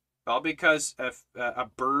 All because a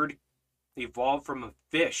bird evolved from a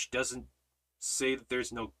fish doesn't say that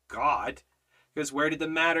there's no God. Because where did the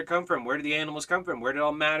matter come from? Where did the animals come from? Where did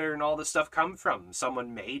all matter and all this stuff come from?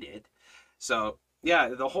 Someone made it. So, yeah,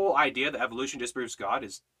 the whole idea that evolution disproves God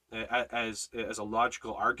is, as a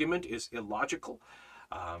logical argument, is illogical.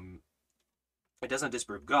 It doesn't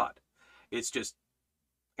disprove God. It's just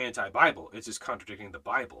anti-Bible. It's just contradicting the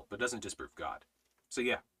Bible, but doesn't disprove God. So,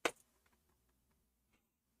 yeah.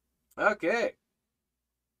 Okay.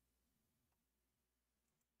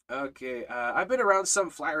 I've been around some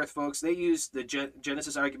flat Earth folks. They use the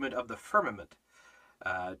Genesis argument of the firmament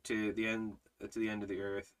to the end of the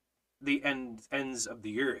Earth, the ends of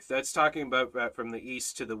the Earth. That's talking about from the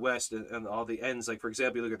east to the west and all the ends. Like for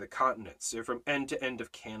example, you look at the continents. They're from end to end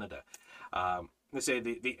of Canada. They say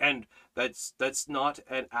the end. That's not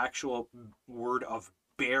an actual word of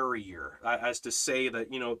barrier, as to say that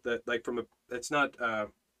that like from a.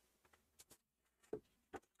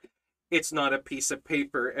 It's not a piece of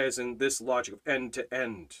paper as in this logic of end to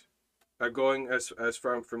end. Going as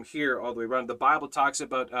from here all the way around. The Bible talks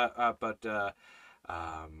about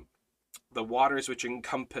the waters which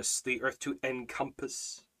encompass the earth to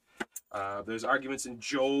encompass. There's arguments in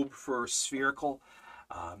Job for spherical.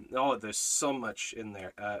 There's so much in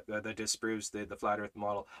there that disproves the flat earth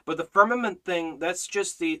model. But the firmament thing, that's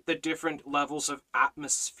just the different levels of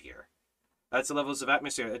atmosphere. That's the levels of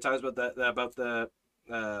atmosphere. It talks about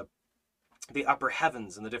the upper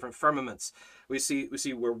heavens and the different firmaments. We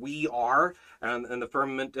see where we are, and the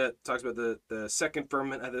firmament talks about the second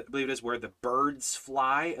firmament, I believe it is, where the birds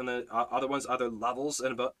fly, and the other ones, other levels,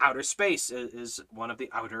 and about outer space is one of the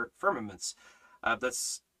outer firmaments.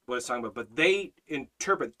 That's what it's talking about. But they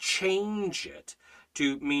change it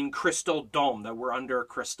to mean crystal dome, that we're under a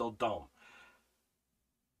crystal dome.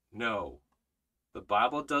 No, the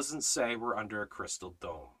Bible doesn't say we're under a crystal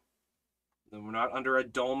dome. And we're not under a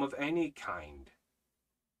dome of any kind.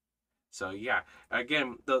 So yeah,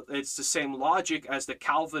 again, it's the same logic as the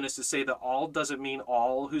Calvinists to say that all doesn't mean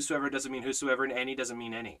all, whosoever doesn't mean whosoever, and any doesn't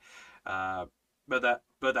mean any. But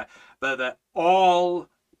that all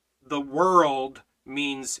the world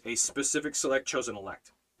means a specific select chosen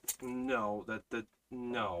elect. No,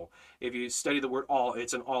 no. If you study the word all,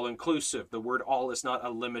 it's an all inclusive. The word all is not a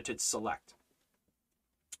limited select.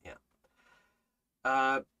 Yeah.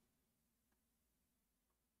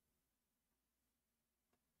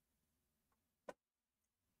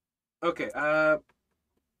 Okay,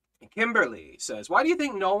 Kimberly says, why do you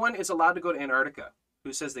think no one is allowed to go to Antarctica?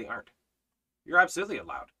 Who says they aren't? You're absolutely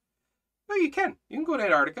allowed. No, you can. You can go to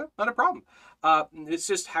Antarctica, not a problem. It's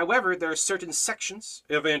just, however, there are certain sections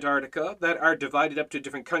of Antarctica that are divided up to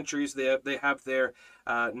different countries. They have their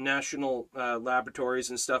national laboratories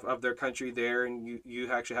and stuff of their country there, and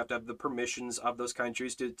you actually have to have the permissions of those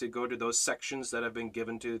countries to go to those sections that have been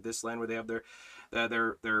given to this land where they have their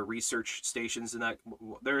research stations, and that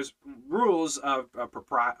there's rules of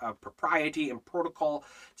propriety and protocol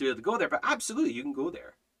to be able to go there. But absolutely, you can go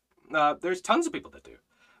there. There's tons of people that do.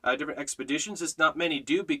 Different expeditions, it's not many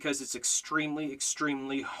do because it's extremely,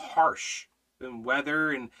 extremely harsh in weather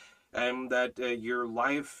and that your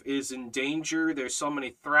life is in danger. There's so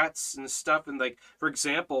many threats and stuff. And like, for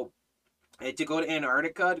example, to go to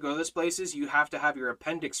Antarctica, to go to those places, you have to have your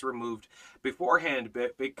appendix removed beforehand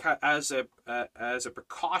because as a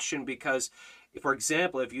precaution. Because, for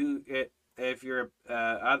example, if you're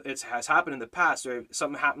it has happened in the past, or if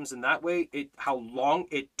something happens in that way, how long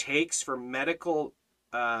it takes for medical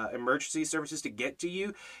emergency services to get to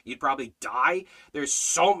you. You'd probably die. There's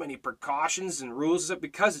so many precautions and rules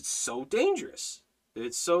because it's so dangerous.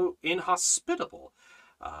 It's so inhospitable.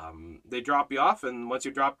 They drop you off, and once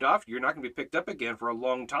you're dropped off, you're not going to be picked up again for a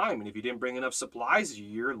long time. And if you didn't bring enough supplies,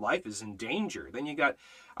 your life is in danger. Then you got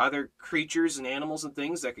other creatures and animals and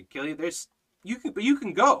things that could kill you. But you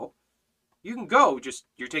can go. You can go. Just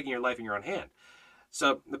you're taking your life in your own hand.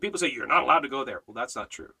 So the people say you're not allowed to go there. Well, that's not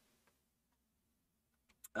true.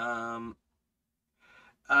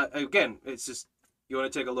 Again, it's just you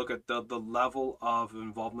want to take a look at the level of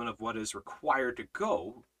involvement of what is required to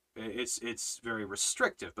go. It's very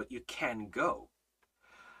restrictive, but you can go.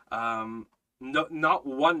 Not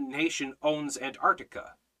one nation owns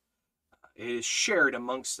Antarctica. It is shared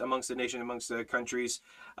amongst the nation, amongst the countries,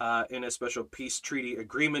 in a special peace treaty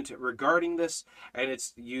agreement regarding this, and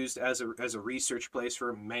it's used as a research place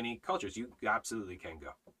for many cultures. You absolutely can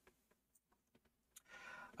go.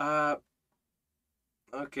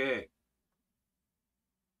 Okay.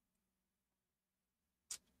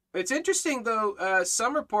 It's interesting though.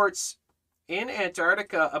 Some reports in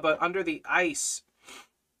Antarctica about under the ice.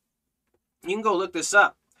 You can go look this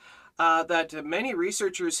up. That many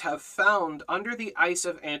researchers have found under the ice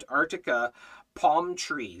of Antarctica palm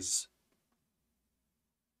trees,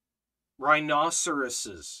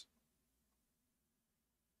 rhinoceroses,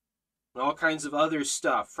 and all kinds of other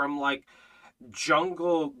stuff from like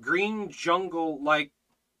green jungle like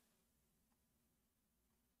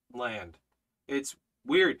land. It's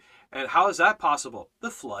weird. And how is that possible? The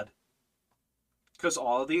flood. Because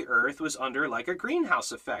all the earth was under like a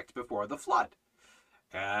greenhouse effect before the flood.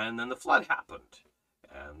 And then the flood happened.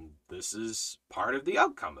 And this is part of the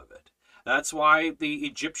outcome of it. That's why the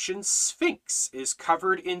Egyptian Sphinx is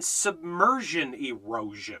covered in submersion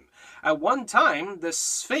erosion. At one time, the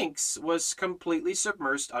Sphinx was completely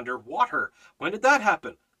submerged underwater. When did that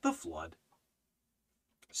happen? The flood.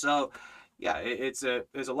 So, yeah,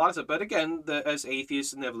 there's a lot of stuff. But again, as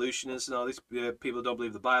atheists and evolutionists and all these people who don't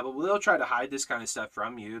believe the Bible, well, they'll try to hide this kind of stuff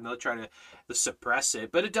from you, and they'll try to suppress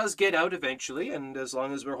it. But it does get out eventually, and as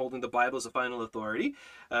long as we're holding the Bible as a final authority,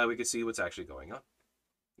 we can see what's actually going on.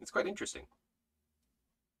 It's quite interesting.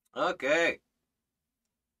 Okay.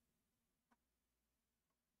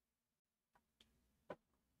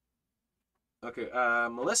 Okay,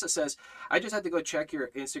 Melissa says, I just had to go check your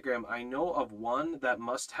Instagram. I know of one that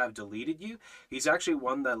must have deleted you. He's actually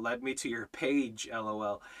one that led me to your page,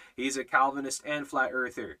 LOL. He's a Calvinist and flat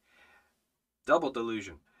earther. Double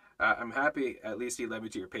delusion. I'm happy at least he led me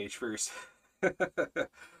to your page first.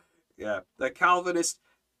 Yeah, the Calvinist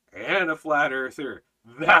and a flat earther.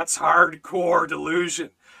 That's hardcore delusion.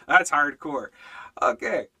 That's hardcore.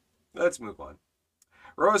 Okay, let's move on.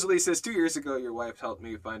 Rosalie says, 2 years ago, your wife helped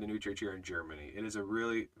me find a new church here in Germany. It is a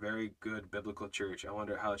really very good biblical church. I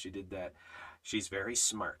wonder how she did that. She's very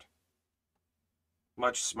smart.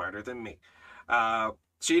 Much smarter than me.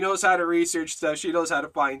 She knows how to research stuff. She knows how to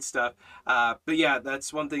find stuff. But yeah,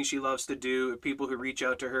 that's one thing she loves to do. People who reach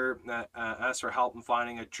out to her, ask for help in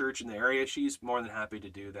finding a church in the area, she's more than happy to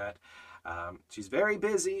do that. She's very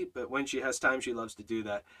busy, but when she has time, she loves to do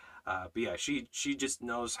that. But yeah, she just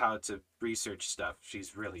knows how to research stuff.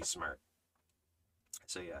 She's really smart.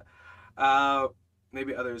 So yeah.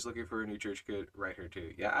 Maybe others looking for a new church could write her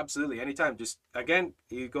too. Yeah, absolutely. Anytime. Just, again,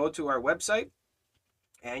 you go to our website,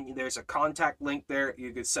 and there's a contact link there.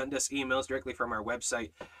 You could send us emails directly from our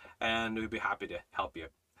website, and we'd be happy to help you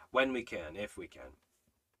when we can, if we can.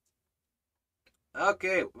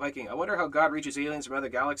 Okay, Viking. I wonder how God reaches aliens from other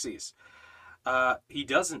galaxies. He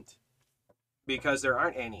doesn't, because there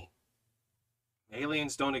aren't any.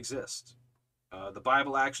 Aliens don't exist. The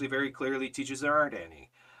Bible actually very clearly teaches there aren't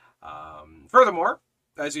any. Furthermore,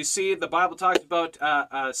 as you see, the Bible talks about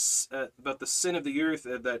the sin of the earth,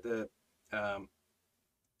 that there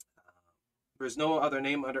is no other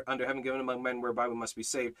name under heaven given among men whereby we must be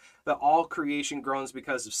saved. That all creation groans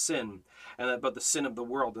because of sin, and about the sin of the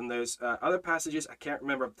world. And there's other passages, I can't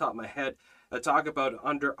remember off the top of my head, that talk about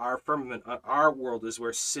under our firmament, our world is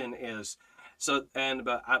where sin is. So, and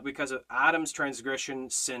because of Adam's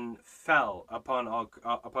transgression, sin fell upon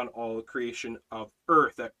all creation of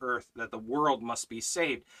earth. That the world must be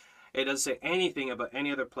saved. It doesn't say anything about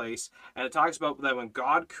any other place, and it talks about that when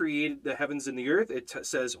God created the heavens and the earth, it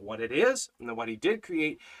says what it is and then what He did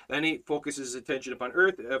create. Then He focuses His attention upon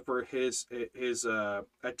earth for His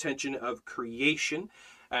attention of creation,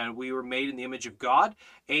 and we were made in the image of God.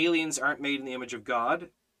 Aliens aren't made in the image of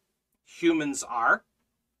God; humans are.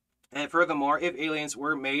 And furthermore, if aliens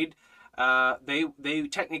were made, they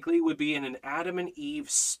technically would be in an Adam and Eve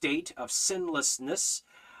state of sinlessness.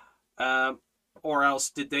 Or else,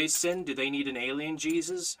 did they sin? Do they need an alien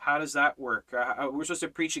Jesus? How does that work? We're supposed to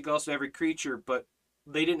preach the gospel to every creature, but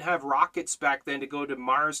they didn't have rockets back then to go to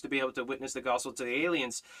Mars to be able to witness the gospel to the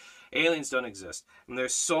aliens. Aliens don't exist. And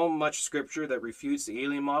there's so much scripture that refutes the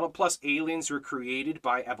alien model. Plus, aliens were created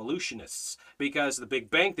by evolutionists because the Big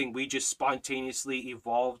Bang thing, we just spontaneously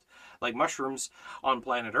evolved like mushrooms on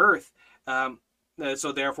planet Earth.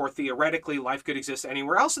 So therefore, theoretically, life could exist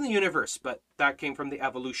anywhere else in the universe, but that came from the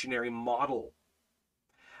evolutionary model.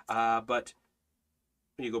 But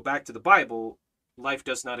when you go back to the Bible, life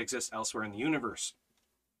does not exist elsewhere in the universe.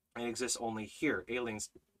 It exists only here. Aliens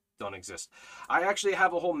don't exist. I actually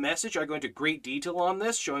have a whole message. I go into great detail on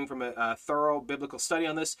this, showing from a thorough biblical study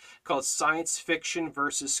on this called Science Fiction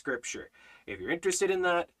versus Scripture. If you're interested in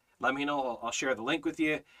that, let me know. I'll share the link with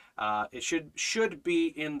you. It should be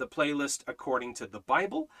in the playlist according to the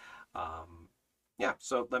Bible. Yeah,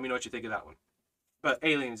 so let me know what you think of that one. But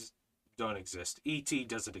aliens don't exist. E.T.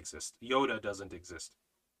 doesn't exist. Yoda doesn't exist.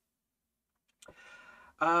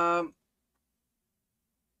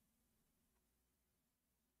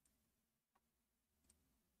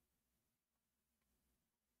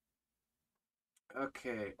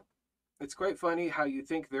 Okay. It's quite funny how you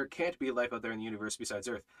think there can't be life out there in the universe besides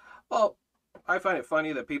Earth. Well, I find it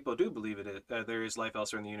funny that people do believe there is life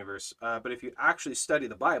elsewhere in the universe. But if you actually study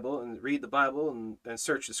the Bible and read the Bible and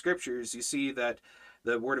search the scriptures, you see that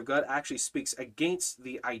the Word of God actually speaks against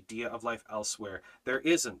the idea of life elsewhere. There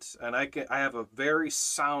isn't, and I have a very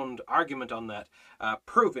sound argument on that,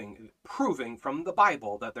 proving from the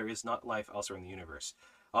Bible that there is not life elsewhere in the universe.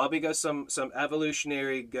 All because some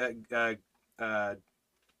evolutionary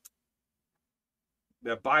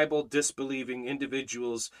Bible disbelieving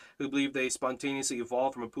individuals who believe they spontaneously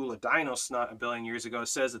evolved from a pool of dino snot a billion years ago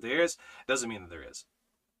says that there is, doesn't mean that there is.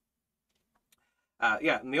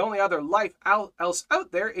 Yeah, and the only other life else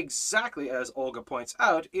out there, exactly as Olga points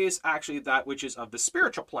out, is actually that which is of the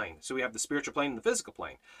spiritual plane. So we have the spiritual plane and the physical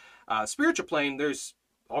plane. Spiritual plane, there's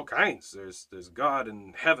all kinds. There's God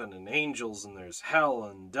and heaven and angels, and there's hell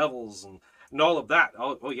and devils and all of that.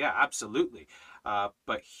 Oh yeah, absolutely.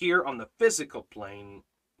 But here on the physical plane,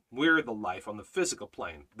 we're the life on the physical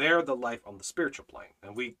plane. They're the life on the spiritual plane.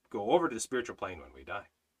 And we go over to the spiritual plane when we die.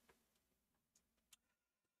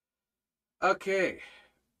 Okay.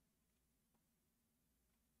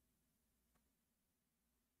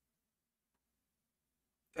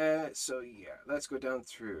 So yeah, let's go down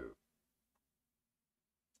through.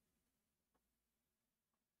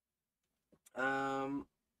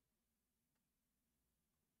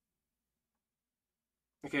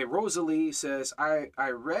 Okay, Rosalie says, I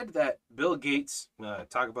read that Bill Gates,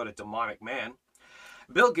 talk about a demonic man,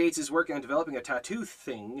 Bill Gates is working on developing a tattoo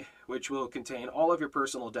thing which will contain all of your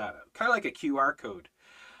personal data, kind of like a QR code.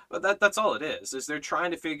 But that's all it is they're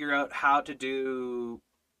trying to figure out how to do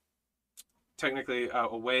technically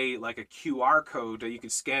a way like a QR code that you can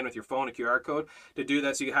scan with your phone, a QR code, to do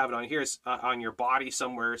that so you have it on here, on your body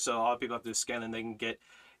somewhere, so all people have to scan and they can get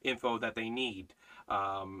info that they need.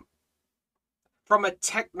 From a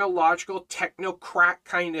technological, technocrat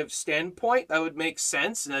kind of standpoint, that would make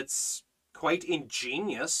sense, and that's quite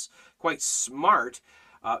ingenious, quite smart.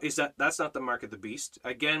 That's not the mark of the beast.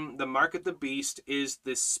 Again, the mark of the beast is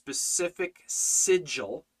this specific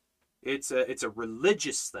sigil. It's a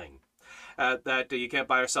religious thing that you can't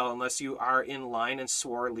buy or sell unless you are in line and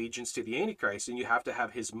swore allegiance to the Antichrist, and you have to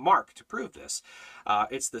have his mark to prove this.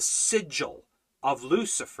 It's the sigil of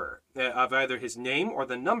Lucifer, of either his name or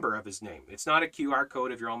the number of his name. It's not a QR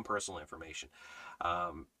code of your own personal information.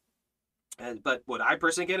 But would I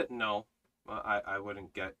personally get it? No, I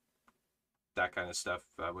wouldn't get that kind of stuff.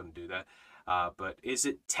 I wouldn't do that. But is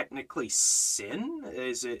it technically sin?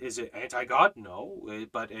 Is it anti-God? No.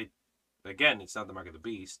 Again, it's not the mark of the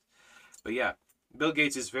beast. But yeah, Bill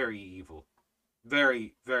Gates is very evil.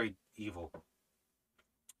 Very, very evil.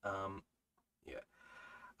 Yeah.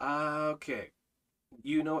 Okay.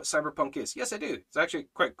 You know what cyberpunk is? Yes, I do. It's actually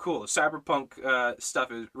quite cool. Cyberpunk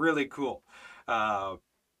stuff is really cool. To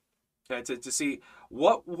see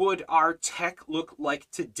what would our tech look like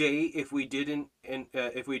today if we didn't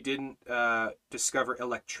discover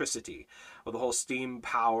electricity, or the whole steam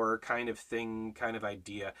power kind of thing, kind of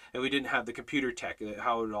idea, and we didn't have the computer tech,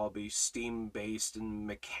 how it would all be steam based and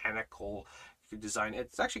mechanical design.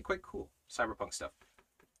 It's actually quite cool. Cyberpunk stuff.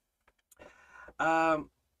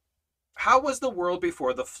 How was the world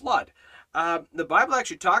before the flood? The Bible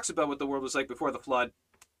actually talks about what the world was like before the flood.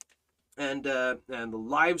 And the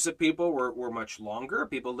lives of people were much longer.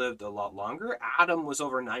 People lived a lot longer. Adam was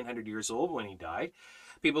over 900 years old when he died.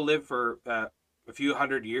 People lived for a few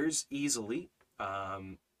hundred years easily.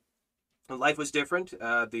 Life was different.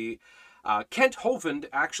 Kent Hovind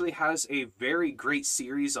actually has a very great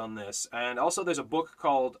series on this. And also there's a book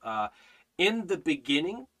called In the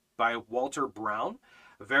Beginning by Walter Brown.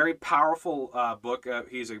 A very powerful book.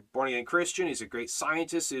 He's a born-again Christian. He's a great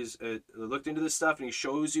scientist. He's looked into this stuff, and he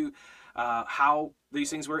shows you how these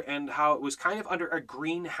things were and how it was kind of under a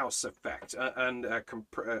greenhouse effect and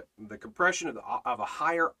the compression of a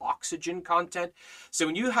higher oxygen content. So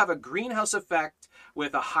when you have a greenhouse effect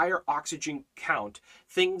with a higher oxygen count,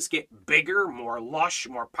 things get bigger, more lush,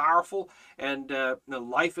 more powerful, and the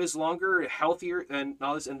life is longer, healthier, and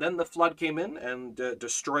all this. And then the flood came in and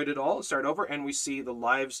destroyed it all, started over, and we see the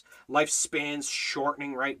lifespans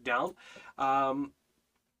shortening right down.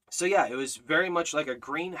 So yeah, it was very much like a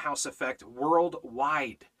greenhouse effect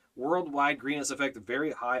worldwide. Worldwide greenhouse effect,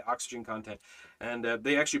 very high oxygen content. And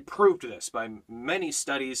they actually proved this by many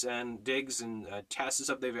studies and digs and tests and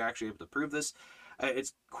stuff. They've actually able to prove this.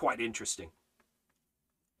 It's quite interesting.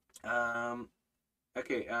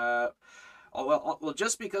 Okay. Well,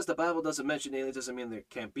 just because the Bible doesn't mention aliens doesn't mean there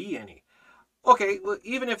can't be any. Okay, well,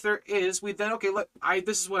 even if there is, we then, okay,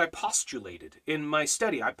 this is what I postulated in my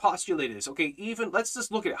study. I postulated this. Okay, let's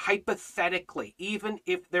just look at it hypothetically. Even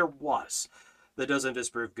if there was, that doesn't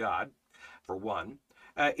disprove God, for one.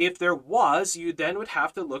 If there was, you then would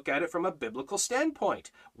have to look at it from a biblical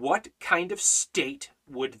standpoint. What kind of state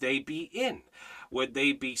would they be in? Would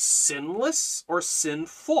they be sinless or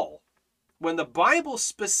sinful? When the Bible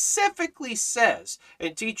specifically says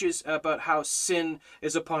and teaches about how sin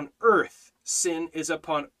is upon earth, sin is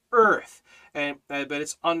upon earth, and but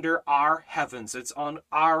it's under our heavens, it's on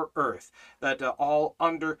our earth, that all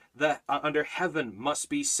under heaven must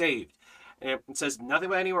be saved. And it says nothing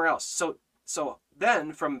about anywhere else. So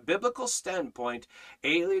then, from biblical standpoint,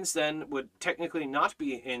 aliens then would technically not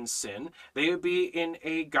be in sin. They would be in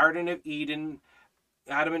a Garden of Eden,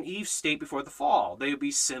 Adam and Eve state before the fall. They would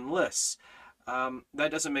be sinless.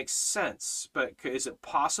 That doesn't make sense, but is it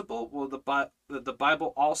possible? Well, the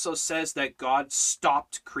Bible also says that God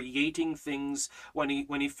stopped creating things when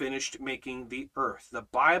he finished making the earth. The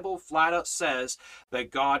Bible flat out says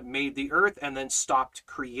that God made the earth and then stopped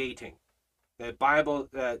creating. The Bible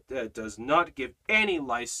does not give any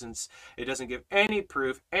license. It doesn't give any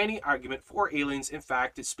proof, any argument for aliens. In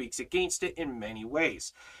fact, it speaks against it in many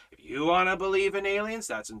ways. If you want to believe in aliens,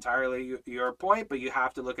 that's entirely your point, but you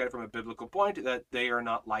have to look at it from a biblical point, that they are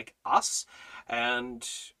not like us, and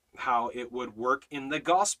how it would work in the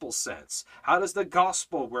gospel sense. How does the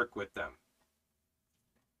gospel work with them?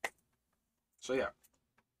 So yeah.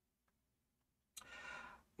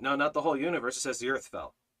 No, not the whole universe. It says the earth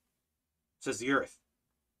fell. It says the earth,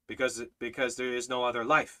 because there is no other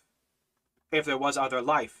life. If there was other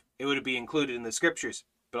life, it would be included in the scriptures,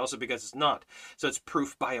 but also because it's not. So it's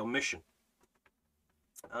proof by omission.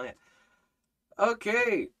 Oh yeah.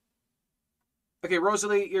 Okay. Okay,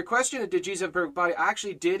 Rosalie, your question, did Jesus have a perfect body? I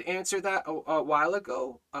actually did answer that a while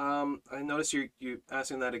ago. I noticed you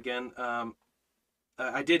asking that again.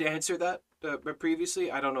 I did answer that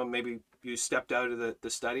previously. I don't know, maybe you stepped out of the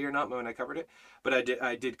study or not when I covered it, but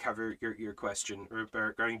I did cover your question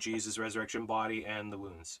regarding Jesus' resurrection body and the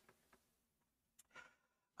wounds.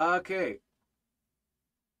 Okay,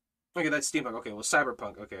 that's steampunk. Okay, well,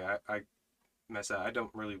 cyberpunk. Okay, I mess that. I don't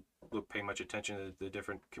really pay much attention to the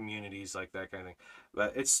different communities like that kind of thing,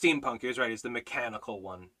 but it's steampunk. He was right. It's the mechanical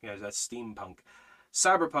one. Yeah, that's steampunk.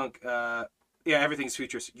 Cyberpunk. Yeah, everything's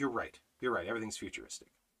futuristic. You're right. Everything's futuristic.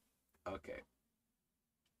 Okay.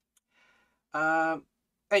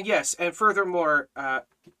 And yes, and furthermore,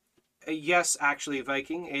 yes, actually,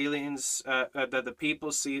 Viking aliens that the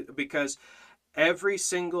people see, because every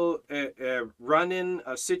single run-in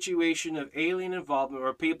a situation of alien involvement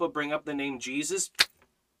where people bring up the name Jesus,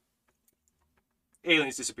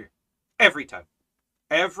 aliens disappear every time,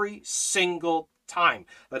 every single time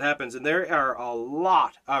that happens. And there are a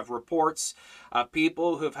lot of reports of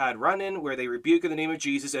people who've had run-in where they rebuke in the name of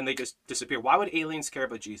Jesus and they just disappear. Why would aliens care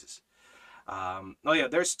about Jesus? Oh yeah,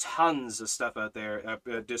 there's tons of stuff out there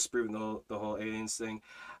disproving the whole aliens thing.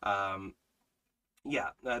 Yeah,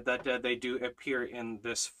 that they do appear in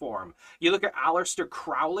this form. You look at Aleister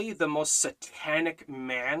Crowley, the most satanic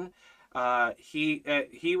man.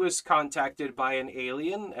 He was contacted by an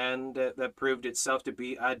alien, and that proved itself to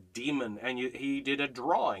be a demon. And he did a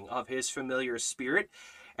drawing of his familiar spirit,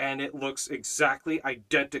 and it looks exactly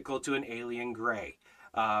identical to an alien gray.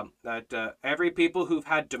 Every people who've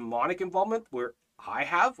had demonic involvement, where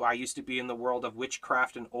I used to be in the world of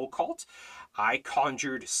witchcraft and occult. I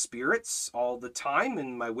conjured spirits all the time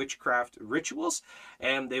in my witchcraft rituals,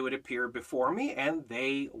 and they would appear before me, and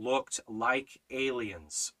they looked like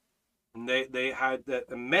aliens. And they had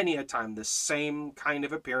many a time the same kind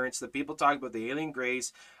of appearance. The people talk about the alien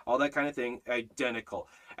grays, all that kind of thing, identical.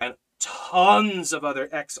 And tons of other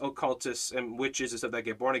ex-occultists and witches and stuff that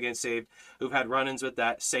get born again saved who've had run-ins with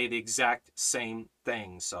that say the exact same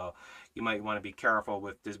thing. So you might want to be careful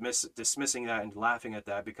with dismissing that and laughing at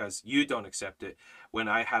that, because you don't accept it when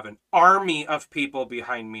I have an army of people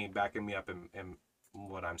behind me backing me up in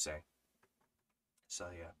what I'm saying. So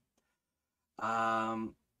yeah.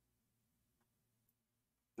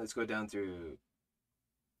 Let's go down through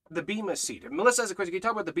the Bema seat. Melissa has a question. Can you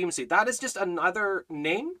talk about the Bema seat? That is just another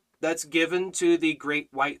name that's given to the great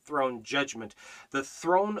white throne judgment. The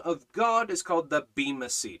throne of God is called the Bema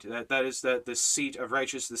seat. That is the seat of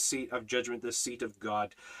righteousness, the seat of judgment, the seat of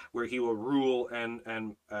God, where he will rule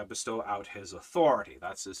and bestow out his authority.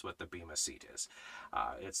 That's just what the Bema seat is.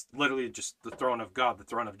 It's literally just the throne of God, the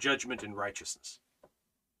throne of judgment and righteousness.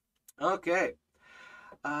 Okay.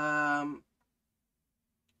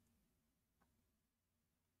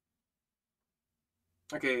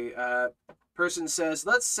 Okay, person says,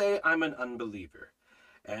 let's say I'm an unbeliever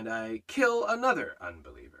and I kill another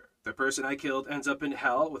unbeliever. The person I killed ends up in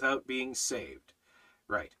hell without being saved.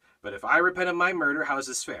 Right. But if I repent of my murder, how is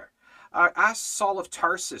this fair? Ask Saul of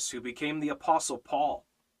Tarsus, who became the Apostle Paul.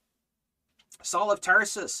 Saul of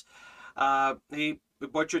Tarsus, he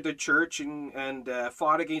butchered the church and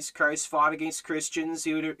fought against Christ, fought against Christians.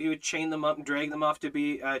 He would chain them up and drag them off to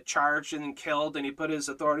be charged and killed, and he put his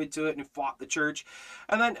authority to it and fought the church.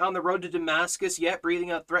 And then on the road to Damascus, yet breathing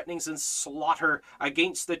out threatenings and slaughter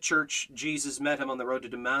against the church, Jesus met him on the road to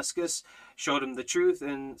Damascus, showed him the truth,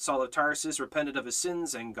 and Saul of Tarsus repented of his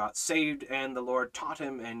sins and got saved, and the Lord taught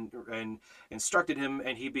him and instructed him,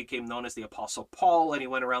 and he became known as the Apostle Paul, and he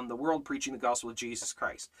went around the world preaching the gospel of Jesus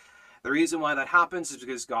Christ. The reason why that happens is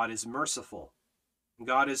because God is merciful.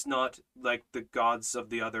 God is not like the gods of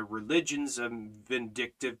the other religions, a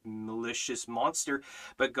vindictive, malicious monster,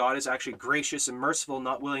 but God is actually gracious and merciful,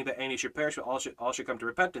 not willing that any should perish, but all should come to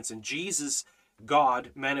repentance. And Jesus, God,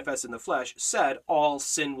 manifest in the flesh, said all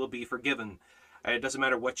sin will be forgiven. And it doesn't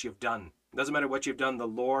matter what you've done. It doesn't matter what you've done. The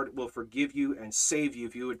Lord will forgive you and save you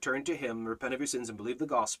if you would turn to him, repent of your sins, and believe the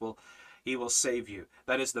gospel. He will save you.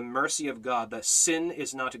 That is the mercy of God, that sin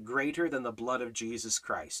is not greater than the blood of Jesus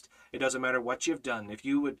Christ. It doesn't matter what you've done. If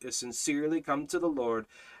you would sincerely come to the Lord,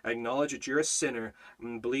 acknowledge that you're a sinner,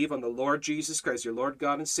 and believe on the Lord Jesus Christ, your Lord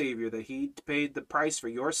God and Savior, that he paid the price for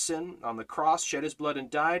your sin on the cross, shed his blood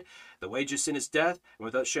and died. The wage of sin is death, and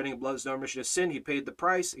without shedding blood is no remission of sin. He paid the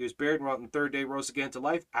price. He was buried and on the third day rose again to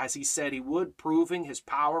life, as he said he would, proving his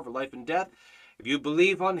power over life and death. If you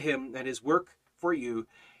believe on him and his work for you,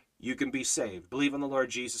 you can be saved. Believe on the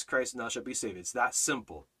Lord Jesus Christ and thou shalt be saved. It's that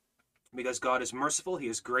simple. Because God is merciful, he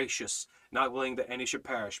is gracious, not willing that any should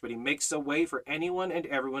perish. But he makes a way for anyone and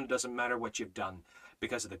everyone. It doesn't matter what you've done,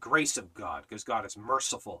 because of the grace of God, because God is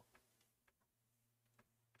merciful.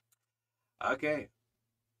 Okay.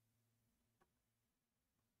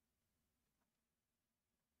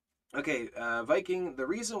 Okay, Viking, the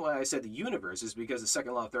reason why I said the universe is because the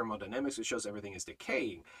second law of thermodynamics, which shows everything is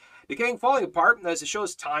decaying. Decaying, falling apart, as it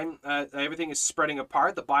shows time, everything is spreading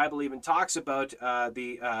apart. The Bible even talks about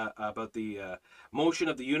the motion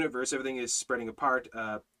of the universe. Everything is spreading apart,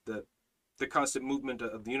 the constant movement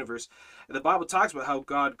of the universe. And the Bible talks about how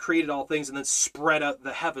God created all things and then spread out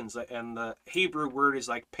the heavens. And the Hebrew word is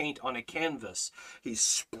like paint on a canvas. He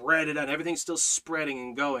spread it out. Everything's still spreading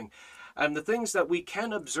and going. And the things that we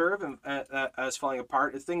can observe as falling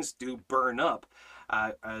apart, things do burn up,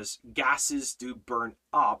 as gases do burn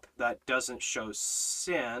up. That doesn't show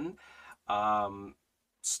sin.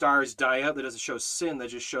 Stars die out. That doesn't show sin. That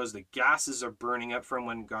just shows the gases are burning up from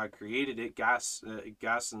when God created it. Gas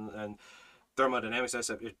and thermodynamics,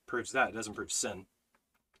 it proves that. It doesn't prove sin.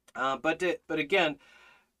 But again,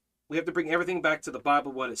 we have to bring everything back to the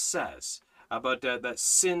Bible, what it says. About that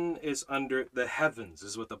sin is under the heavens,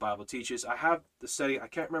 is what the Bible teaches. I have the study, I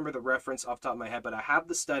can't remember the reference off the top of my head, but I have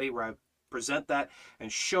the study where I present that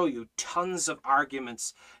and show you tons of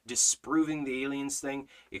arguments disproving the aliens thing.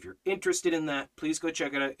 If you're interested in that, please go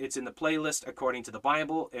check it out. It's in the playlist according to the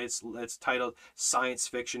Bible. It's titled Science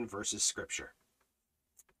Fiction versus Scripture.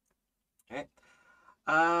 Okay.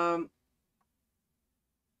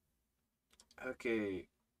 Okay.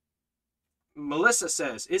 Melissa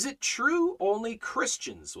says, is it true only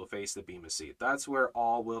Christians will face the Bema seat? That's where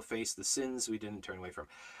all will face the sins we didn't turn away from.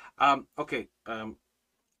 Okay.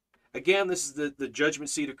 Again, this is the judgment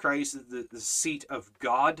seat of Christ, the seat of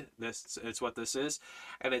God. It's what this is.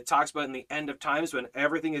 And it talks about in the end of times when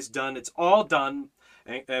everything is done, it's all done.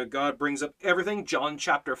 And God brings up everything. John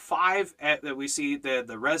chapter 5, that we see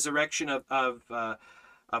the resurrection of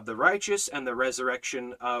of the righteous and the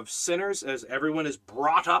resurrection of sinners, as everyone is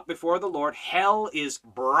brought up before the Lord. Hell is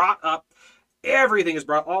brought up. Everything is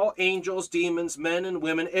brought, all angels, demons, men and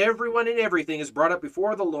women, everyone and everything is brought up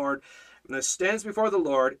before the Lord, and stands before the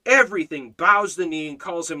Lord. Everything bows the knee and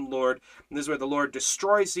calls him Lord. And this is where the Lord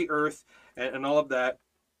destroys the earth and all of that,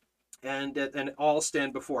 and all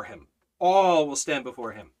stand before him. All will stand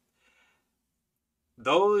before him.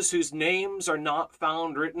 Those whose names are not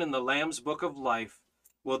found written in the Lamb's book of life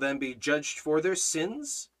will then be judged for their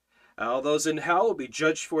sins. All those in hell will be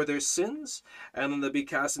judged for their sins, and then they'll be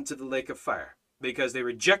cast into the lake of fire. Because they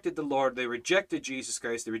rejected the Lord, they rejected Jesus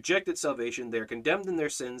Christ, they rejected salvation, they're condemned in their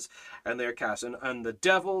sins, and they're cast. And the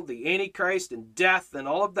devil, the Antichrist, and death, and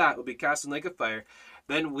all of that will be cast in the lake of fire.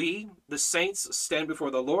 Then we, the saints, stand before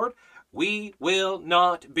the Lord. We will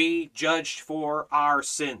not be judged for our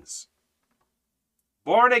sins.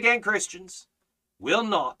 Born-again Christians will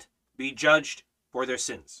not be judged for their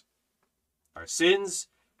sins. Our sins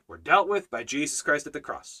were dealt with by Jesus Christ at the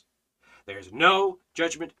cross. There is no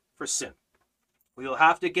judgment for sin. We will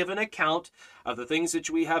have to give an account of the things which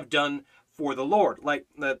we have done for the Lord. Like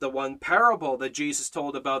the one parable that Jesus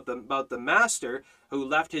told about the master who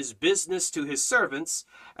left his business to his servants,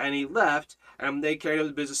 and he left, and they carried out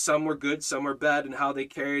the business. Some were good, some were bad, and how they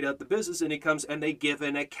carried out the business. And he comes and they give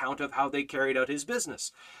an account of how they carried out his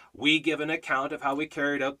business. We give an account of how we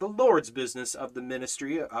carried out the Lord's business of the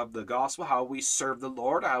ministry of the gospel, how we served the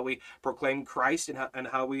Lord, how we proclaimed Christ, and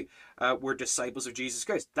how we were disciples of Jesus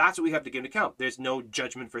Christ. That's what we have to give an account. There's no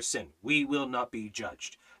judgment for sin. We will not be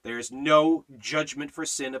judged. There is no judgment for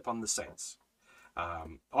sin upon the saints.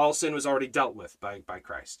 All sin was already dealt with by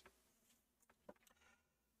Christ.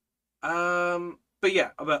 But yeah,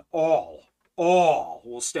 but all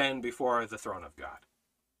will stand before the throne of God.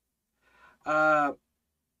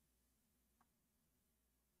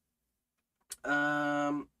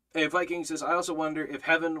 Hey, Viking says, I also wonder if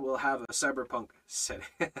heaven will have a cyberpunk setting.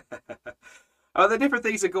 The different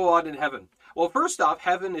things that go on in heaven. Well, first off,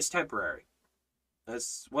 heaven is temporary.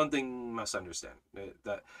 That's one thing you must understand.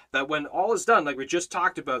 That when all is done, like we just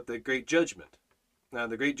talked about the great judgment,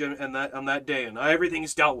 the great judgment, and that on that day, and everything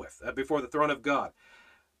is dealt with before the throne of God.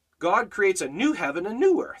 God creates a new heaven and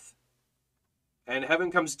new earth, and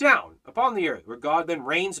heaven comes down upon the earth, where God then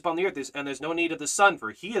reigns upon the earth, and there's no need of the sun,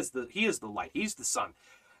 for He is the light, He's the sun,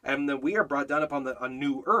 and then we are brought down upon a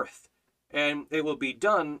new earth, and it will be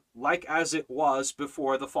done like as it was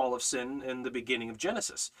before the fall of sin in the beginning of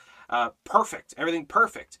Genesis. Perfect, everything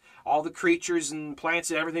perfect. All the creatures and plants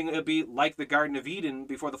and everything will be like the Garden of Eden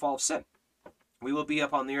before the fall of sin. We will be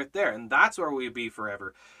up on the earth there, and that's where we will be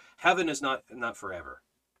forever. Heaven is not forever.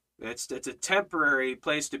 It's a temporary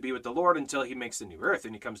place to be with the Lord until He makes the new earth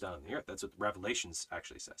and He comes down on the earth. That's what Revelations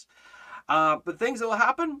actually says. But things that will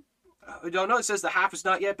happen, we don't know. It says the half has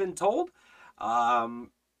not yet been told.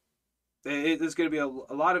 There's going to be a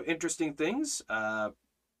lot of interesting things.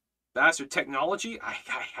 As for technology, I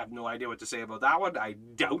have no idea what to say about that one. I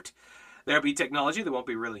doubt there'll be technology. There won't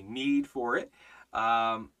be really need for it.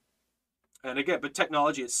 And again, but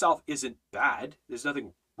technology itself isn't bad. There's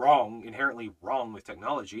nothing inherently wrong with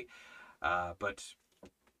technology. But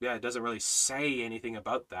yeah, it doesn't really say anything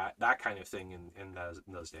about that kind of thing in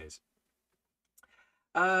those days.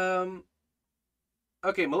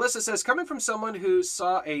 Okay, Melissa says, coming from someone who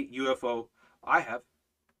saw a UFO, I have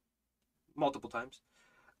multiple times.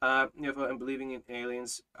 UFO and believing in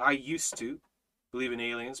aliens. I used to believe in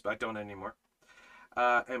aliens, but I don't anymore.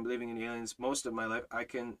 And believing in aliens most of my life, I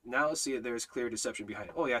can now see that there is clear deception behind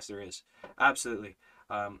it. Oh, yes, there is. Absolutely.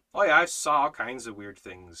 Oh, yeah, I saw all kinds of weird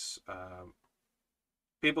things.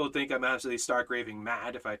 People would think I'm absolutely stark raving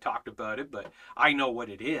mad if I talked about it, but I know what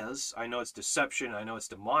it is. I know it's deception. I know it's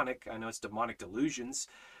demonic. I know it's demonic delusions.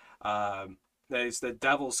 That is, the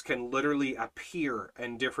devils can literally appear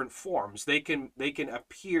in different forms. They can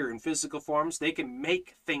appear in physical forms. They can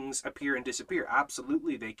make things appear and disappear.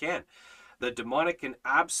 Absolutely, they can. The demonic can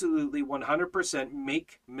absolutely 100%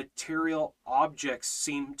 make material objects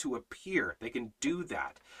seem to appear. They can do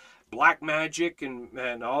that. Black magic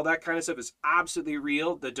and all that kind of stuff is absolutely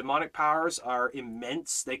real. The demonic powers are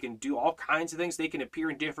immense. They can do all kinds of things. They can appear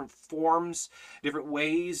in different forms, different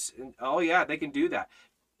ways. And, oh, yeah, they can do that.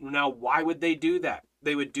 Now, why would they do that?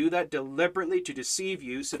 They would do that deliberately to deceive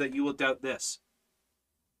you so that you will doubt this.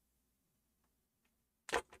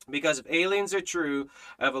 Because if aliens are true,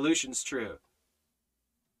 evolution's true.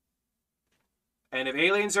 And if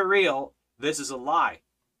aliens are real, this is a lie.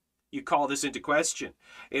 You call this into question.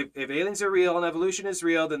 If aliens are real and evolution is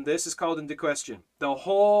real, then this is called into question. The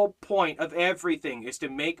whole point of everything is to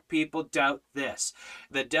make people doubt this.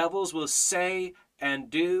 The devils will say and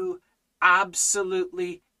do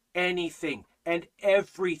absolutely anything and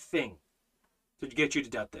everything to get you to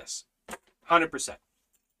doubt this. 100%.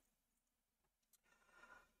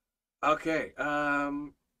 Okay.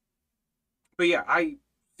 But yeah, I've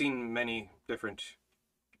seen many different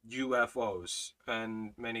UFOs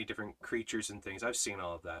and many different creatures and things. I've seen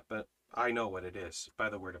all of that, but I know what it is by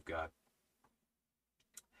the word of God.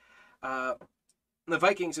 The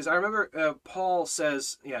Vikings says, I remember Paul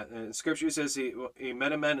says, Scripture says he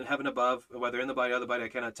met a man in heaven above, whether in the body or the body, I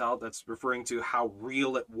cannot tell. That's referring to how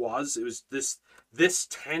real it was. It was this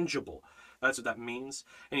tangible. That's what that means.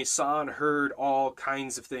 And he saw and heard all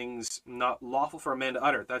kinds of things not lawful for a man to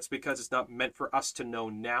utter. That's because it's not meant for us to know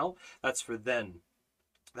now. That's for then.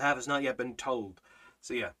 The half has not yet been told.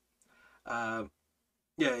 So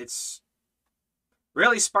it's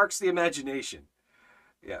really sparks the imagination.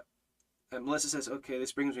 Yeah. And Melissa says, okay,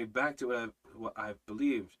 this brings me back to what I've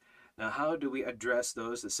believed. Now, how do we address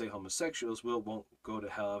those that say homosexuals won't go to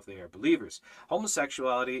hell if they are believers?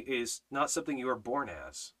 Homosexuality is not something you are born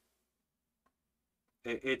as.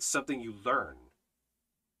 It's something you learn.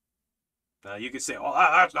 Now, you could say, oh,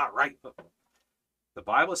 that's not right. The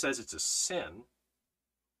Bible says it's a sin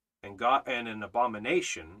and an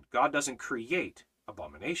abomination. God doesn't create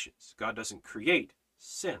abominations. God doesn't create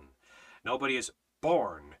sin. Nobody is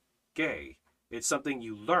born gay. It's something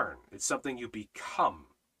you learn. It's something you become.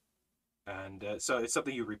 And so it's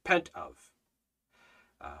something you repent of.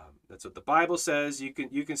 That's what the Bible says. You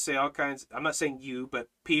can say all kinds. I'm not saying you, but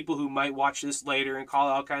people who might watch this later and call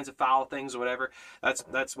all kinds of foul things or whatever.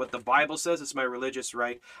 That's what the Bible says. It's my religious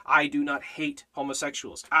right. I do not hate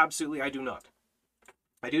homosexuals. Absolutely, I do not.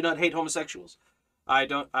 I do not hate homosexuals. I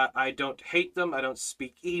don't hate them. I don't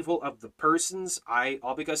speak evil of the persons.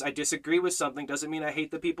 All because I disagree with something doesn't mean I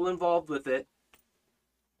hate the people involved with it.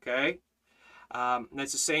 Okay?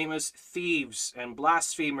 It's the same as thieves and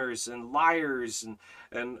blasphemers and liars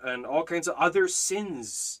and all kinds of other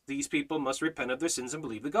sins. These people must repent of their sins and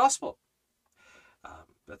believe the gospel.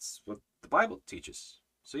 That's what the Bible teaches.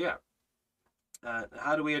 So yeah.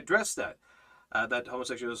 How do we address that? That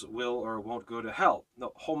homosexuals will or won't go to hell.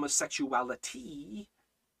 No, homosexuality,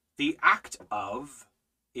 the act of,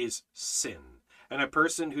 is sin. And a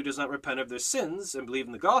person who does not repent of their sins and believe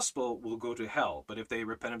in the gospel will go to hell. But if they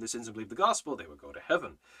repent of their sins and believe the gospel, they will go to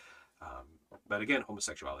heaven. But again,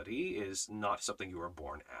 homosexuality is not something you are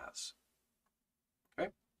born as.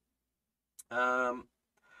 Okay?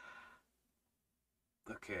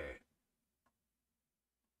 Okay.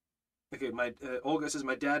 Okay, Olga says,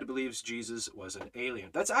 my dad believes Jesus was an alien.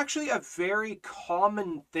 That's actually a very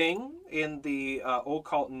common thing in the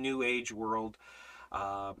occult New Age world.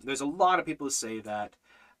 There's a lot of people who say that.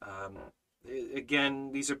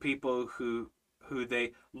 Again, these are people who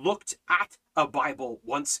they looked at a Bible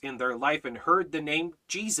once in their life and heard the name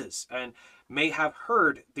Jesus and may have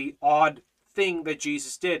heard the odd thing that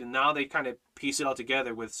Jesus did, and now they kind of piece it all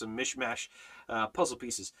together with some mishmash puzzle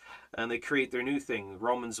pieces, and they create their new thing.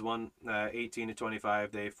 Romans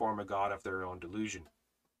 1:18-25, they form a god of their own delusion.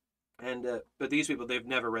 And but these people, they've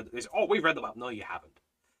never read. They say, "Oh, we've read the Bible." No, you haven't.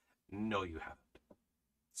 No, you haven't.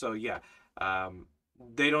 So yeah,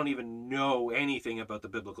 they don't even know anything about the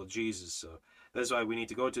biblical Jesus. So that's why we need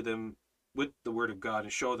to go to them with the Word of God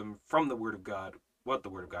and show them from the Word of God what the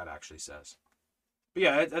Word of God actually says. But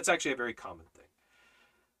yeah, that's actually a very common thing.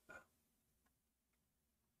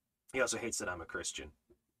 He also hates that I'm a Christian.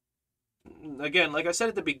 Again, like I said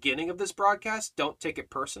at the beginning of this broadcast, don't take it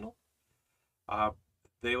personal.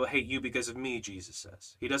 They will hate you because of me, Jesus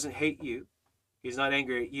says. He doesn't hate you. He's not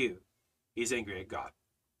angry at you. He's angry at God.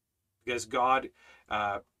 Because God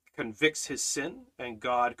convicts his sin and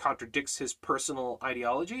God contradicts his personal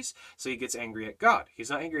ideologies, so he gets angry at God. He's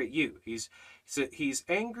not angry at you. He's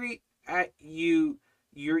angry at you.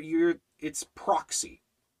 It's proxy.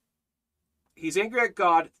 He's angry at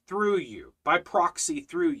God through you, by proxy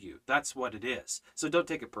through you. That's what it is. So don't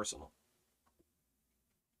take it personal.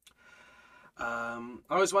 I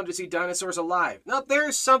always wanted to see dinosaurs alive. Now,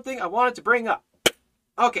 there's something I wanted to bring up.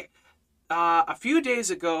 Okay. A few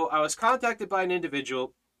days ago, I was contacted by an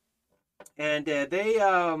individual, and they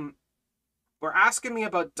were asking me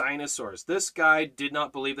about dinosaurs. This guy did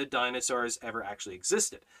not believe that dinosaurs ever actually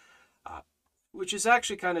existed. Which is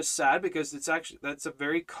actually kind of sad, because that's a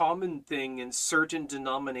very common thing in certain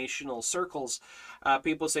denominational circles.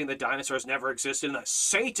 People saying that dinosaurs never existed and that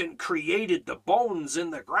Satan created the bones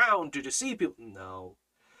in the ground to deceive people. No,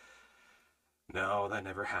 that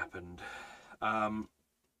never happened.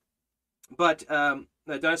 But the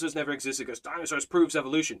dinosaurs never existed because dinosaurs proves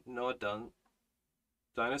evolution. No, it doesn't.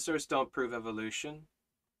 Dinosaurs don't prove evolution.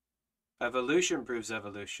 Evolution proves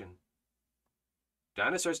evolution.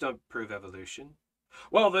 Dinosaurs don't prove evolution.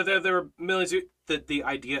 Well, there were millions. The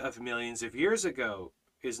idea of millions of years ago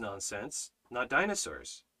is nonsense, not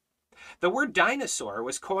dinosaurs. The word dinosaur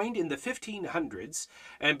was coined in the 1500s,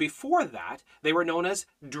 and before that, they were known as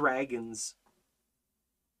dragons.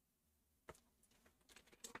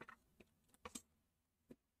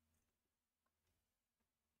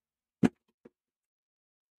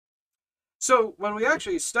 So when we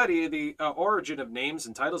actually study the origin of names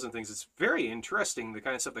and titles and things, it's very interesting, the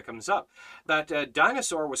kind of stuff that comes up. That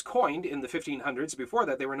dinosaur was coined in the 1500s. Before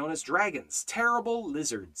that, they were known as dragons, terrible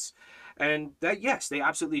lizards. And that, yes, they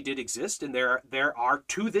absolutely did exist. And there are,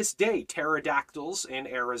 to this day, pterodactyls in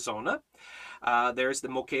Arizona. There's the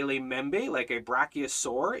Mokele Membe, like a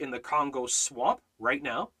brachiosaur in the Congo swamp right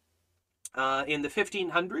now. In the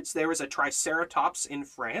 1500s, there was a Triceratops in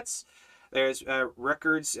France. There's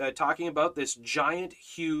records talking about this giant,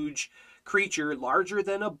 huge creature, larger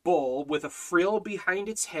than a bull, with a frill behind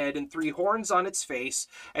its head and three horns on its face,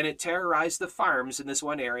 and it terrorized the farms in this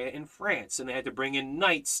one area in France, and they had to bring in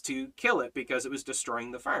knights to kill it because it was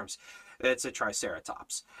destroying the farms. It's a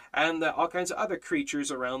Triceratops. And all kinds of other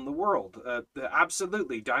creatures around the world.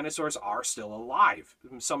 Absolutely, dinosaurs are still alive.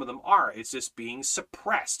 Some of them are. It's just being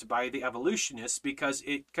suppressed by the evolutionists because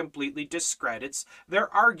it completely discredits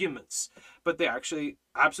their arguments. But they actually,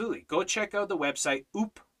 absolutely, go check out the website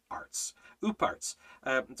OopArts. OopArts.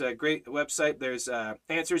 It's a great website. There's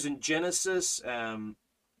Answers in Genesis,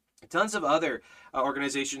 tons of other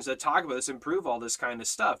organizations that talk about this and prove all this kind of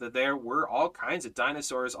stuff, that there were all kinds of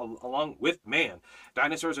dinosaurs along with man.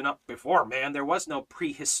 Dinosaurs are not before man. There was no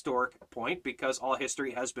prehistoric point because all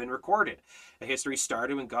history has been recorded. The history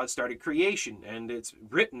started when God started creation, and it's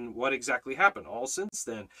written what exactly happened. All since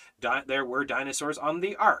then, there were dinosaurs on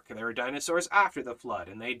the ark. There were dinosaurs after the flood,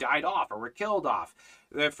 and they died off or were killed off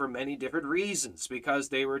for many different reasons, because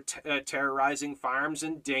they were terrorizing farms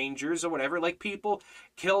and dangers or whatever. Like, people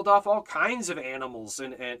killed off all kinds of animals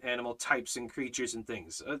and animal types and creatures and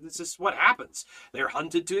things. This is what happens. They're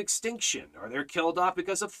hunted to extinction, or they're killed off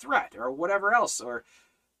because of threat or whatever else, or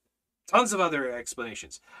tons of other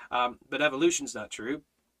explanations. But evolution's not true.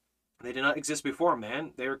 They did not exist before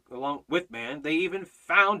man. They were along with man. They even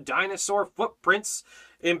found dinosaur footprints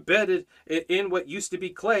embedded in what used to be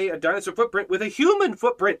clay, a dinosaur footprint with a human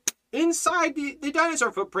footprint inside the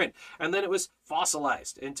dinosaur footprint. And then it was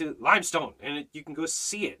fossilized into limestone, and you can go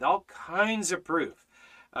see it. All kinds of proof.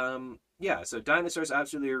 Yeah, so dinosaurs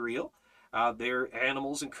absolutely are real. They're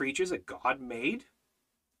animals and creatures that God made,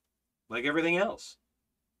 like everything else.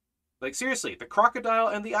 Like, seriously, the crocodile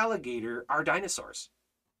and the alligator are dinosaurs.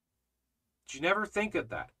 Did you never think of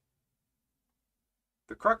that?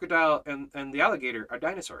 The crocodile and the alligator are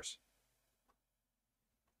dinosaurs.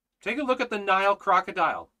 Take a look at the Nile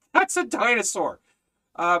crocodile. That's a dinosaur.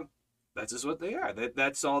 That's just what they are.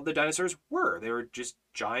 That's all the dinosaurs were. They were just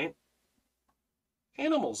giant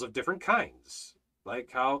animals of different kinds. Like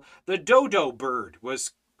how the dodo bird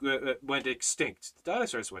went extinct. The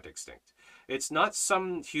dinosaurs went extinct. It's not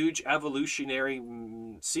some huge evolutionary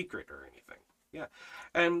secret or anything. Yeah.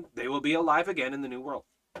 And they will be alive again in the new world.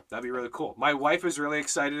 That'd be really cool. My wife is really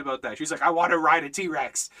excited about that. She's like, I want to ride a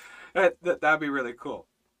T-Rex. That'd be really cool.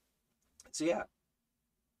 So yeah.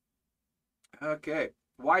 Okay.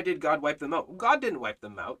 Why did God wipe them out? God didn't wipe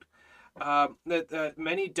them out.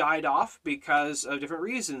 Many died off because of different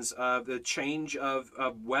reasons. The change of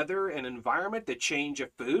weather and environment, the change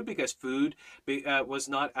of food, because food was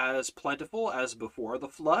not as plentiful as before the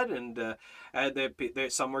flood, and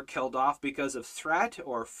some were killed off because of threat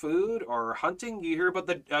or food or hunting. You hear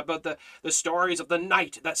about the stories of the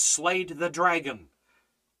knight that slayed the dragon.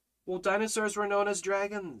 Well, dinosaurs were known as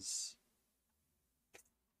dragons.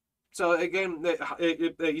 So again,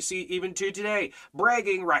 you see, even to today,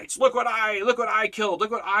 bragging rights. Look what I killed.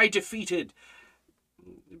 Look what I defeated.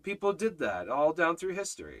 People did that all down through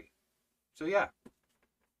history. So yeah.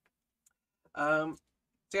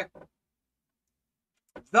 Yeah.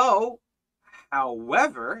 Though,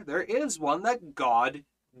 however, there is one that God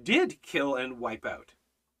did kill and wipe out.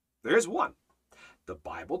 There's one. The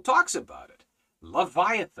Bible talks about it.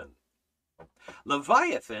 Leviathan.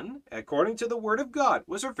 Leviathan, according to the Word of God,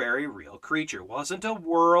 was a very real creature. It wasn't a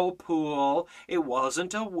whirlpool. It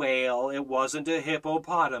wasn't a whale. It wasn't a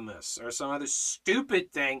hippopotamus or some other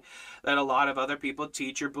stupid thing that a lot of other people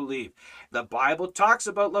teach or believe. The Bible talks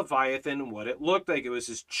about Leviathan and what it looked like. It was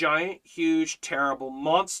this giant, huge, terrible,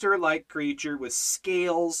 monster-like creature with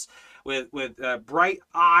scales bright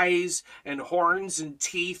eyes and horns and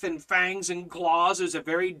teeth and fangs and claws. It was a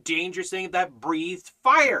very dangerous thing that breathed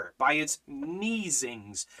fire by its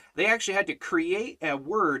sneezings. They actually had to create a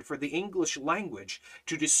word for the English language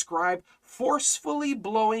to describe forcefully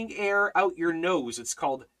blowing air out your nose. It's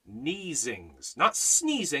called sneezings. Not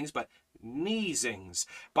sneezings, but sneezings.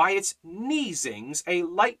 By its sneezings, a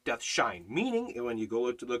light doth shine, meaning, when you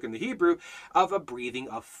go to look in the Hebrew, of a breathing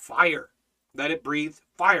of fire. That it breathed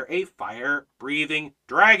fire. A fire-breathing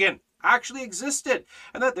dragon actually existed,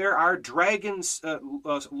 and that there are dragons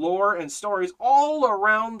lore and stories all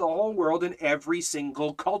around the whole world in every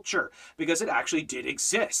single culture, because it actually did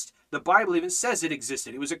exist. The Bible even says it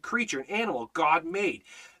existed. It was a creature, an animal God made.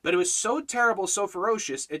 But it was so terrible, so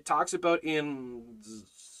ferocious, it talks about in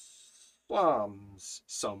Psalms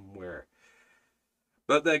somewhere,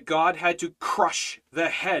 but that God had to crush the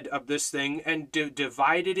head of this thing and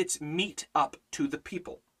divided its meat up to the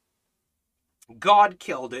people. God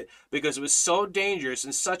killed it because it was so dangerous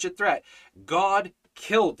and such a threat. God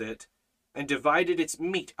killed it and divided its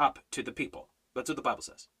meat up to the people. That's what the Bible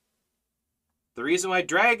says. The reason why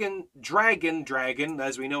dragon,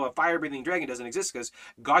 as we know, a fire-breathing dragon doesn't exist, because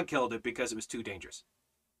God killed it because it was too dangerous.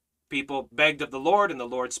 People begged of the Lord, and the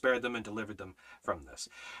Lord spared them and delivered them from this.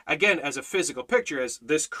 Again, as a physical picture, as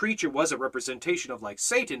this creature was a representation of like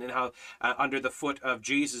Satan, and how under the foot of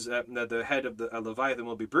Jesus, the head of the Leviathan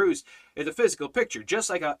will be bruised. It's a physical picture, just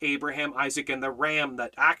like Abraham, Isaac, and the ram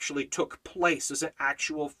that actually took place as an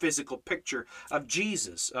actual physical picture of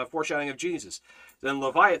Jesus, foreshadowing of Jesus. Then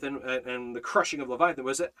Leviathan and the crushing of Leviathan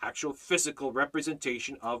was an actual physical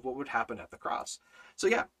representation of what would happen at the cross. So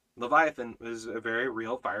yeah, Leviathan is a very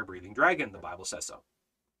real fire-breathing dragon. The Bible says so.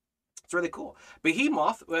 It's really cool.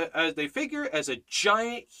 Behemoth, as they figure, as a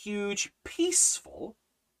giant, huge, peaceful,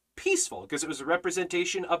 because it was a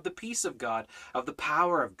representation of the peace of God, of the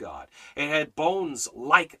power of God. It had bones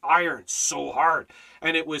like iron, so hard,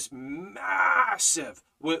 and it was massive,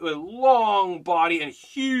 with a long body and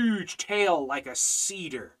huge tail like a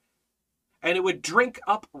cedar, and it would drink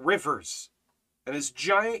up rivers. And this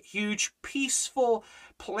giant, huge, peaceful,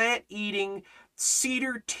 plant-eating,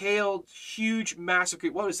 cedar-tailed, huge, massive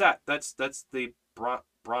creature. What is that? That's the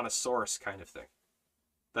brontosaurus kind of thing.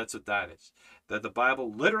 That's what that is. That the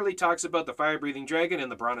Bible literally talks about the fire-breathing dragon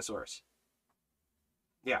and the brontosaurus.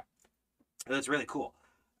 Yeah, that's really cool.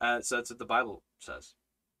 So that's what the Bible says.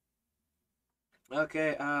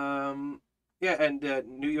 Okay. Yeah, and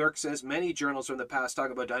New York says many journals from the past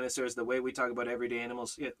talk about dinosaurs the way we talk about everyday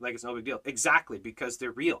animals, like it's no big deal. Exactly, because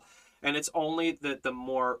they're real. And it's only the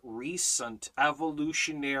more recent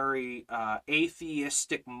evolutionary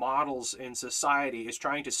atheistic models in society is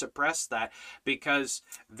trying to suppress that, because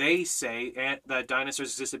they say that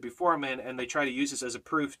dinosaurs existed before man, and they try to use this as a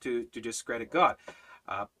proof to discredit God.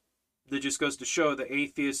 That just goes to show that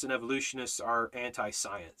atheists and evolutionists are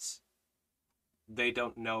anti-science. They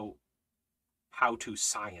don't know how to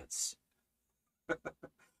science.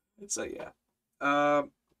 So yeah.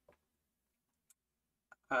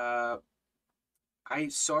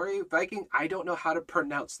 Sorry, Viking, I don't know how to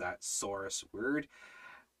pronounce that Saurus word.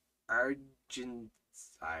 I don't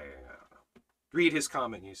know. Read his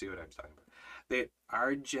comment and you see what I'm talking about. The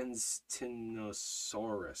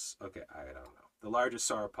Argentinosaurus. Okay, I don't know. The largest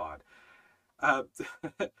sauropod.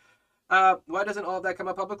 Why doesn't all of that come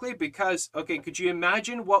up publicly? Because, okay, could you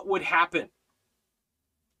imagine what would happen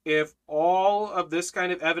if all of this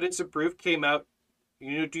kind of evidence and proof came out?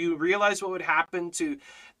 Do you realize what would happen to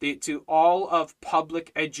all of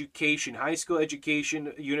public education, high school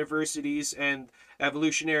education, universities, and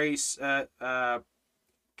evolutionary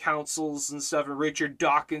councils and stuff, and Richard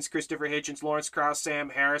Dawkins, Christopher Hitchens, Lawrence Krauss, Sam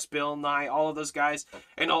Harris, Bill Nye, all of those guys,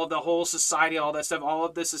 and all of the whole society, all that stuff, all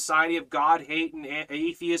of the society of God, hate, and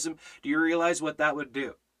atheism? Do you realize what that would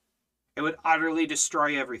do? It would utterly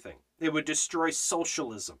destroy everything. It would destroy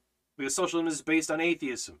socialism, because socialism is based on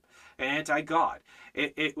atheism and anti-God.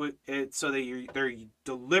 So they're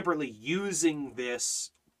deliberately using these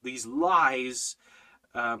lies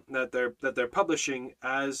that they're publishing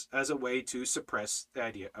as a way to suppress the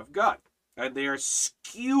idea of God, and they are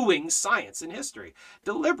skewing science and history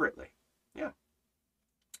deliberately. Yeah.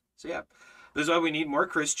 So yeah. This is why we need more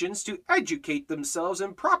Christians to educate themselves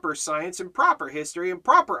in proper science and proper history and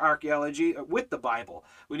proper archaeology with the Bible.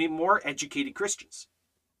 We need more educated Christians.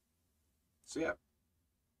 So yeah.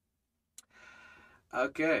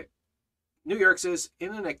 Okay. New York says,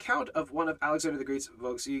 in an account of one of Alexander the Great's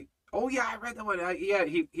folks, oh yeah, I read that one.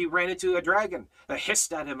 He ran into a dragon that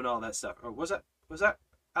hissed at him and all that stuff. Or was that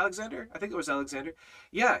Alexander? I think it was Alexander.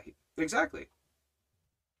 Yeah, exactly.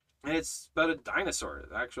 And it's about a dinosaur,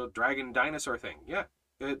 the actual dragon dinosaur thing. Yeah,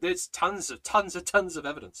 There's tons of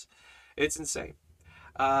evidence. It's insane.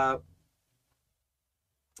 Uh,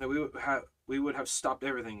 we would have stopped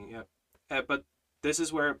everything. Yeah, but this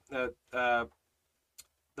is where the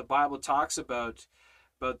Bible talks about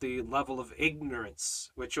the level of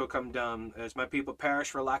ignorance which will come down as my people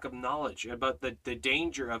perish for lack of knowledge, about the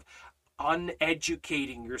danger of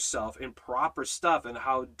uneducating yourself in proper stuff and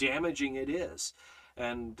how damaging it is.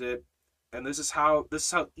 And this is how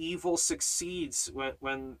evil succeeds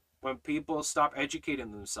when people stop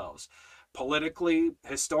educating themselves politically,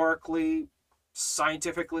 historically,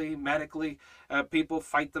 scientifically, medically. People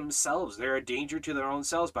fight themselves. They're a danger to their own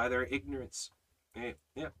selves by their ignorance.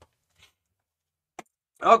 Yeah.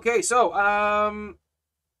 Okay, so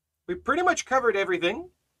we pretty much covered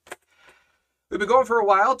everything. We've been going for a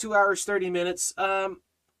while, 2 hours, 30 minutes.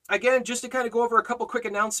 Again, just to kind of go over a couple quick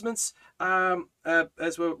announcements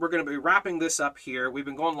as we're going to be wrapping this up here. We've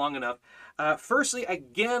been going long enough. Firstly,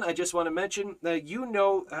 again, I just want to mention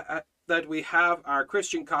that that we have our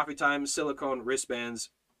Christian Coffee Time silicone wristbands,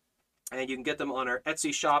 and you can get them on our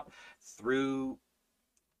Etsy shop through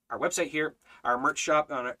our website here, our merch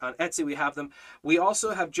shop on Etsy. We have them. We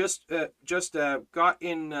also have just got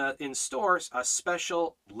in stores a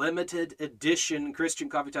special limited edition Christian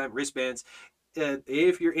Coffee Time wristbands.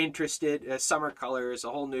 If you're interested, summer colors, a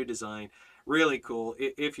whole new design, really cool.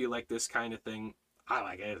 If you like this kind of thing, I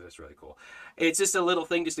like it. It's really cool. It's just a little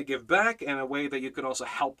thing just to give back, and a way that you can also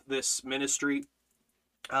help this ministry.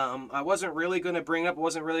 I wasn't really going to bring it up,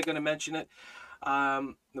 wasn't really going to mention it.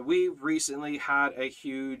 We've recently had a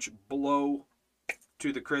huge blow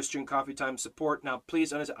to the Christian Coffee Time support. Now,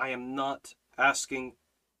 please understand, I am not asking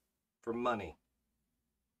for money.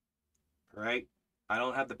 Right? I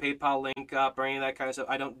don't have the PayPal link up or any of that kind of stuff.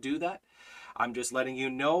 I don't do that. I'm just letting you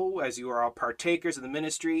know, as you are all partakers of the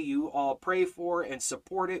ministry, you all pray for and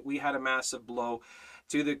support it. We had a massive blow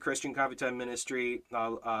to the Christian Coffee Time ministry. A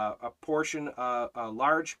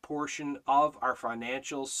large portion of our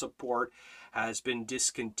financial support has been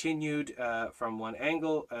discontinued from one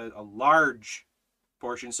angle, a large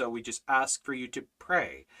portion. So we just ask for you to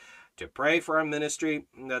pray for our ministry,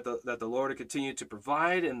 that the Lord will continue to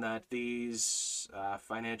provide, and that these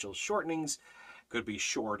financial shortenings could be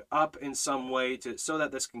shored up in some way so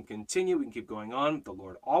that this can continue. We can keep going on. The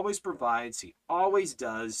Lord always provides. He always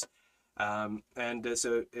does. So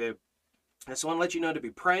I just want to let you know to be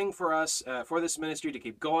praying for us, for this ministry, to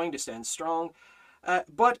keep going, to stand strong.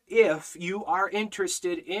 But if you are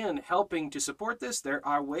interested in helping to support this, there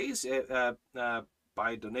are ways,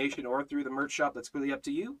 by donation or through the merch shop. That's really up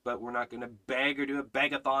to you, but we're not going to beg or do a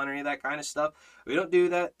begathon or any of that kind of stuff. We don't do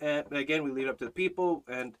that. Again, we leave it up to the people,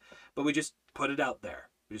 but we just put it out there.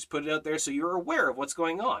 We just put it out there so you're aware of what's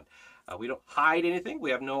going on. We don't hide anything.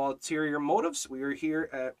 We have no ulterior motives. We are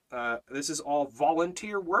here. This is all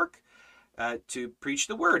volunteer work to preach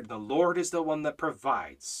the word. The Lord is the one that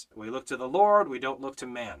provides. We look to the Lord. We don't look to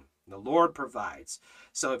man. The Lord provides.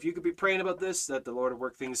 So if you could be praying about this, that the Lord will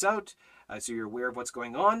work things out, so you're aware of what's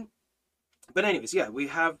going on. But anyways, yeah, we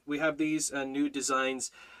have these new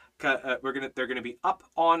designs. They're gonna be up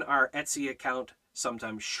on our Etsy account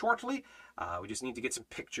sometime shortly. We just need to get some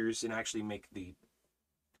pictures and actually make the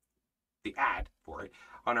ad for it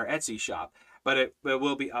on our Etsy shop. But it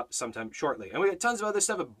will be up sometime shortly. And we got tons of other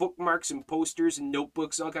stuff, of bookmarks and posters and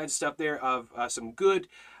notebooks, all kinds of stuff there, of some good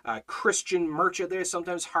Christian merch out there.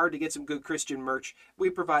 Sometimes hard to get some good Christian merch.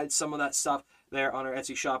 We provide some of that stuff there on our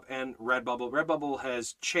Etsy shop. And Redbubble. Redbubble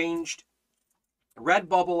has changed.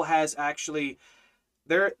 Redbubble has actually,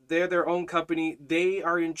 they're their own company. They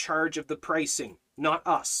are in charge of the pricing, not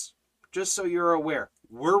us. Just so you're aware.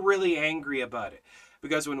 We're really angry about it.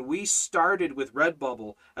 Because when we started with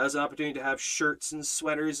Redbubble as an opportunity to have shirts and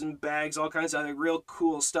sweaters and bags, all kinds of other real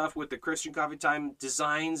cool stuff with the Christian Coffee Time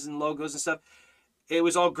designs and logos and stuff, it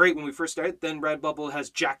was all great when we first started. Then Redbubble has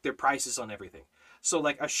jacked their prices on everything. So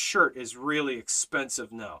like a shirt is really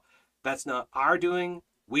expensive now. That's not our doing.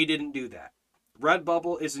 We didn't do that.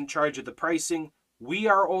 Redbubble is in charge of the pricing. We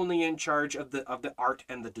are only in charge of the art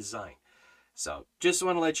and the design. So just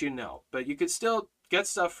want to let you know. But you could still get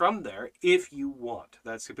stuff from there if you want.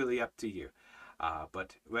 That's completely up to you.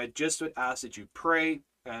 But I just would ask that you pray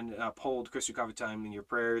and uphold Christian Coffee Time in your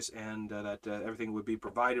prayers, and that everything would be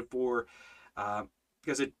provided for,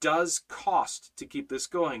 because it does cost to keep this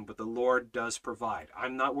going, but the Lord does provide.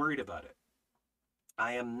 I'm not worried about it.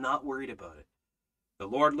 I am not worried about it. The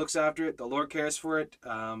Lord looks after it. The Lord cares for it.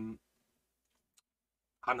 I'm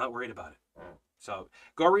not worried about it. So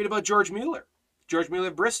go read about George Mueller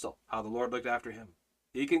of Bristol, how the Lord looked after him.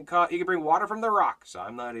 He can bring water from the rock, so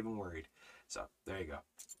I'm not even worried. So there you go.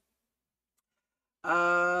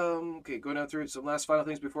 Okay, going down through some last final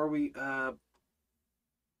things before we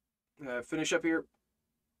finish up here.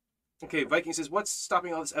 Okay, Viking says, what's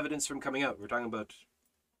stopping all this evidence from coming out? We're talking about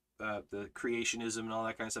the creationism and all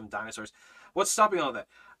that kind of stuff, dinosaurs. What's stopping all that?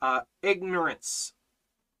 Ignorance.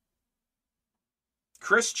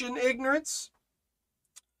 Christian ignorance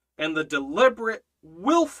and the deliberate,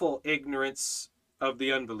 willful ignorance of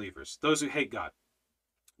the unbelievers, those who hate God.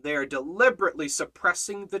 They are deliberately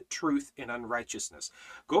suppressing the truth in unrighteousness.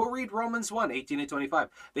 Go read Romans 1, 18 and 25.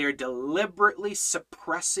 They are deliberately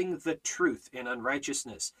suppressing the truth in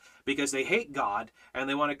unrighteousness because they hate God and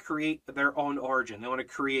they want to create their own origin. They want to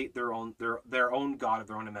create their own God of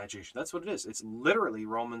their own imagination. That's what it is. It's literally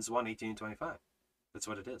Romans 1, 18 and 25. That's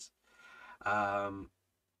what it is.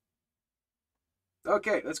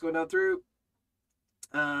 Okay, let's go down through.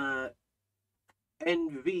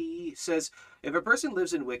 NV says, if a person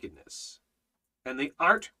lives in wickedness and they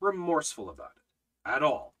aren't remorseful about it at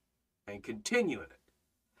all and continue in it,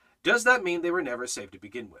 does that mean they were never saved to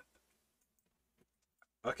begin with?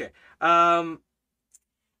 Okay.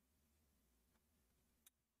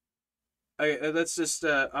 Let's just,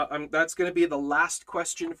 that's going to be the last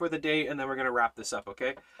question for the day, and then we're going to wrap this up,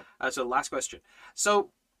 okay? So last question.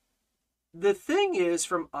 So the thing is,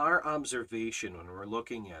 from our observation, when we're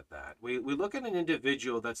looking at that, we look at an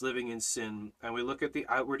individual that's living in sin, and we look at the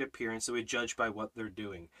outward appearance, and we judge by what they're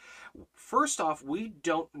doing. First off, we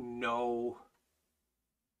don't know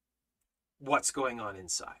what's going on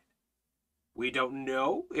inside. We don't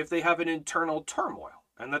know if they have an internal turmoil,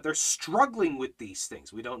 and that they're struggling with these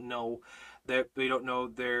things. We don't know that. We don't know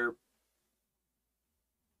the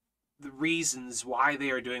reasons why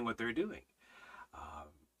they are doing what they're doing.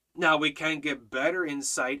 Now, we can get better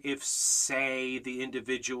insight if, say, the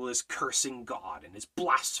individual is cursing God and is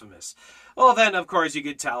blasphemous. Well, then, of course, you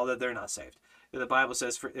could tell that they're not saved. The Bible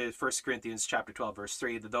says, 1 Corinthians chapter 12, verse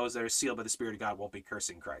 3, that those that are sealed by the Spirit of God won't be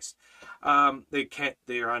cursing Christ.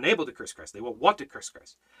 They are unable to curse Christ. They won't want to curse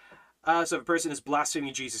Christ. So if a person is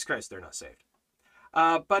blaspheming Jesus Christ, they're not saved.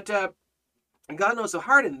 But God knows the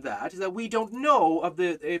heart in that, is that we don't know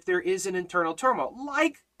if there is an internal turmoil,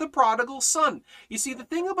 like the prodigal son. You see, the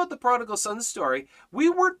thing about the prodigal son story, we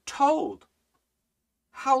were told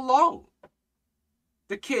how long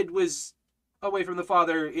the kid was away from the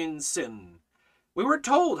father in sin. We were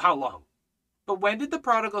told how long. But when did the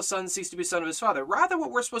prodigal son cease to be son of his father? Rather,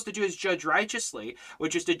 what we're supposed to do is judge righteously,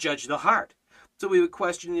 which is to judge the heart. So we would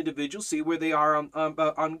question the individual, see where they are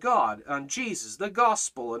on God, on Jesus, the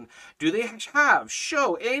gospel, and do they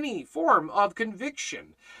show any form of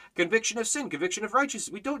conviction? Conviction of sin, conviction of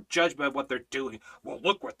righteousness. We don't judge by what they're doing. Well,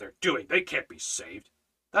 look what they're doing. They can't be saved.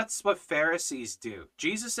 That's what Pharisees do.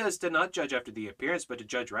 Jesus says to not judge after the appearance, but to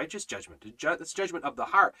judge righteous judgment. That's judgment of the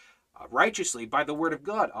heart, righteously by the word of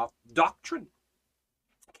God, of doctrine.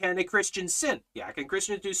 Can a Christian sin? Yeah. Can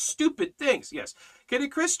Christians do stupid things? Yes. Can a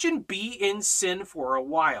Christian be in sin for a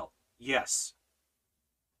while? Yes.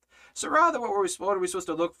 So rather, what are we supposed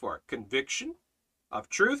to look for? Conviction of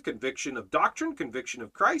truth, conviction of doctrine, conviction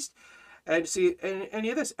of Christ, and see any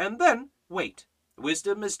of this. And then wait.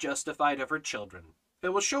 Wisdom is justified of her children. It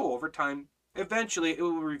will show over time. Eventually, it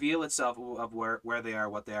will reveal itself of where they are,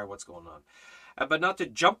 what's going on. But not to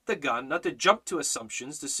jump the gun, not to jump to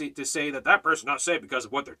assumptions, to say that person's not saved because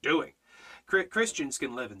of what they're doing. Christians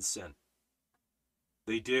can live in sin.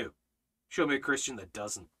 They do. Show me a Christian that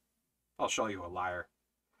doesn't. I'll show you a liar.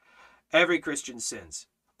 Every Christian sins.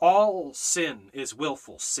 All sin is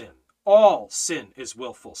willful sin. All sin is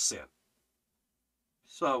willful sin.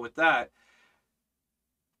 So with that,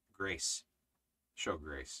 grace. Show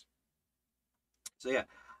grace. So yeah.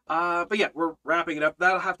 But yeah, we're wrapping it up.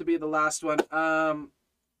 That'll have to be the last one. Yeah,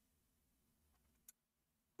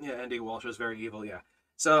 Andy Walsh was very evil. Yeah.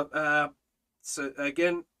 So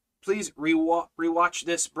again, please rewatch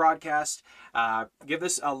this broadcast. Give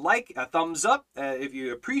this a like, a thumbs up if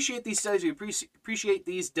you appreciate these studies. You appreciate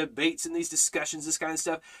these debates and these discussions, this kind of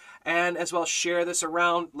stuff, and as well share this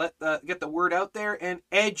around. Get the word out there and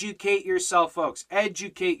educate yourself, folks.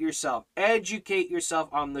 Educate yourself. Educate yourself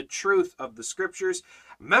on the truth of the scriptures.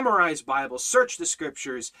 Memorize Bible, search the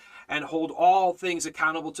scriptures, and hold all things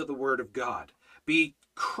accountable to the word of God. Be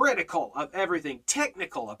critical of everything,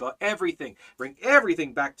 technical about everything. Bring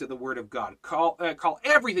everything back to the word of God. Call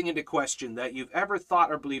everything into question that you've ever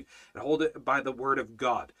thought or believed, and hold it by the word of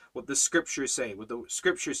God. What the scriptures say, what the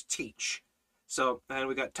scriptures teach. So, and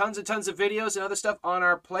we got tons and tons of videos and other stuff on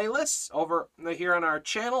our playlists over here on our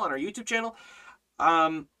channel, on our YouTube channel.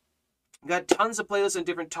 Got tons of playlists on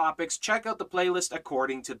different topics. Check out the playlist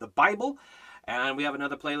according to the Bible. And we have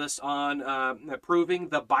another playlist on proving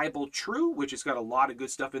the Bible true, which has got a lot of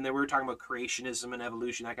good stuff in there. We were talking about creationism and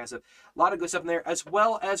evolution, that kind of stuff. A lot of good stuff in there, as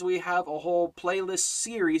well as we have a whole playlist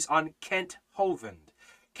series on Kent Hovind.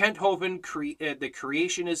 Kent Hovind, the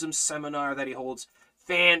creationism seminar that he holds,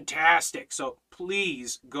 fantastic. So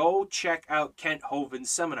please go check out Kent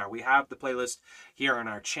Hovind's seminar. We have the playlist here on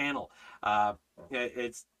our channel.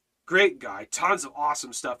 It's great guy, tons of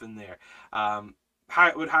awesome stuff in there.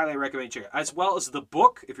 Would highly recommend check it out. As well as the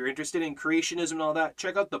book, if you're interested in creationism and all that,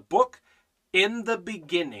 check out the book In the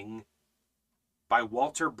Beginning by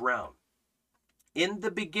Walter Brown. In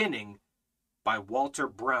the Beginning by Walter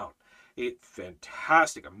Brown.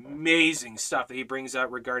 Fantastic, amazing stuff that he brings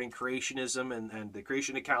out regarding creationism and the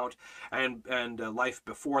creation account and life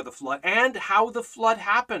before the flood and how the flood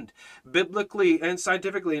happened biblically and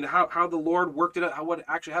scientifically, and how the Lord worked it out, what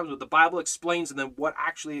actually happens, what the Bible explains, and then what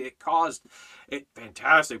actually it caused.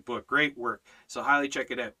 Fantastic book, great work. So highly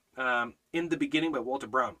check it out. In the Beginning by Walter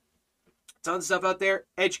Brown. Tons of stuff out there.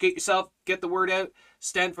 Educate yourself, get the word out,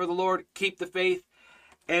 stand for the Lord, keep the faith.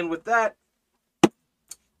 And with that,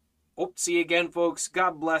 hope to see you again, folks.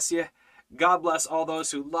 God bless you. God bless all those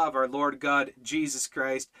who love our Lord God, Jesus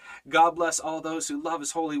Christ. God bless all those who love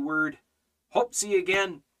his holy word. Hope to see you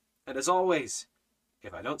again. And as always,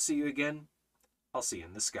 if I don't see you again, I'll see you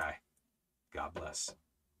in the sky. God bless.